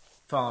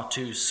 Far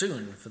too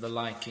soon for the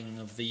liking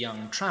of the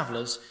young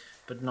travellers,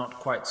 but not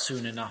quite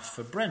soon enough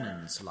for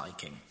Brennan's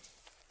liking.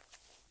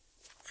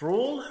 For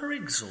all her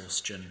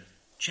exhaustion,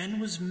 Jen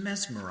was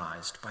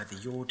mesmerized by the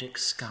Yordic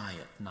sky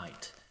at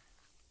night.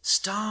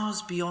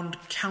 Stars beyond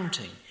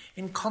counting,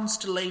 in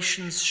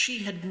constellations she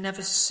had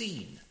never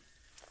seen.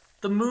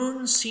 The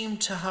moon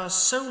seemed to her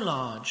so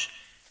large,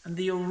 and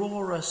the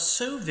aurora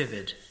so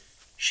vivid,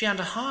 she had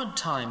a hard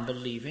time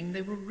believing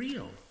they were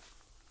real.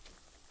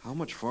 How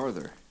much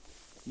farther?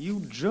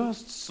 You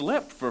just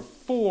slept for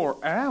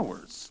 4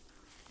 hours.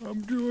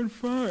 I'm doing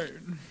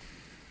fine.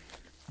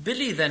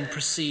 Billy then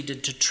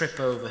proceeded to trip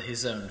over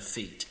his own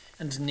feet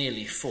and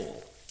nearly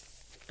fall.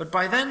 But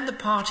by then the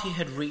party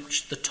had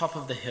reached the top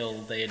of the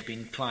hill they had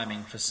been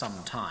climbing for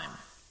some time.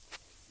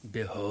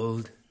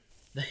 Behold.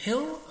 The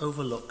hill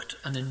overlooked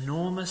an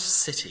enormous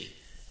city,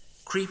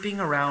 creeping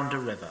around a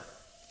river,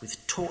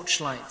 with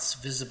torchlights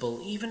visible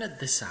even at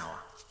this hour.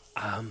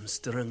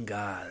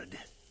 Amstrangard.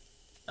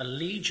 A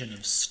legion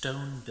of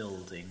stone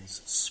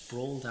buildings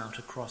sprawled out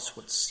across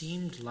what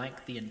seemed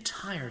like the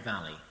entire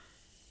valley,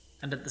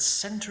 and at the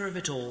center of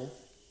it all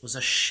was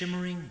a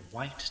shimmering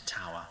white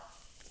tower.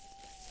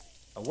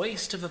 A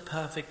waste of a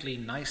perfectly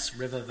nice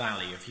river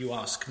valley, if you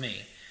ask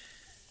me.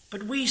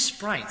 But we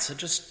sprites are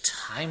just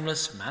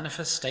timeless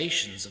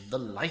manifestations of the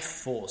life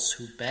force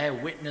who bear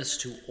witness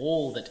to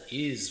all that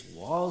is,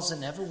 was,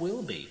 and ever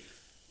will be.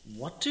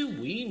 What do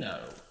we know?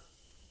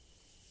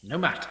 No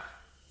matter.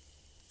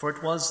 For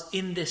it was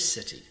in this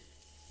city,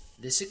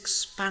 this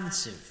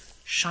expansive,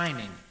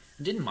 shining,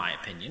 and in my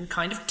opinion,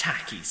 kind of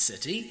tacky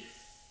city,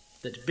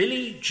 that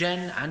Billy,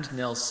 Jen, and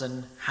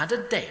Nelson had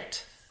a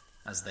date,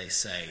 as they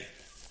say,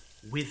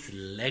 with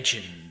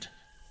legend.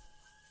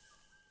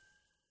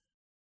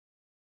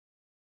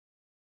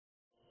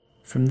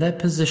 From their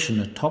position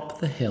atop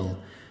the hill,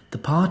 the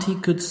party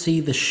could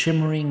see the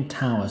shimmering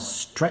tower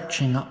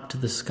stretching up to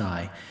the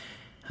sky,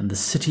 and the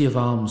city of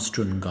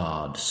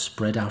Armstrongard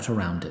spread out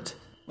around it.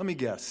 Let me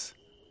guess.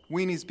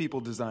 Weenie's people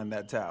designed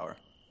that tower.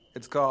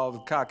 It's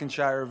called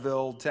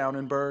Cockenshireville,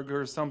 Townenberg,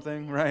 or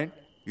something, right?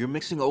 You're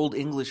mixing Old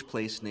English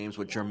place names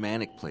with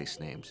Germanic place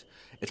names.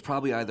 It's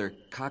probably either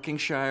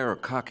Cockenshire or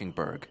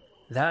Cockenberg.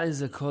 That is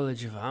the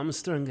College of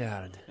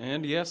Armstrongard.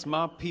 And yes,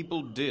 my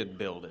people did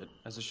build it,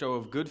 as a show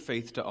of good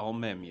faith to all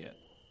Memyet.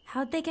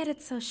 How'd they get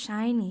it so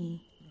shiny?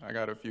 I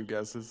got a few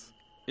guesses.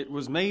 It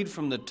was made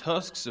from the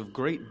tusks of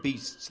great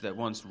beasts that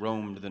once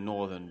roamed the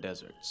northern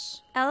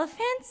deserts.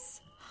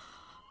 Elephants?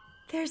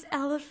 There's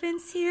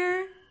elephants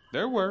here?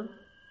 There were,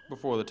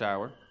 before the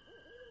tower.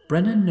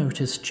 Brennan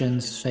noticed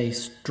Jen's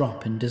face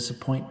drop in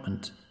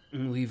disappointment.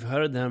 We've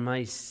heard there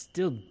might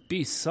still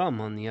be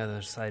some on the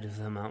other side of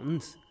the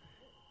mountains.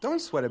 Don't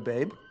sweat it,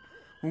 babe.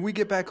 When we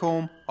get back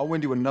home, I'll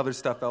win you another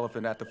stuffed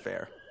elephant at the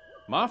fair.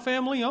 My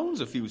family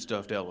owns a few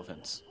stuffed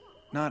elephants.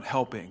 Not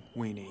helping,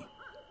 Weenie.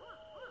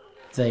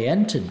 They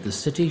entered the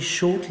city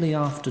shortly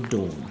after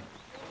dawn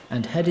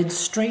and headed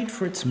straight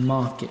for its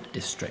market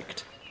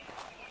district.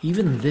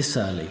 Even this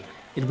early,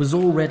 it was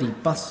already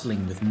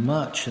bustling with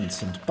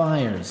merchants and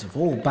buyers of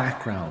all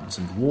backgrounds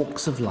and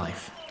walks of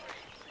life.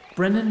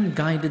 Brennan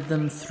guided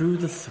them through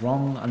the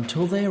throng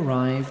until they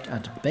arrived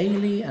at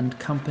Bailey and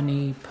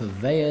Company,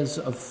 purveyors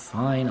of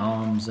fine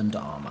arms and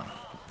armour,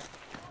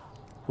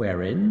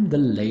 wherein the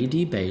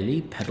Lady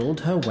Bailey peddled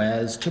her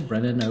wares to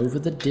Brennan over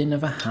the din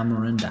of a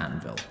hammer and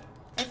anvil.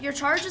 If your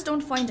charges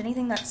don't find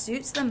anything that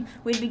suits them,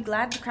 we'd be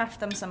glad to craft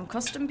them some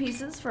custom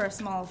pieces for a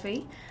small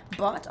fee,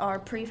 but our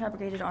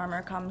prefabricated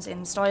armour comes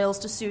in styles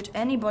to suit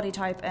any body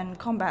type and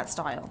combat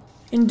style.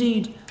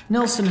 Indeed,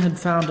 Nelson had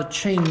found a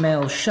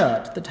chainmail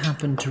shirt that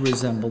happened to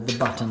resemble the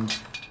buttoned,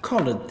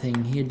 collared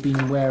thing he had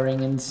been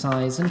wearing in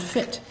size and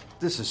fit.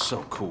 This is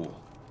so cool.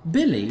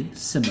 Billy,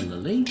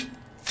 similarly,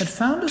 had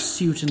found a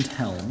suit and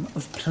helm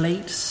of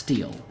plate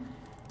steel.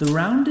 The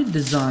rounded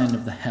design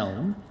of the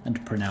helm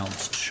and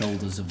pronounced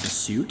shoulders of the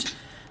suit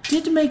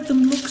did make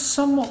them look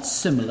somewhat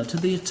similar to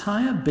the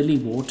attire Billy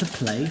wore to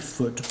play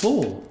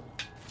football.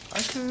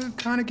 I could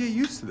kind of get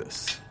used to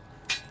this.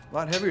 A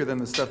lot heavier than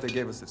the stuff they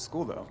gave us at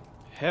school, though.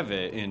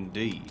 Heavy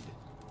indeed.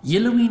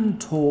 Yelloween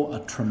tore a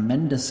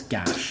tremendous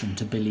gash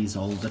into Billy's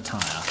old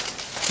attire,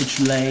 which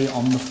lay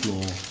on the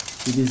floor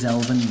with his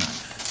elven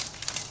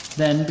knife.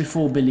 Then,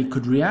 before Billy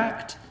could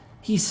react,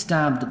 he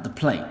stabbed at the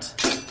plate.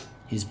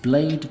 His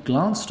blade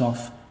glanced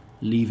off,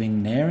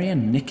 leaving nary a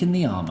nick in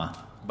the armour.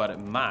 But it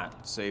might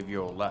save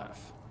your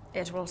life.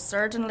 It will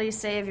certainly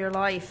save your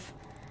life.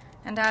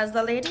 And has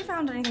the lady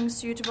found anything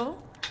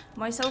suitable?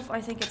 Myself,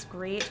 I think it's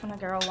great when a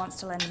girl wants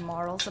to lend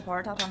moral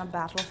support out on a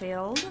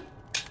battlefield.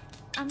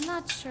 I'm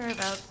not sure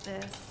about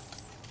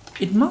this.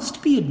 It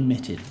must be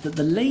admitted that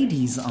the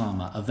ladies'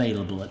 armour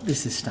available at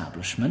this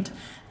establishment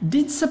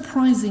did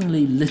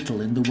surprisingly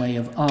little in the way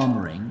of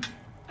armouring,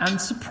 and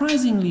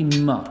surprisingly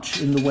much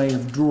in the way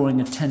of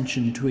drawing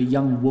attention to a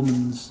young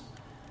woman's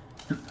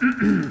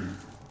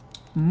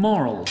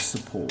moral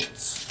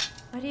supports.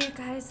 What do you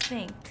guys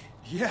think?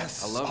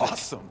 Yes, I love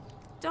awesome.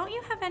 it. Don't you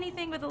have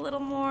anything with a little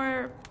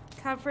more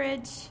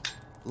coverage?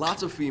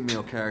 Lots of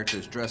female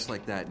characters dressed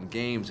like that in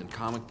games and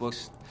comic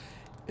books.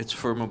 It's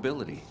for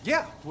mobility.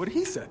 Yeah, what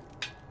he said.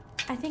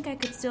 I think I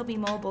could still be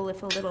mobile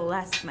if a little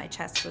less of my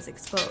chest was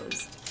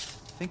exposed.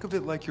 Think of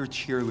it like your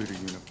cheerleader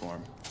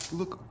uniform. You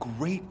look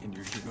great in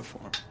your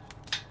uniform.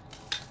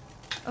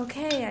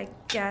 Okay, I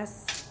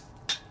guess.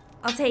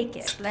 I'll take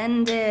it.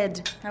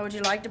 Splendid. Now, would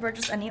you like to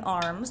purchase any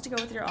arms to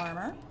go with your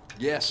armour?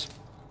 Yes.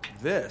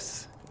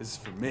 This is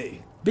for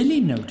me.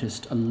 Billy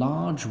noticed a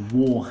large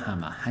war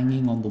hammer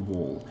hanging on the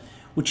wall,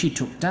 which he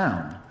took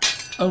down,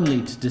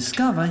 only to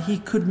discover he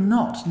could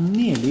not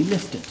nearly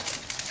lift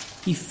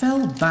it. He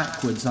fell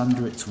backwards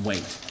under its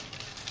weight,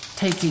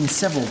 taking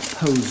several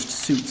posed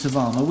suits of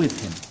armour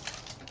with him.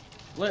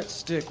 Let's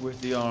stick with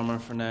the armor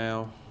for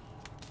now.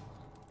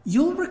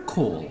 You'll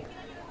recall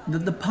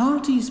that the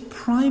party's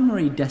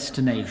primary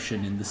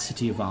destination in the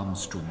city of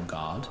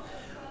Armstrongard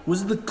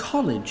was the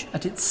college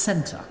at its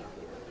centre.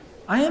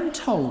 I am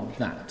told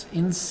that,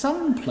 in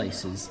some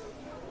places,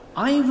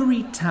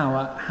 Ivory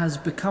Tower has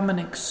become an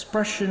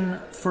expression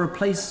for a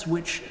place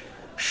which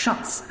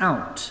shuts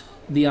out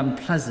the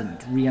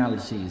unpleasant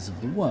realities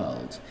of the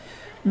world.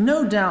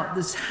 No doubt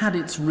this had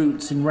its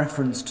roots in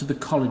reference to the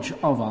College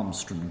of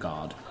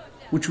Armstrongard,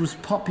 which was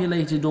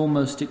populated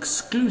almost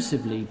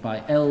exclusively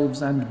by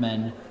elves and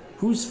men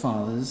whose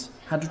fathers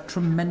had a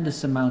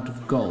tremendous amount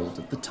of gold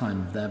at the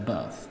time of their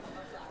birth.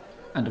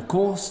 And of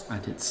course,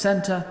 at its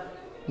centre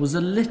was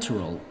a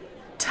literal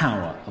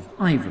Tower of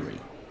Ivory.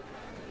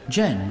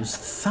 Jen was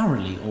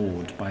thoroughly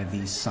awed by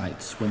these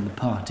sights when the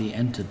party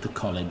entered the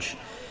college,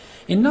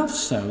 enough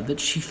so that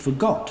she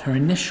forgot her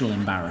initial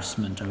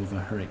embarrassment over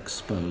her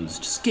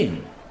exposed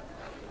skin.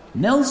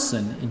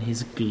 Nelson, in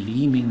his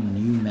gleaming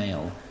new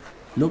mail,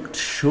 looked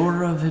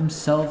surer of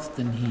himself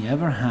than he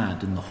ever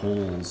had in the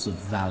halls of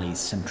Valley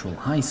Central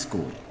High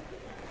School.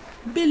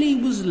 Billy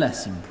was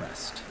less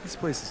impressed. This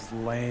place is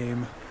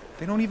lame.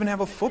 They don't even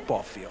have a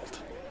football field.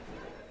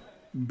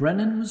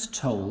 Brennan was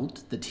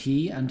told that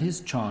he and his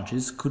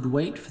charges could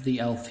wait for the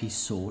elf he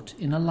sought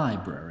in a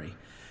library,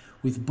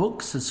 with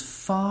books as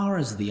far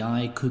as the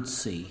eye could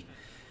see.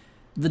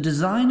 The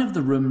design of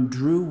the room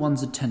drew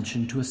one's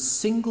attention to a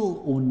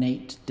single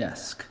ornate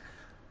desk,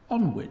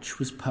 on which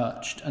was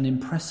perched an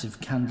impressive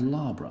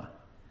candelabra.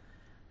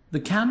 The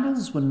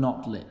candles were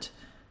not lit,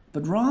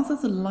 but rather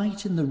the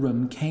light in the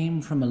room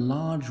came from a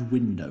large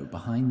window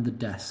behind the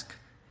desk.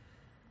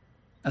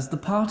 As the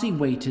party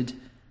waited,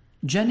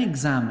 Jen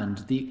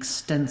examined the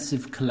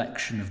extensive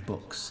collection of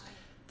books,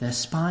 their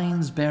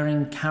spines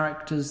bearing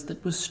characters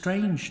that were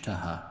strange to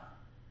her.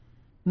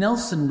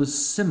 Nelson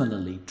was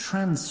similarly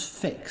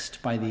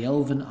transfixed by the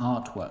elven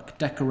artwork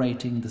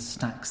decorating the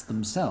stacks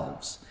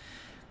themselves.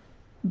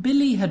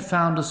 Billy had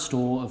found a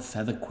store of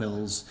feather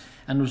quills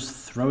and was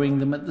throwing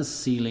them at the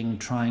ceiling,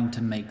 trying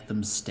to make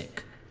them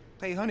stick.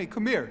 Hey, honey,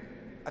 come here.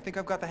 I think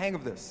I've got the hang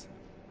of this.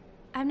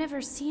 I've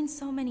never seen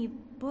so many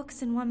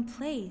books in one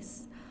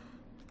place.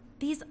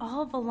 These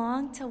all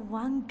belong to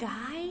one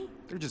guy?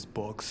 They're just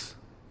books.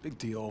 Big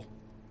deal.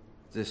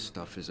 This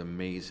stuff is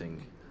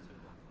amazing.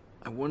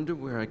 I wonder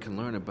where I can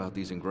learn about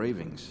these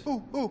engravings.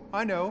 Ooh,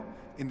 I know.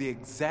 In the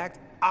exact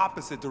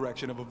opposite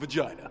direction of a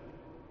vagina.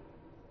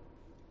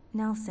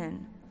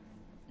 Nelson,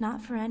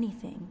 not for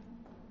anything.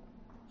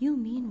 You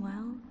mean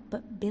well,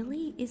 but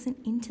Billy isn't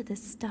into the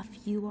stuff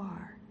you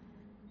are.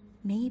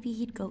 Maybe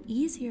he'd go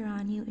easier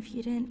on you if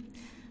you didn't,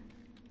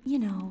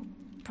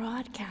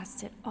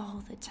 broadcast it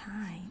all the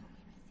time.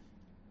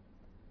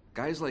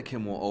 Guys like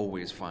him will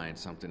always find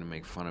something to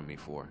make fun of me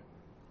for.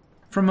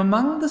 From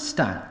among the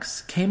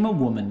stacks came a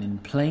woman in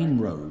plain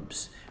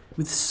robes,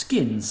 with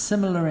skin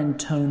similar in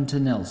tone to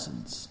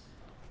Nelson's.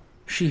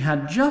 She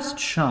had just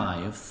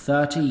shy of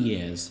 30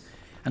 years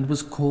and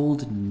was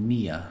called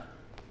Nia.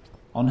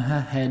 On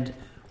her head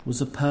was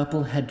a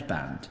purple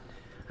headband,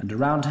 and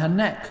around her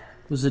neck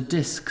was a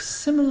disc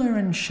similar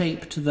in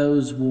shape to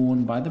those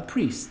worn by the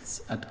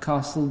priests at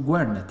Castle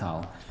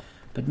Guernetal,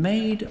 but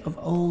made of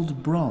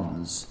old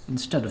bronze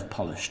instead of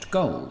polished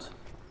gold.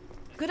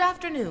 Good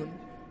afternoon.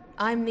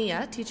 I'm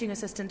Nia, teaching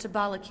assistant to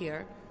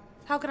Balakir.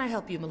 How can I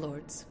help you, my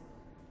lords?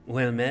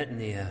 Well met,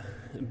 Nia,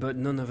 but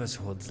none of us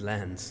holds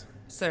lands.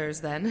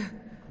 Sirs, then.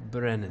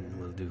 Brennan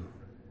will do.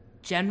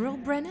 General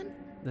Brennan?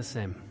 The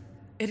same.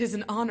 It is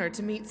an honor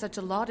to meet such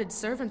a lauded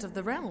servant of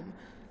the realm.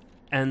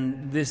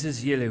 And this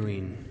is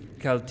Yelloween,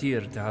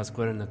 Kaltir to House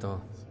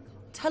Guernetal.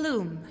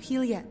 Talum,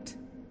 Heliet.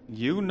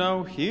 You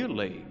know Heel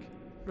League.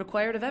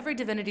 Required of every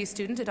divinity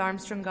student at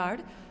Armstrong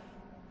Guard.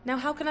 Now,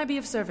 how can I be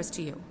of service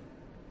to you?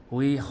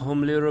 We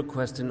humbly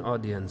request an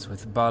audience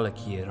with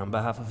Balakir on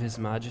behalf of His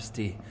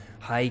Majesty,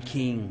 High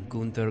King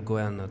Gunther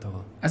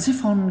Guernetal. As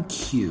if on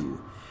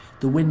cue,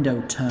 the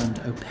window turned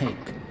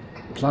opaque,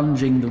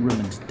 plunging the room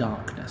into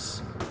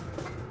darkness.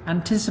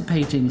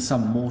 Anticipating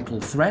some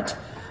mortal threat,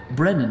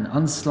 Brennan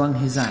unslung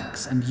his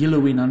axe and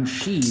Yellowin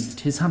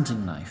unsheathed his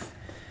hunting knife.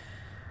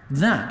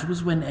 That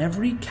was when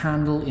every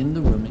candle in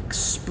the room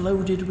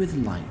exploded with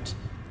light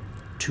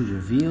to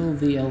reveal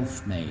the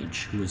elf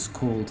mage who was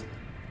called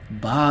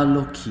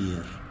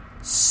Balakir,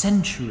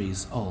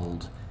 centuries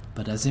old,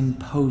 but as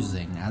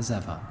imposing as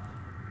ever,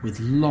 with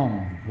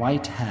long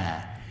white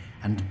hair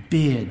and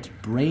beard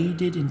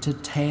braided into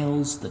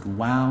tails that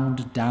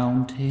wound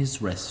down to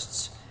his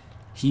wrists.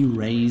 He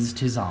raised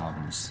his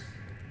arms.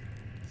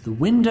 The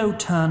window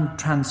turned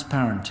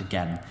transparent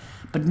again,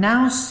 but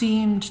now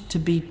seemed to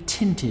be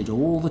tinted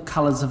all the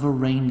colours of a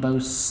rainbow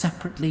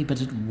separately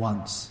but at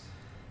once.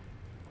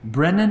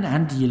 Brennan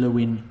and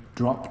Yellowin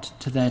dropped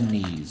to their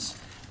knees,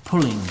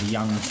 pulling the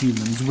young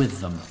humans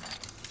with them.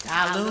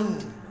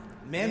 Talum,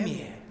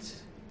 Memiet,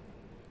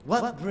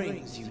 what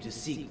brings you to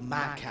seek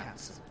my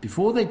counsel?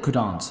 Before they could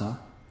answer,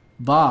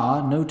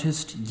 Ba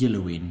noticed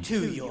Yellowin.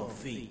 To your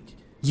feet.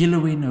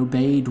 Yellowin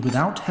obeyed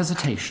without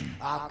hesitation.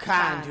 Our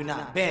kind do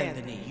not bend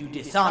the knee. You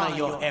dishonor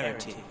your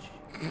heritage.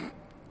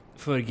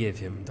 Forgive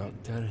him,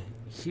 Doctor.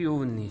 He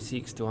only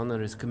seeks to honor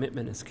his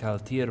commitment as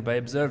Kaltir by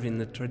observing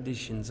the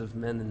traditions of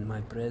men in my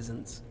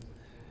presence.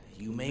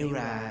 You may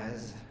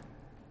rise.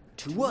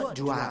 To what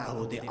do I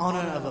owe the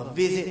honor of a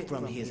visit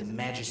from His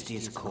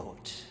Majesty's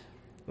court?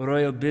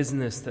 Royal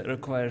business that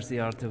requires the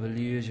art of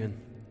illusion.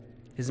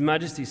 His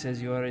Majesty says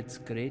you are its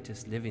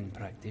greatest living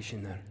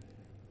practitioner.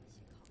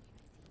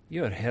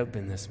 Your help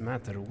in this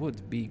matter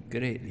would be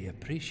greatly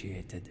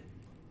appreciated.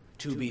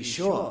 To be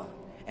sure,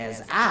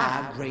 as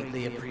I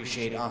greatly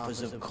appreciate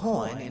offers of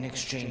coin in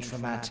exchange for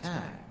my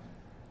time.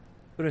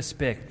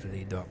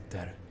 Respectfully,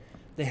 Doctor,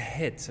 the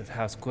heads of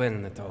House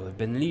Guernetal have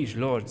been liege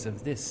lords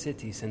of this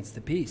city since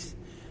the peace.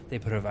 They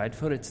provide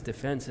for its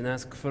defense and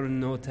ask for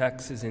no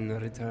taxes in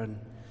return.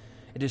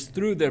 It is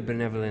through their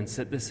benevolence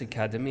that this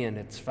academy and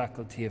its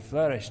faculty have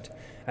flourished,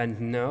 and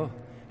now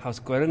House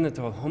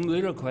Guernatal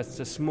humbly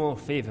requests a small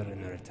favor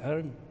in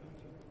return.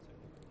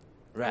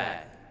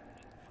 Right.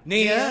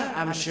 Nia,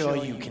 I'm sure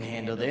you can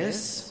handle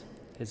this.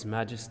 His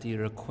Majesty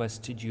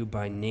requested you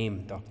by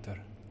name, Doctor.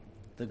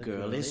 The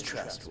girl is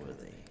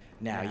trustworthy.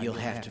 Now, you'll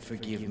have to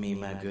forgive me,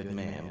 my good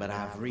man, but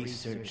I've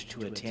research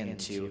to attend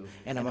to,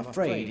 and I'm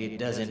afraid it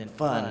doesn't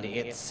fund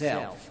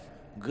itself.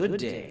 Good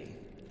day.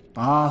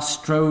 Barr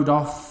strode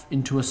off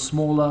into a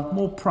smaller,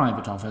 more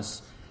private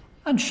office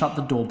and shut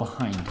the door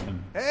behind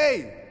him.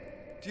 Hey!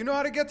 Do you know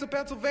how to get to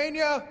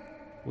Pennsylvania?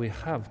 We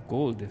have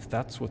gold if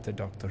that's what the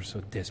doctor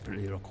so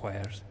desperately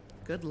requires.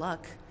 Good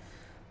luck.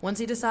 Once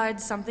he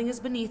decides something is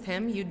beneath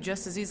him, you'd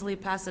just as easily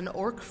pass an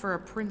orc for a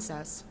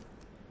princess.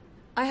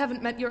 I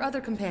haven't met your other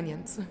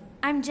companions.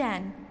 I'm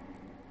Jen.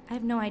 I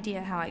have no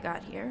idea how I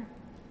got here.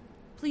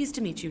 Pleased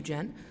to meet you,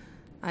 Jen.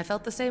 I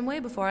felt the same way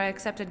before I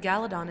accepted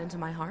Galadon into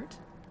my heart.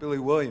 Billy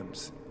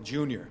Williams,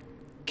 Jr.,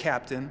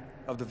 captain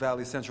of the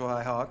Valley Central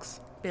High Hawks.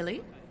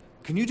 Billy?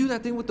 Can you do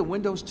that thing with the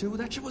windows, too?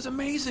 That shit was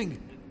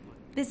amazing.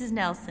 This is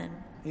Nelson.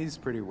 He's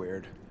pretty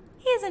weird.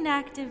 He has an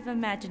active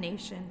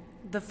imagination.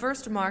 The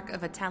first mark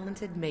of a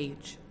talented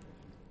mage.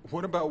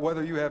 What about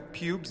whether you have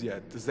pubes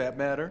yet? Does that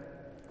matter?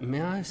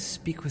 May I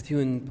speak with you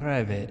in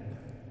private?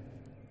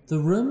 The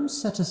room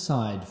set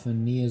aside for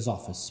Nia's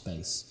office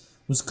space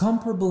was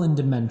comparable in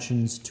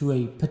dimensions to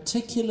a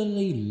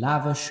particularly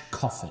lavish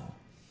coffin.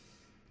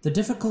 The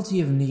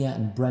difficulty of Nia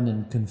and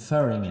Brennan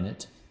conferring in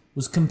it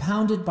was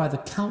compounded by the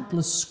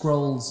countless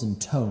scrolls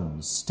and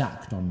tomes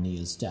stacked on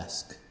Nia's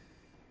desk.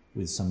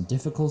 With some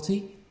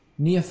difficulty,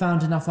 Nia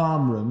found enough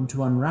arm room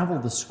to unravel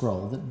the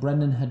scroll that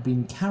Brennan had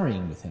been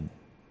carrying with him.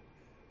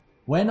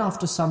 When,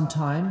 after some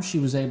time, she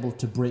was able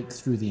to break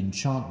through the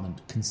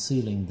enchantment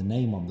concealing the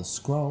name on the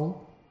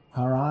scroll,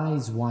 her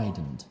eyes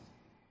widened.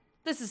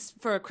 This is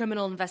for a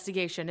criminal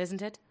investigation,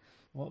 isn't it?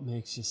 What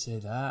makes you say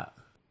that?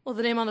 Well,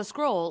 the name on the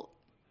scroll,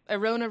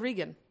 Erona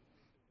Regan.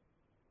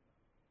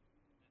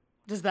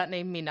 Does that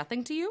name mean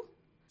nothing to you?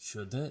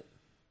 Should it?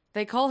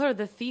 They call her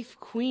the Thief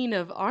Queen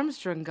of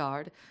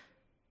Armstrongard,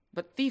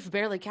 but Thief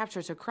barely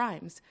captures her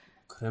crimes.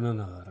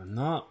 Criminal or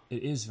not,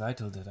 it is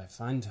vital that I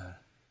find her.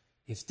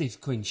 If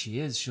Thief Queen she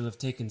is, she'll have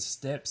taken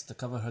steps to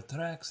cover her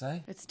tracks,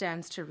 eh? It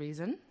stands to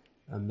reason.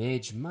 A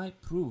mage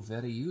might prove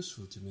very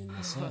useful to me in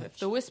this age. If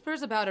the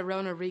whispers about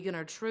Erona Regan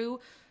are true,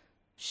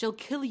 she'll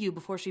kill you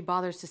before she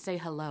bothers to say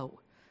hello.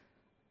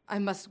 I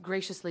must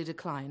graciously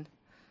decline.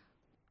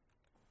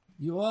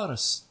 You are a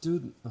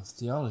student of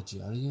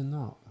theology, are you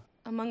not?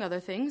 Among other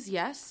things,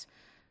 yes.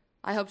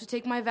 I hope to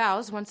take my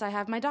vows once I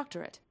have my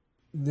doctorate.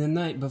 The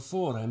night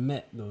before I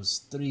met those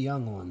 3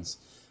 young ones,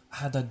 I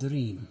had a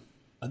dream.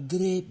 A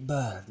great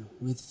bird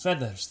with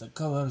feathers the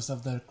colors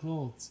of their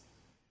clothes.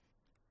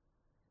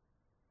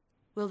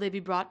 Will they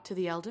be brought to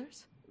the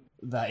elders?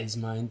 That is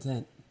my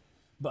intent.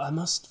 But I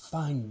must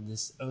find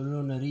this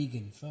Erona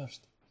Regan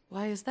first.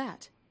 Why is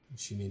that?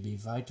 She may be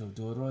vital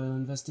to a royal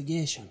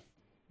investigation.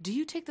 Do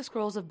you take the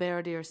scrolls of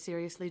Baradir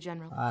seriously,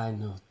 General? I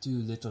know too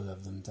little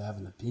of them to have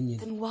an opinion.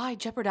 Then why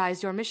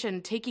jeopardize your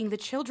mission taking the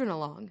children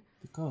along?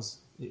 Because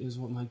it is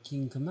what my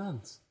king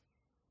commands.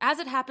 As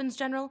it happens,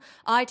 General,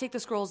 I take the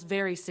scrolls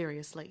very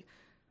seriously.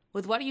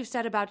 With what you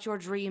said about your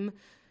dream,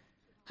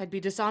 I'd be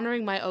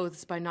dishonoring my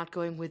oaths by not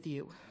going with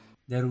you.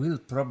 There will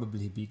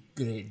probably be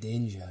great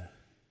danger.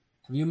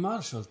 Have you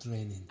martial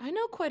training? I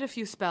know quite a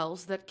few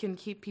spells that can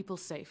keep people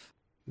safe.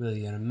 Will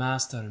your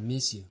master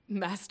miss you?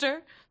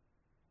 Master?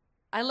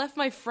 I left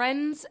my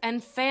friends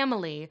and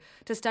family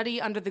to study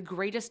under the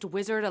greatest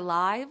wizard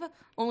alive,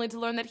 only to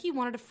learn that he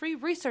wanted a free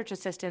research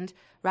assistant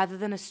rather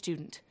than a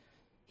student.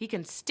 He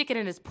can stick it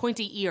in his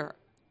pointy ear.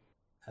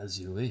 As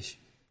you wish.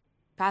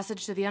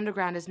 Passage to the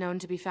underground is known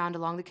to be found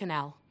along the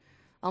canal.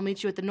 I'll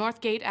meet you at the North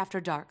Gate after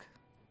dark.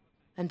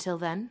 Until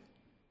then,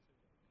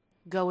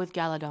 go with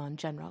Galadon,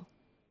 General.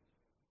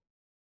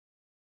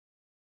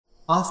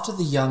 After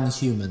the young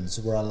humans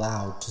were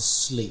allowed to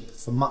sleep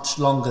for much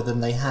longer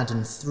than they had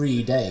in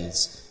 3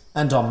 days,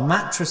 and on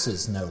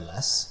mattresses no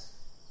less,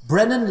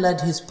 Brennan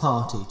led his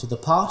party to the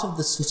part of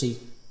the city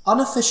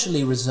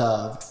unofficially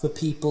reserved for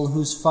people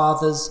whose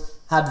fathers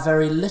had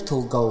very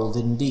little gold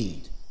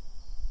indeed.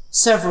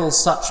 Several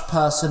such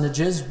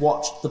personages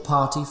watched the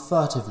party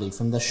furtively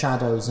from the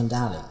shadows and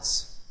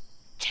alleys.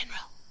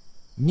 General.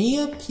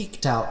 Nia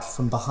peeked out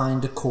from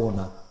behind a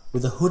corner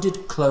with a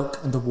hooded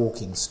cloak and a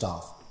walking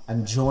staff,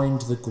 and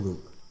joined the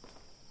group.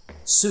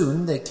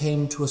 Soon they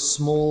came to a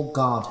small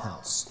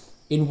guardhouse,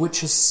 in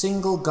which a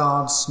single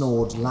guard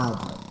snored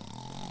loudly.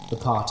 The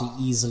party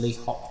easily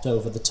hopped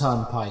over the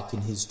turnpike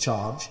in his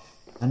charge,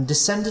 and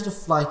descended a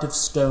flight of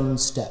stone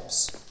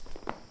steps.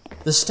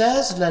 The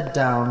stairs led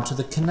down to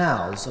the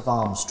canals of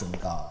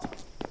Armstrongard,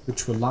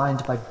 which were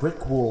lined by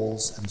brick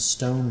walls and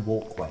stone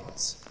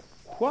walkways.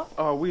 What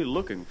are we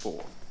looking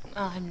for?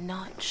 I'm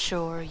not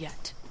sure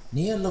yet.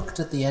 Nia looked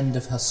at the end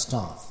of her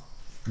staff,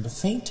 and a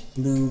faint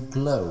blue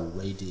glow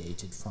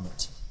radiated from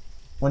it.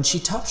 When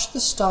she touched the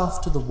staff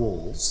to the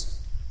walls,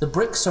 the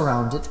bricks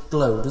around it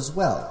glowed as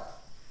well.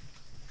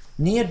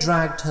 Nia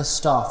dragged her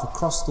staff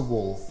across the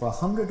wall for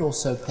 100 or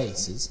so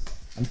paces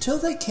until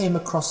they came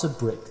across a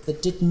brick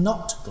that did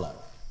not glow.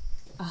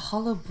 A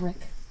hollow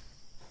brick.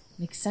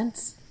 Makes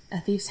sense.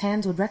 A thief's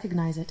hands would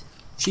recognize it.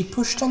 She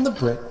pushed on the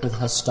brick with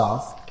her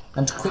staff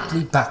and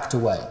quickly backed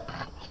away.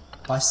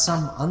 By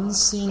some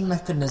unseen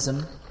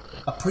mechanism,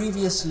 a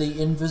previously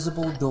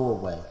invisible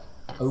doorway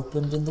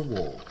opened in the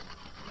wall.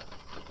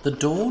 The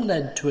door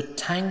led to a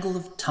tangle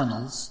of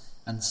tunnels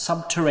and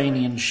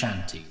subterranean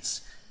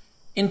shanties,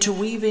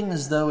 interweaving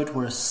as though it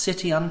were a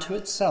city unto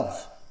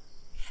itself.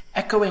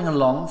 Echoing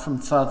along from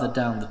further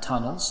down the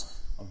tunnels,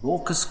 a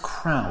raucous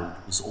crowd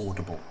was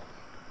audible.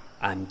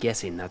 I'm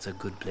guessing that's a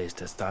good place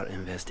to start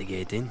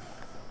investigating.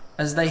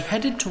 As they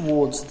headed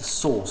towards the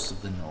source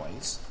of the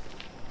noise,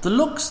 the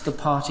looks the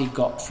party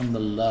got from the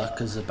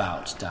lurkers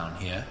about down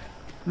here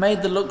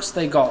made the looks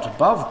they got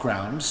above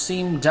ground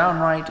seem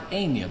downright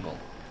amiable.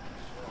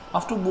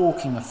 After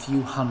walking a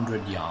few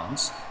 100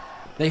 yards,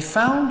 they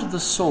found the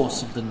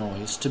source of the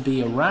noise to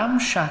be a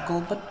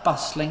ramshackle but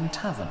bustling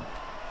tavern.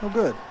 Oh,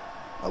 good.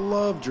 I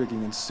love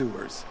drinking in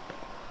sewers.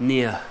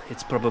 Nia,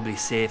 it's probably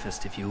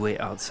safest if you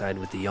wait outside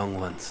with the young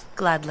ones.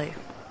 Gladly.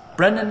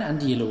 Brennan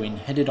and Yellowin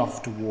headed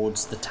off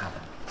towards the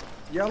tavern.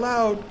 Yell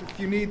out if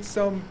you need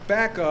some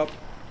backup.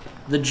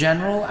 The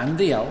general and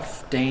the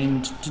elf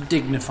deigned to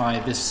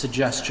dignify this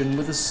suggestion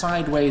with a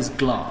sideways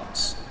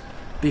glance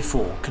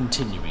before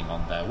continuing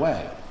on their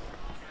way.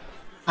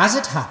 As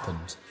it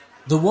happened,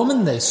 the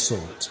woman they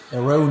sought,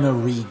 Erona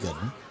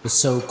Regan, the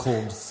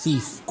so-called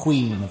thief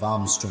queen of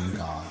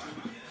Armstrongard,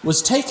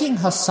 was taking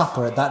her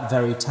supper at that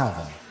very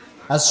tavern,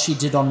 as she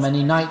did on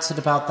many nights at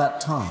about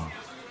that time.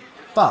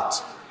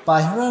 But,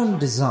 by her own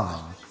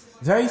design,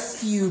 very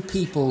few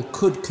people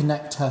could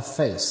connect her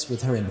face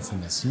with her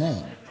infamous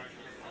name.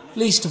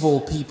 Least of all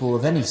people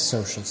of any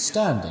social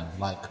standing,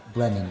 like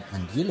Brennan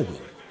and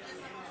Yellowin.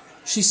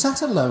 She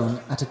sat alone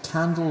at a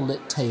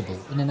candle-lit table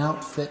in an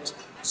outfit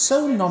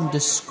so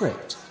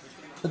nondescript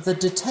that the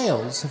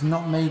details have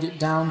not made it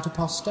down to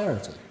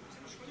posterity.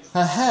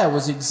 Her hair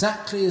was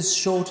exactly as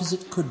short as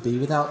it could be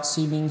without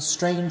seeming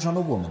strange on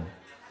a woman.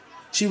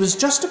 She was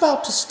just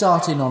about to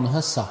start in on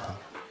her supper,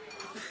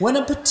 when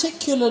a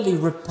particularly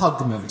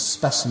repugnant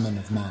specimen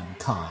of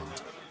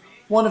mankind,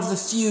 one of the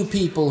few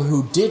people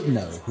who did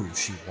know who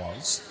she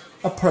was,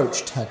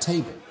 approached her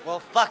table. Well,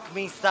 fuck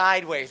me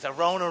sideways,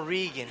 Erona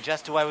Regan,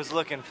 just who I was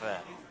looking for.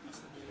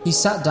 He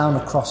sat down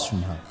across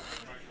from her.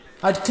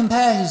 I'd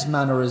compare his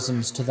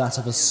mannerisms to that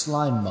of a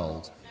slime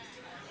mould,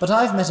 but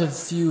I've met a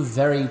few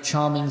very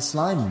charming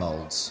slime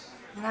moulds.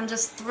 I'm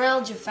just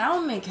thrilled you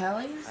found me,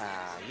 Kelly.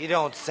 You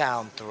don't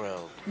sound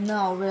thrilled.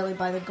 No, really,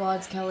 by the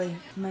gods, Kelly.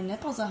 My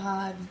nipples are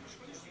hard.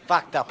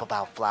 Fucked up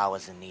about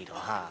Flowers and Needle,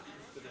 huh?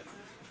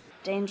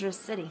 Dangerous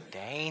city.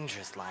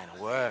 Dangerous line of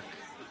work.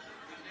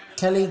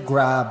 Kelly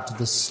grabbed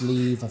the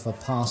sleeve of a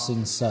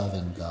passing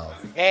serving girl.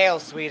 Hail,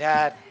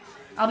 sweetheart.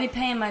 I'll be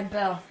paying my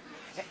bill.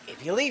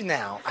 If you leave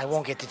now, I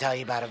won't get to tell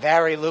you about a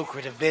very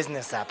lucrative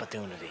business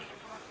opportunity.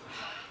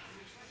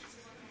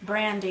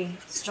 Brandy,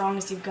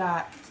 strongest you've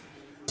got.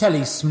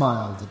 Kelly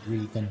smiled at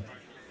Regan.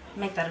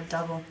 Make that a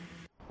double.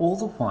 All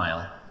the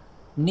while,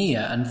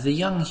 Nia and the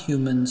young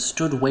human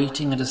stood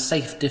waiting at a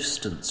safe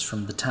distance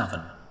from the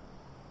tavern.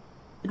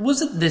 It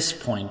was at this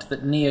point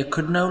that Nia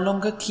could no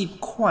longer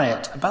keep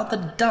quiet about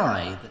the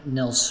die that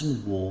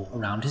Nelson wore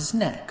around his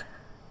neck.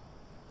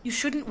 You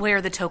shouldn't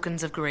wear the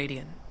tokens of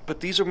Gradian. But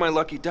these are my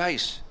lucky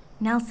dice.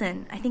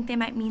 Nelson, I think they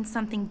might mean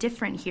something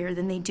different here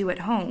than they do at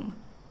home.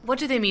 What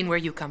do they mean where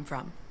you come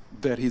from?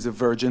 That he's a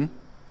virgin.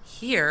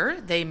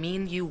 Here, they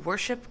mean you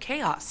worship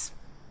chaos.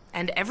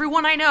 And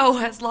everyone I know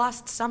has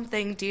lost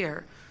something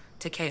dear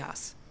to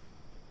chaos.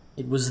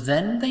 It was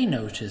then they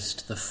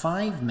noticed the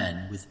 5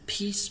 men with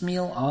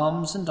piecemeal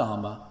arms and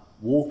armor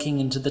walking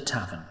into the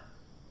tavern.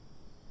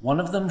 One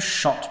of them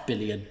shot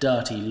Billy a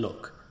dirty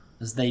look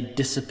as they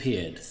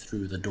disappeared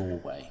through the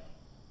doorway.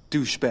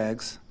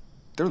 Douchebags.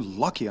 They're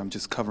lucky I'm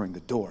just covering the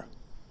door.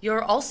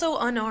 You're also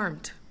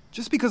unarmed.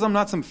 Just because I'm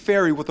not some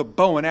fairy with a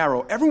bow and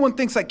arrow, everyone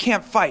thinks I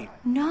can't fight.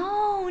 No,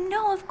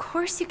 of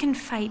course you can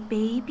fight,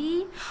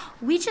 baby.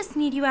 We just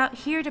need you out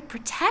here to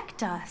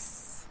protect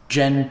us.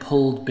 Jen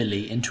pulled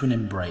Billy into an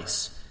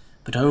embrace,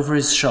 but over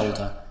his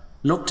shoulder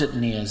looked at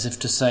Nia as if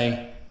to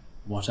say,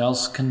 what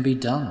else can be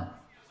done?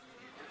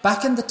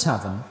 Back in the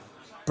tavern,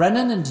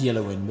 Brennan and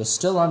Yellowin were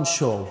still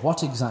unsure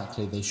what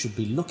exactly they should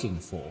be looking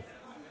for,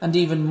 and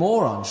even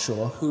more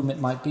unsure whom it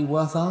might be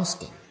worth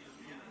asking.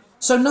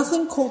 So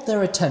nothing caught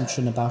their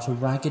attention about a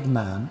ragged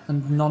man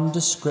and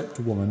nondescript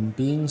woman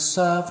being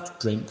served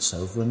drinks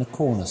over in a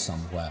corner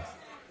somewhere.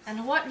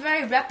 And what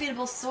very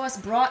reputable source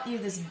brought you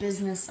this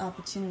business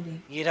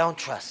opportunity? You don't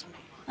trust me.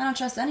 I don't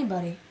trust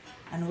anybody.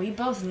 And we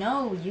both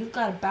know you've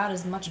got about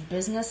as much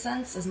business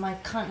sense as my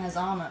cunt has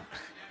armor.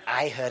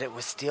 I heard it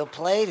was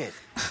steel-plated.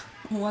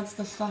 What's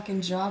the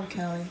fucking job,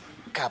 Kelly?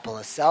 Couple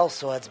of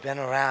sellswords been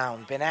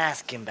around, been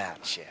asking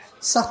about you.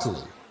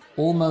 Subtly,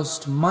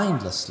 almost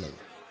mindlessly,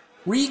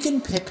 Regan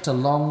picked a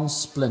long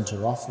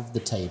splinter off of the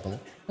table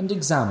and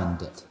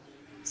examined it.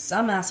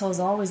 Some asshole's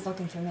always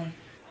looking for me.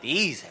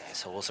 These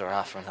assholes are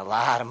offering a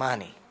lot of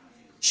money.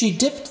 She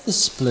dipped the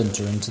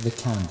splinter into the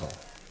candle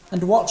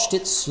and watched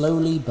it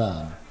slowly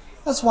burn,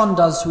 as one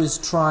does who is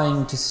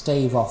trying to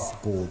stave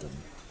off boredom.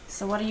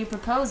 So what are you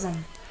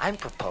proposing? I'm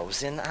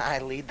proposing I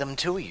lead them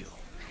to you,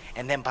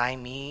 and then buy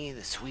me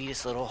the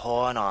sweetest little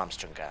whore in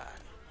Armstrongard.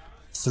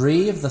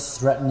 3 of the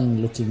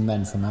threatening-looking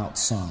men from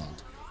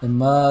outside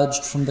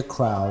emerged from the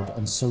crowd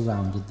and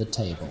surrounded the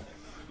table.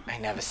 I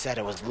never said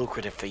it was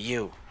lucrative for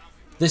you.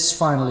 This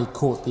finally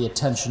caught the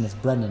attention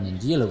of Brennan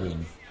and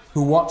Yellowin,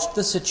 who watched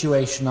the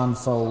situation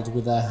unfold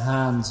with their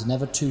hands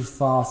never too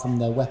far from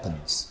their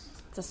weapons.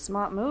 It's a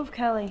smart move,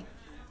 Kelly.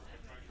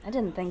 I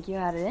didn't think you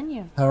had it in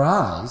you. Her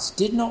eyes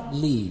did not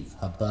leave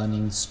her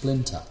burning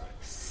splinter.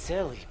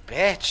 Silly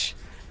bitch.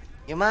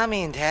 Your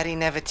mommy and daddy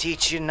never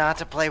teach you not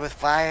to play with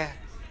fire?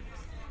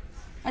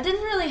 I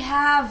didn't really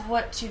have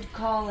what you'd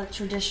call a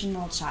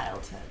traditional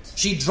childhood.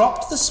 She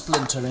dropped the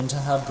splinter into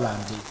her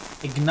brandy,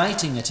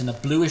 igniting it in a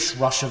bluish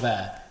rush of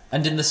air,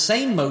 and in the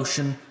same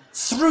motion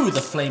threw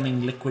the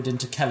flaming liquid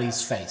into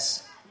Kelly's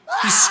face.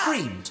 He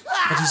screamed,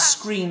 but his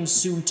screams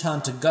soon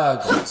turned to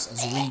gurgles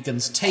as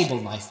Regan's table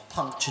knife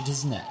punctured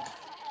his neck.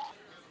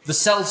 The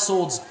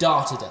sellswords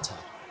darted at her,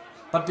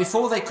 but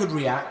before they could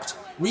react,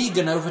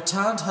 Regan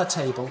overturned her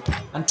table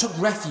and took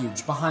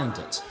refuge behind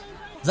it.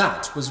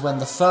 That was when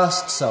the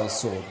first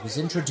sellsword was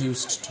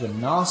introduced to a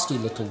nasty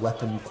little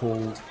weapon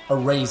called a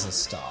razor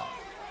star.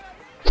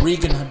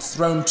 Regan had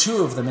thrown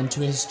 2 of them into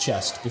his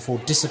chest before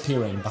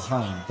disappearing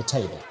behind the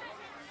table.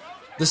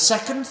 The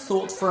second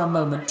thought for a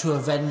moment to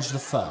avenge the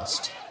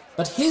first,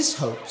 but his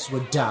hopes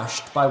were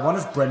dashed by one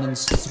of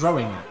Brennan's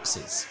throwing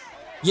axes.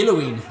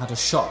 Yellowin had a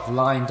shot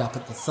lined up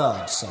at the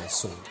third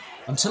sellsword,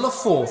 until a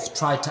 4th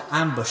tried to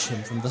ambush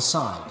him from the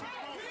side.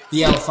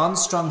 The elf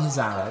unstrung his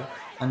arrow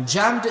and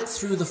jammed it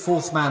through the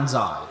 4th man's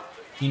eye.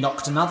 He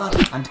knocked another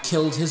and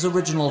killed his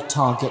original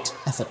target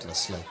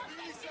effortlessly.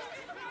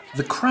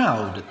 The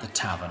crowd at the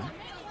tavern,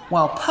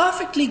 while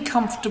perfectly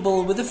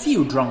comfortable with a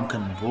few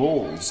drunken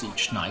brawls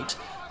each night,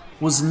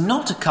 was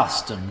not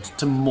accustomed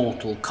to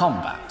mortal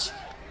combat.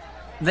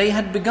 They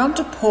had begun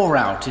to pour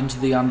out into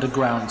the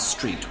underground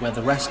street where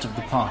the rest of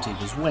the party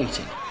was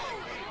waiting.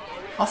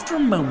 After a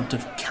moment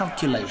of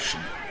calculation,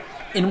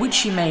 in which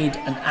he made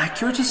an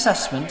accurate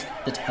assessment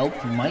that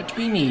help might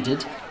be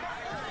needed,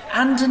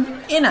 and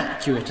an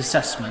inaccurate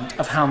assessment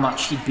of how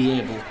much he'd be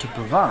able to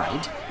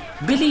provide,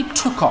 Billy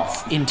took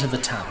off into the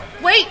tavern.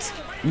 Wait!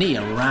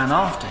 Nia ran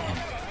after him.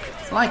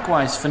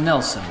 Likewise for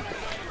Nelson,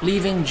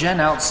 leaving Jen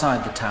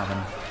outside the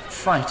tavern,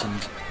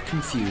 frightened,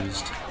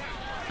 confused,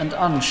 and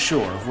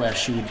unsure of where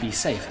she would be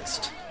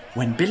safest.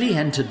 When Billy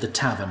entered the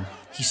tavern,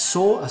 he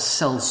saw a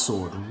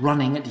sellsword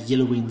running at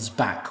Yellowin's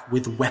back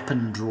with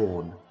weapon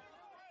drawn.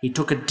 He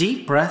took a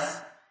deep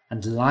breath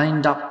and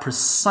lined up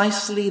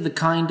precisely the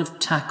kind of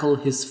tackle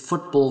his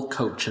football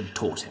coach had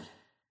taught him.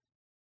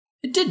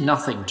 It did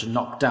nothing to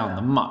knock down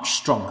the much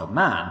stronger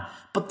man,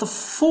 but the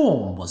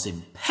form was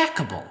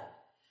impeccable.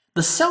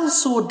 The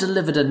sellsword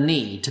delivered a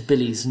knee to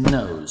Billy's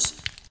nose,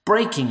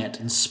 breaking it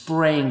and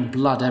spraying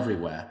blood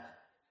everywhere.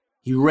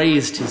 He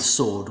raised his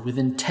sword with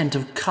intent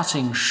of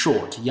cutting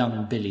short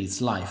young Billy's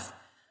life,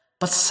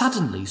 but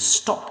suddenly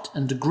stopped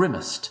and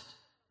grimaced,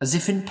 as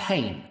if in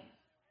pain.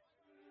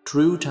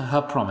 True to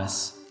her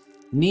promise,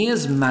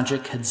 Nia's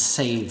magic had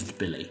saved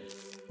Billy.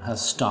 Her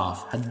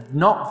staff had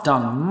not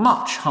done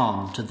much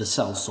harm to the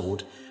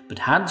sellsword, but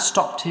had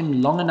stopped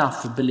him long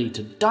enough for Billy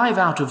to dive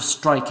out of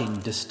striking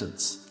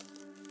distance.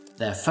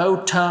 Their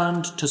foe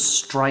turned to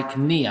strike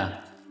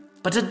Nia,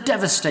 but a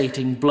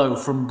devastating blow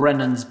from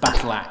Brennan's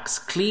battle axe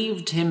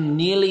cleaved him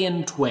nearly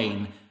in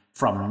twain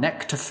from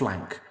neck to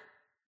flank.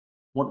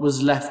 What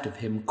was left of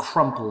him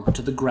crumpled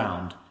to the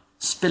ground,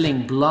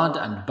 spilling blood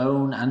and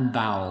bone and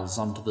bowels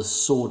onto the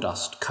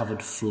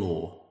sawdust-covered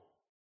floor.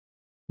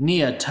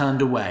 Nia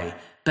turned away,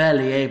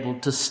 barely able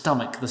to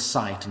stomach the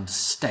sight and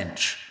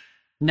stench.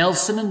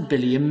 Nelson and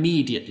Billy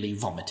immediately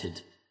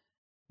vomited.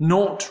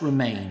 Naught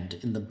remained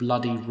in the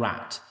bloody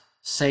rat,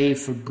 save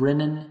for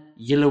Brennan,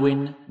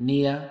 Yellowin,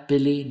 Nia,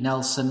 Billy,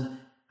 Nelson,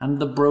 and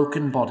the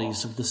broken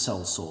bodies of the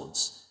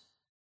sellswords.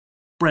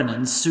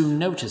 Brennan soon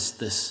noticed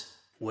this.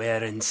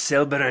 Where in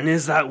Silberin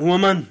is that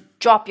woman?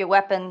 Drop your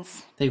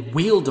weapons. They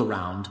wheeled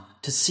around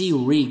to see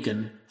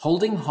Regan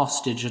holding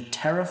hostage a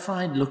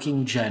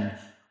terrified-looking Jen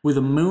with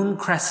a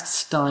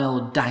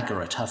Mooncrest-style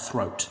dagger at her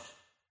throat.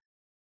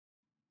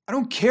 I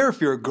don't care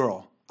if you're a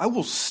girl. I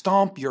will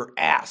stomp your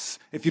ass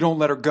if you don't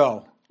let her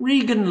go.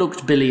 Regan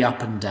looked Billy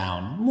up and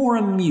down, more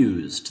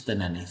amused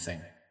than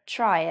anything.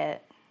 Try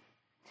it.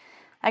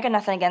 I got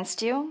nothing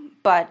against you,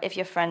 but if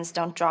your friends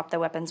don't drop their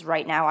weapons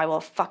right now, I will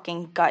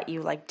fucking gut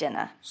you like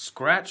dinner.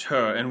 Scratch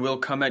her and we'll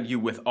come at you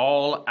with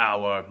all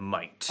our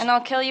might. And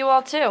I'll kill you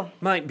all too.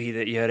 Might be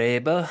that you're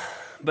able,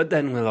 but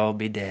then we'll all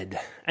be dead.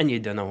 And you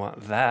don't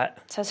want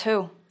that. Says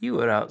who? You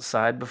were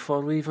outside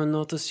before we even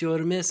noticed you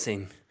were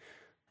missing.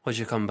 What'd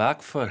you come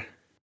back for?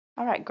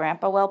 All right,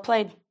 Grandpa, well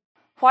played.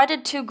 Why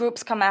did two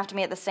groups come after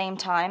me at the same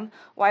time?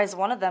 Why is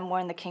one of them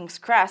wearing the king's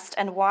crest?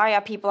 And why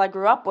are people I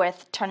grew up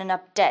with turning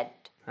up dead?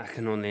 I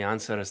can only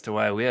answer as to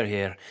why we're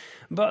here,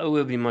 but it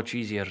will be much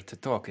easier to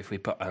talk if we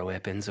put our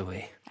weapons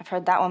away. I've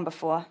heard that one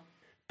before.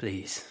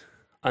 Please,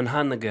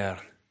 unhand the girl.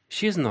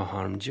 She has not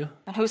harmed you.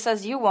 And who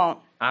says you won't?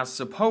 I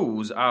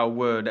suppose our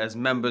word as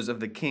members of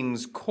the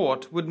king's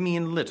court would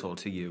mean little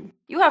to you.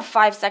 You have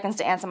 5 seconds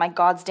to answer my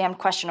goddamn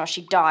question or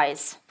she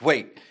dies.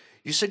 Wait,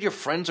 you said your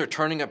friends are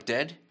turning up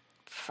dead?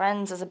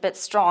 Friends is a bit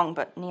strong,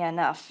 but near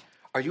enough.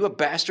 Are you a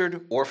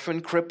bastard,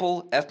 orphan,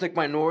 cripple, ethnic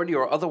minority,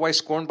 or otherwise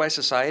scorned by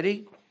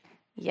society?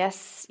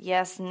 Yes,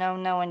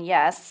 no, and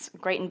yes.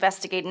 Great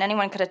investigating.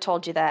 Anyone could have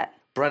told you that.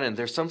 Brennan,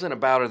 there's something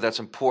about her that's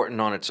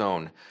important on its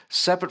own,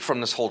 separate from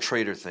this whole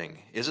traitor thing,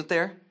 isn't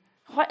there?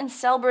 What in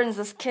Selburn is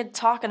this kid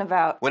talking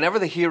about? Whenever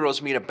the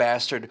heroes meet a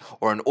bastard,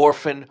 or an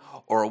orphan,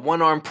 or a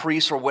one-armed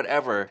priest, or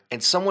whatever,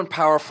 and someone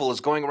powerful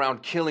is going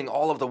around killing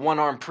all of the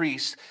one-armed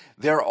priests,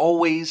 they're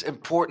always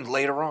important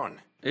later on.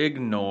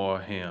 Ignore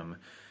him.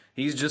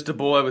 He's just a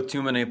boy with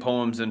too many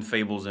poems and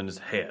fables in his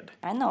head.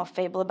 I know a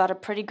fable about a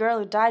pretty girl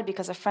who died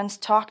because her friends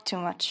talked too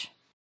much.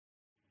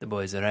 The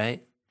boy's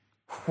right.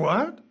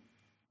 What?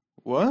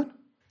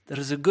 There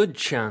is a good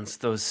chance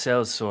those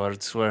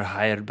sellswords were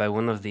hired by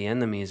one of the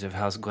enemies of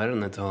House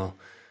Guernatal.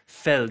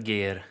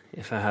 Felgeir,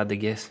 if I had to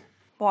guess.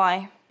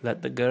 Why?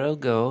 Let the girl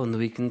go and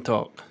we can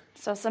talk.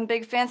 So some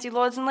big fancy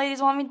lords and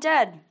ladies want me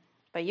dead.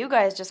 But you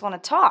guys just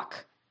want to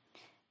talk.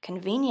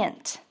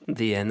 Convenient.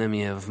 The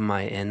enemy of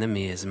my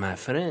enemy is my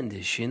friend,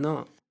 is she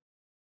not?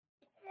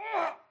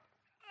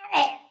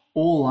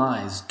 All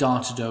eyes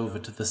darted over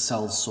to the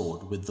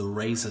sellsword with the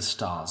razor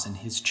stars in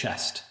his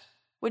chest.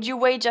 Would you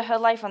wager her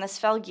life on this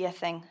Felgeir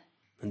thing?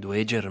 And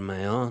wager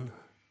my own.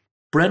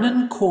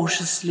 Brennan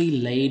cautiously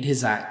laid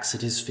his axe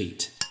at his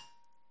feet.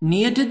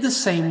 Nia did the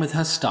same with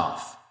her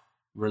staff.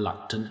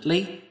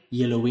 Reluctantly,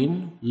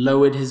 Yellowin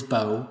lowered his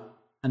bow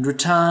and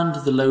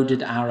returned the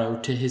loaded arrow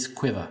to his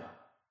quiver.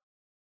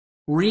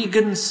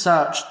 Regan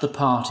searched the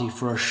party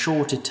for a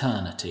short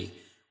eternity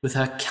with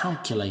her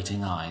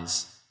calculating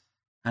eyes,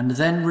 and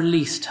then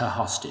released her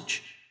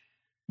hostage.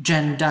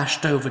 Jen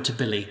dashed over to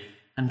Billy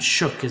and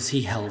shook as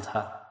he held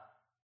her.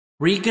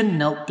 Regan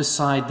knelt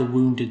beside the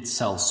wounded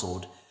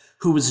sellsword,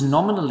 who was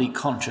nominally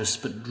conscious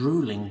but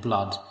drooling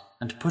blood,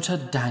 and put her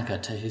dagger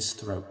to his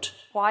throat.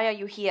 Why are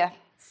you here?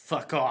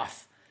 Fuck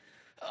off.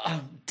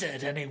 I'm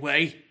dead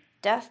anyway.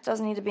 Death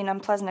doesn't need to be an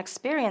unpleasant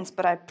experience,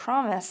 but I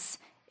promise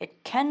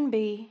it can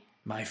be.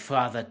 My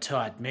father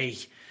taught me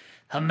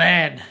a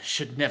man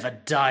should never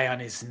die on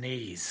his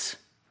knees.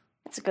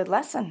 It's a good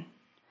lesson.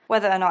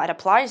 Whether or not it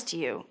applies to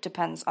you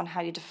depends on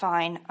how you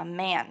define a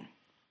man.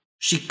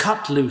 She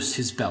cut loose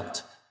his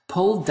belt,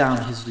 pulled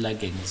down his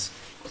leggings,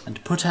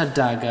 and put her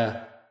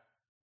dagger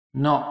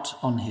not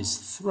on his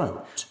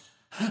throat.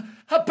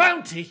 A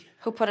bounty!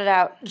 Who put it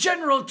out?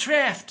 General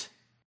Traft!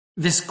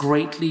 This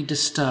greatly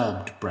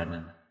disturbed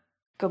Brennan.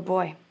 Good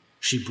boy.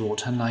 She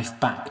brought her knife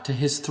back to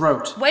his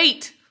throat.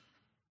 Wait!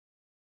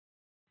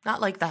 Not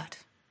like that.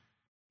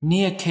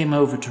 Nia came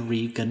over to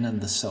Regan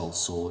and the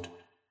sellsword.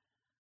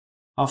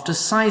 After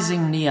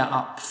sizing Nia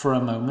up for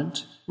a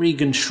moment,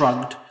 Regan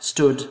shrugged,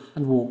 stood,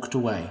 and walked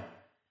away.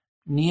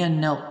 Nia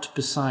knelt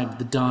beside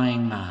the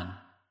dying man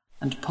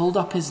and pulled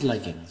up his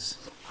leggings.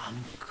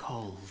 I'm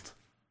cold.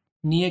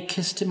 Nia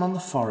kissed him on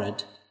the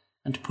forehead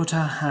and put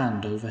her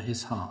hand over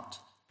his heart.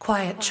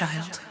 Quiet,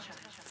 child.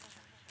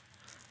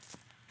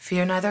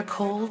 Fear neither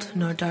cold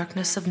nor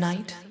darkness of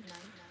night,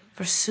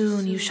 for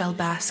soon you shall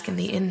bask in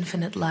the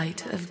infinite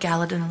light of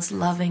Galadon's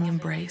loving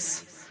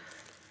embrace.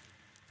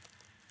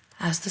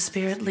 As the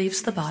spirit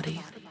leaves the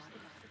body,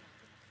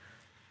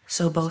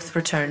 so both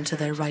return to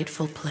their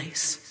rightful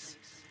place.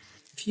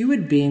 If you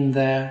had been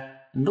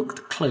there and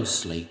looked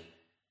closely,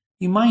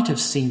 you might have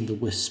seen the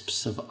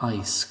wisps of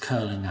ice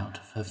curling out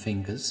of her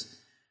fingers.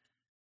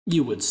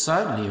 You would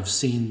certainly have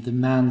seen the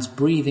man's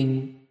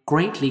breathing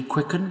greatly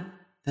quicken,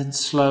 then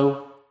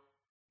slow,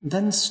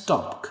 then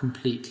stop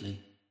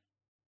completely.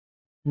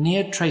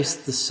 Nia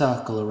traced the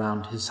circle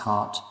around his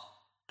heart,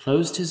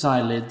 closed his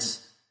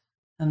eyelids,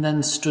 and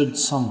then stood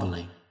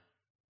somberly.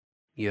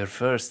 You're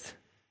first.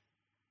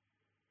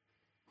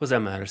 Was a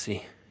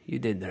mercy. You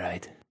did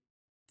right.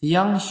 The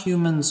young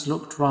humans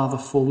looked rather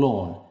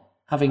forlorn,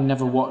 having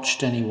never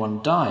watched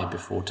anyone die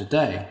before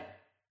today.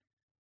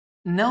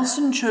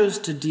 Nelson chose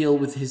to deal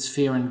with his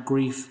fear and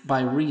grief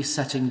by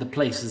resetting the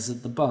places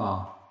at the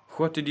bar.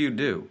 What did you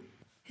do?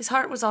 His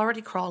heart was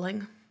already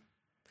crawling.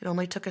 It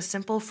only took a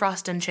simple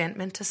frost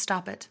enchantment to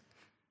stop it.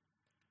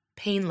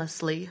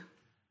 Painlessly.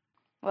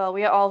 Well,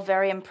 we are all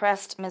very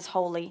impressed, Ms.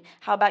 Holy.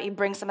 How about you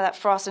bring some of that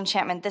frost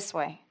enchantment this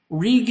way?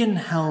 Regan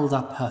held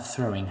up her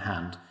throwing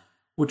hand,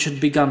 which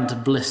had begun to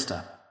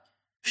blister.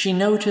 She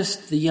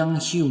noticed the young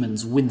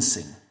humans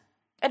wincing.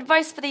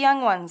 Advice for the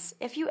young ones.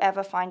 If you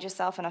ever find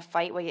yourself in a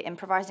fight where you're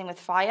improvising with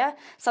fire,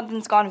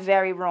 something's gone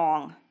very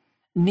wrong.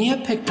 Nia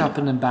picked up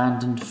an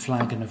abandoned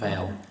flagon of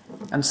ale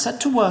and set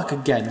to work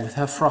again with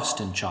her frost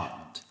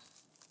enchantment.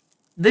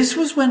 This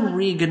was when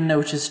Regan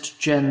noticed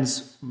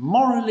Jen's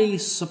morally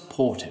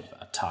supportive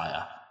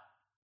attire.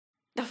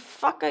 The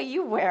fuck are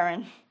you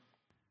wearing?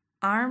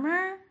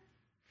 Armor?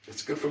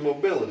 It's good for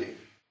mobility.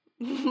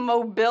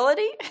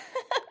 Mobility?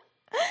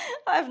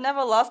 I've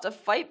never lost a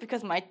fight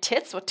because my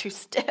tits were too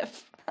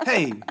stiff.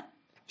 Hey,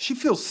 she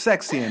feels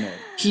sexy in it.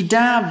 He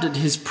dabbed at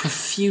his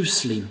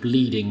profusely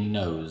bleeding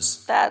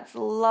nose. That's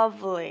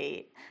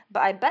lovely.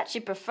 But I bet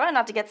she'd prefer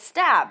not to get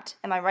stabbed.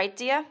 Am I right,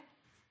 dear?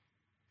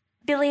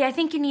 Billy, I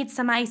think you need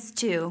some ice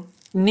too.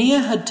 Nia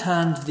had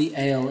turned the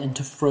ale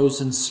into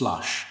frozen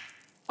slush,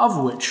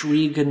 of which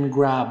Regan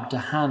grabbed a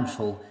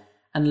handful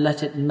and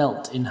let it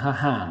melt in her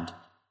hand.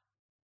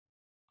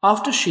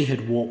 After she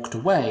had walked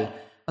away,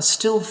 a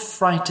still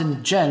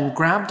frightened Jen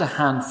grabbed a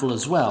handful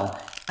as well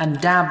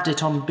and dabbed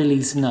it on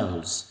Billy's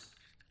nose.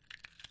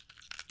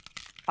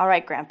 All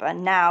right, Grandpa,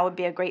 now would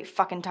be a great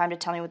fucking time to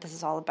tell me what this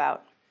is all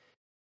about.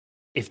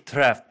 If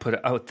Traff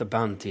put out the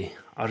bounty,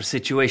 our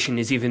situation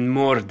is even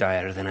more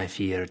dire than I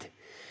feared.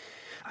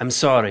 I'm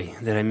sorry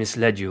that I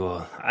misled you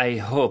all. I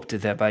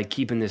hoped that by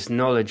keeping this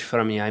knowledge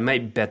from you, I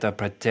might better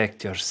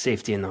protect your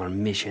safety in our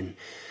mission.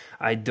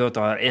 I doubt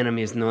our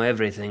enemies know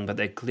everything, but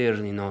they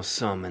clearly know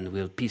some, and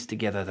we'll piece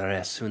together the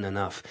rest soon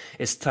enough.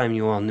 It's time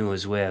you all knew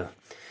as well.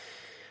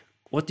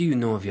 What do you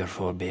know of your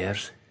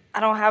forebears? I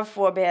don't have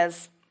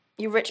forebears.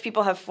 You rich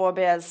people have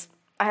forebears.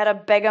 I had a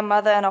beggar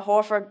mother and a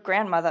whore for a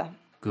grandmother.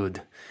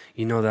 Good.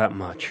 You know that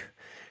much.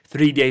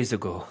 3 days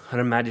ago,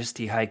 Her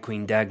Majesty High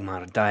Queen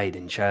Dagmar died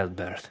in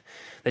childbirth.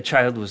 The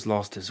child was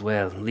lost as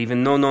well,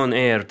 leaving no known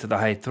heir to the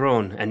high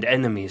throne and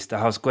enemies to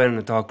House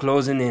Guernatal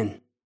closing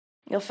in.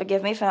 You'll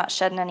forgive me for not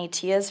shedding any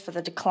tears for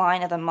the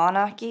decline of the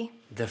monarchy?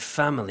 The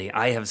family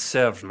I have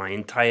served my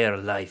entire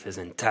life is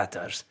in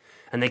tatters,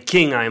 and the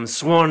king I am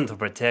sworn to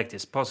protect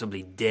is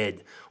possibly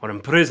dead or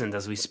imprisoned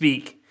as we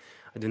speak.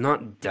 I do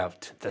not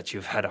doubt that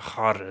you've had a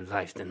harder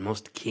life than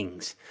most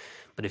kings,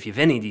 but if you've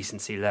any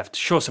decency left,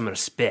 show some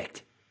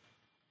respect.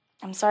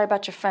 I'm sorry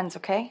about your friends,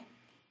 okay?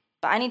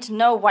 But I need to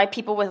know why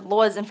people with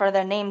lords in front of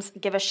their names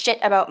give a shit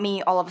about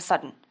me all of a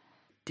sudden.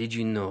 Did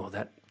you know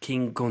that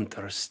King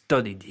Gunther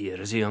studied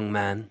here as a young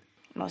man?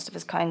 Most of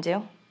his kind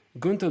do.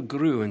 Gunther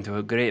grew into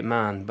a great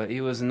man, but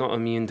he was not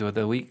immune to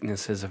the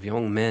weaknesses of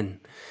young men.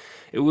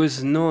 It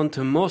was known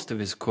to most of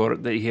his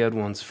court that he had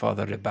once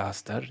fathered a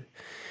bastard.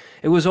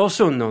 It was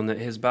also known that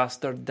his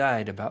bastard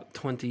died about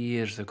 20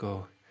 years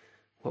ago.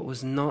 What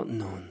was not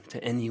known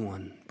to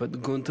anyone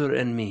but Gunther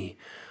and me,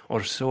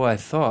 or so I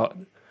thought,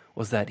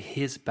 was that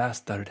his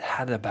bastard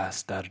had a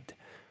bastard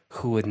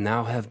who would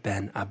now have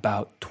been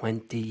about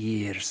 20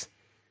 years.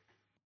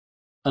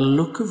 A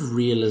look of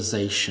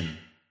realization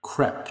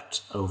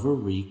crept over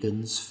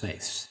Regan's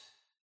face.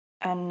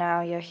 And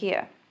now you're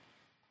here,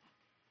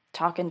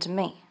 talking to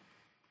me.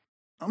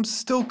 I'm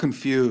still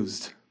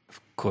confused. Of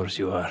course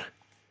you are.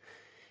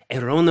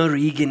 Erona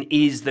Regan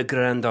is the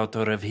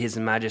granddaughter of His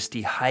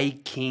Majesty High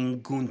King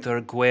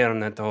Gunther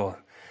Guernatal.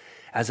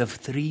 As of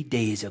 3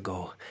 days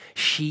ago,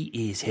 she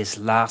is his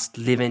last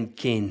living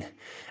kin,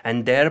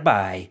 and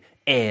thereby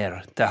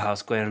heir to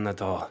House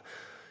Guernatal.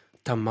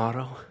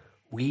 Tomorrow,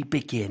 we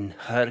begin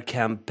her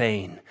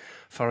campaign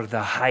for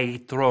the high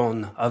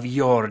throne of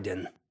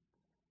Jordan.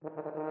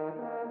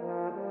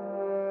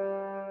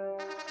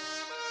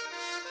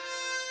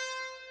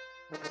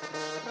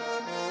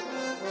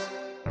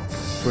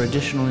 For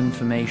additional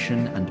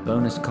information and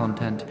bonus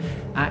content,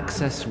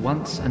 access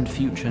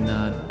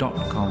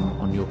onceandfuturenerd.com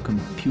on your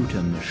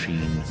computer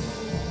machine.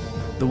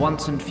 The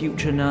Once and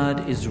Future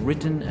Nerd is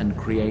written and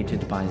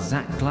created by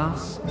Zach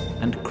Glass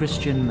and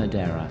Christian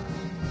Madera.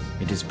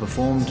 It is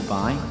performed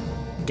by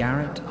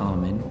Garrett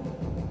Armin,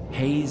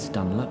 Hayes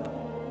Dunlop,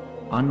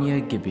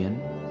 Anya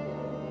Gibeon,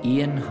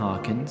 Ian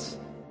Harkins,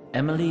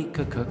 Emily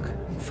Cook,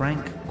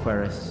 Frank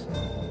Queris,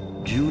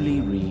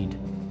 Julie Reed,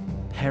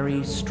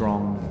 Perry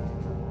Strong,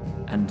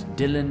 and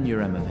Dylan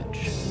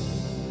Uremovich.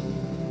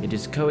 It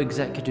is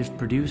co-executive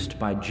produced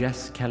by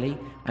Jess Kelly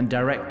and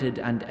directed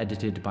and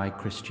edited by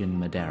Christian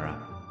Madera.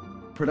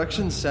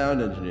 Production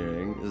sound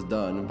engineering is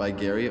done by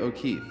Gary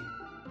O'Keefe,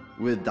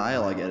 with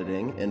dialogue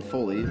editing and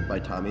Foley by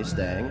Tommy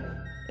Stang,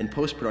 and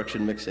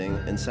post-production mixing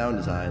and sound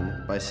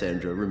design by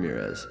Sandra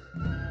Ramirez.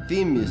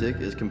 Theme music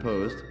is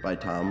composed by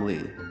Tom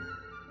Lee.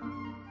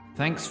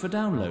 Thanks for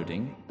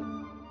downloading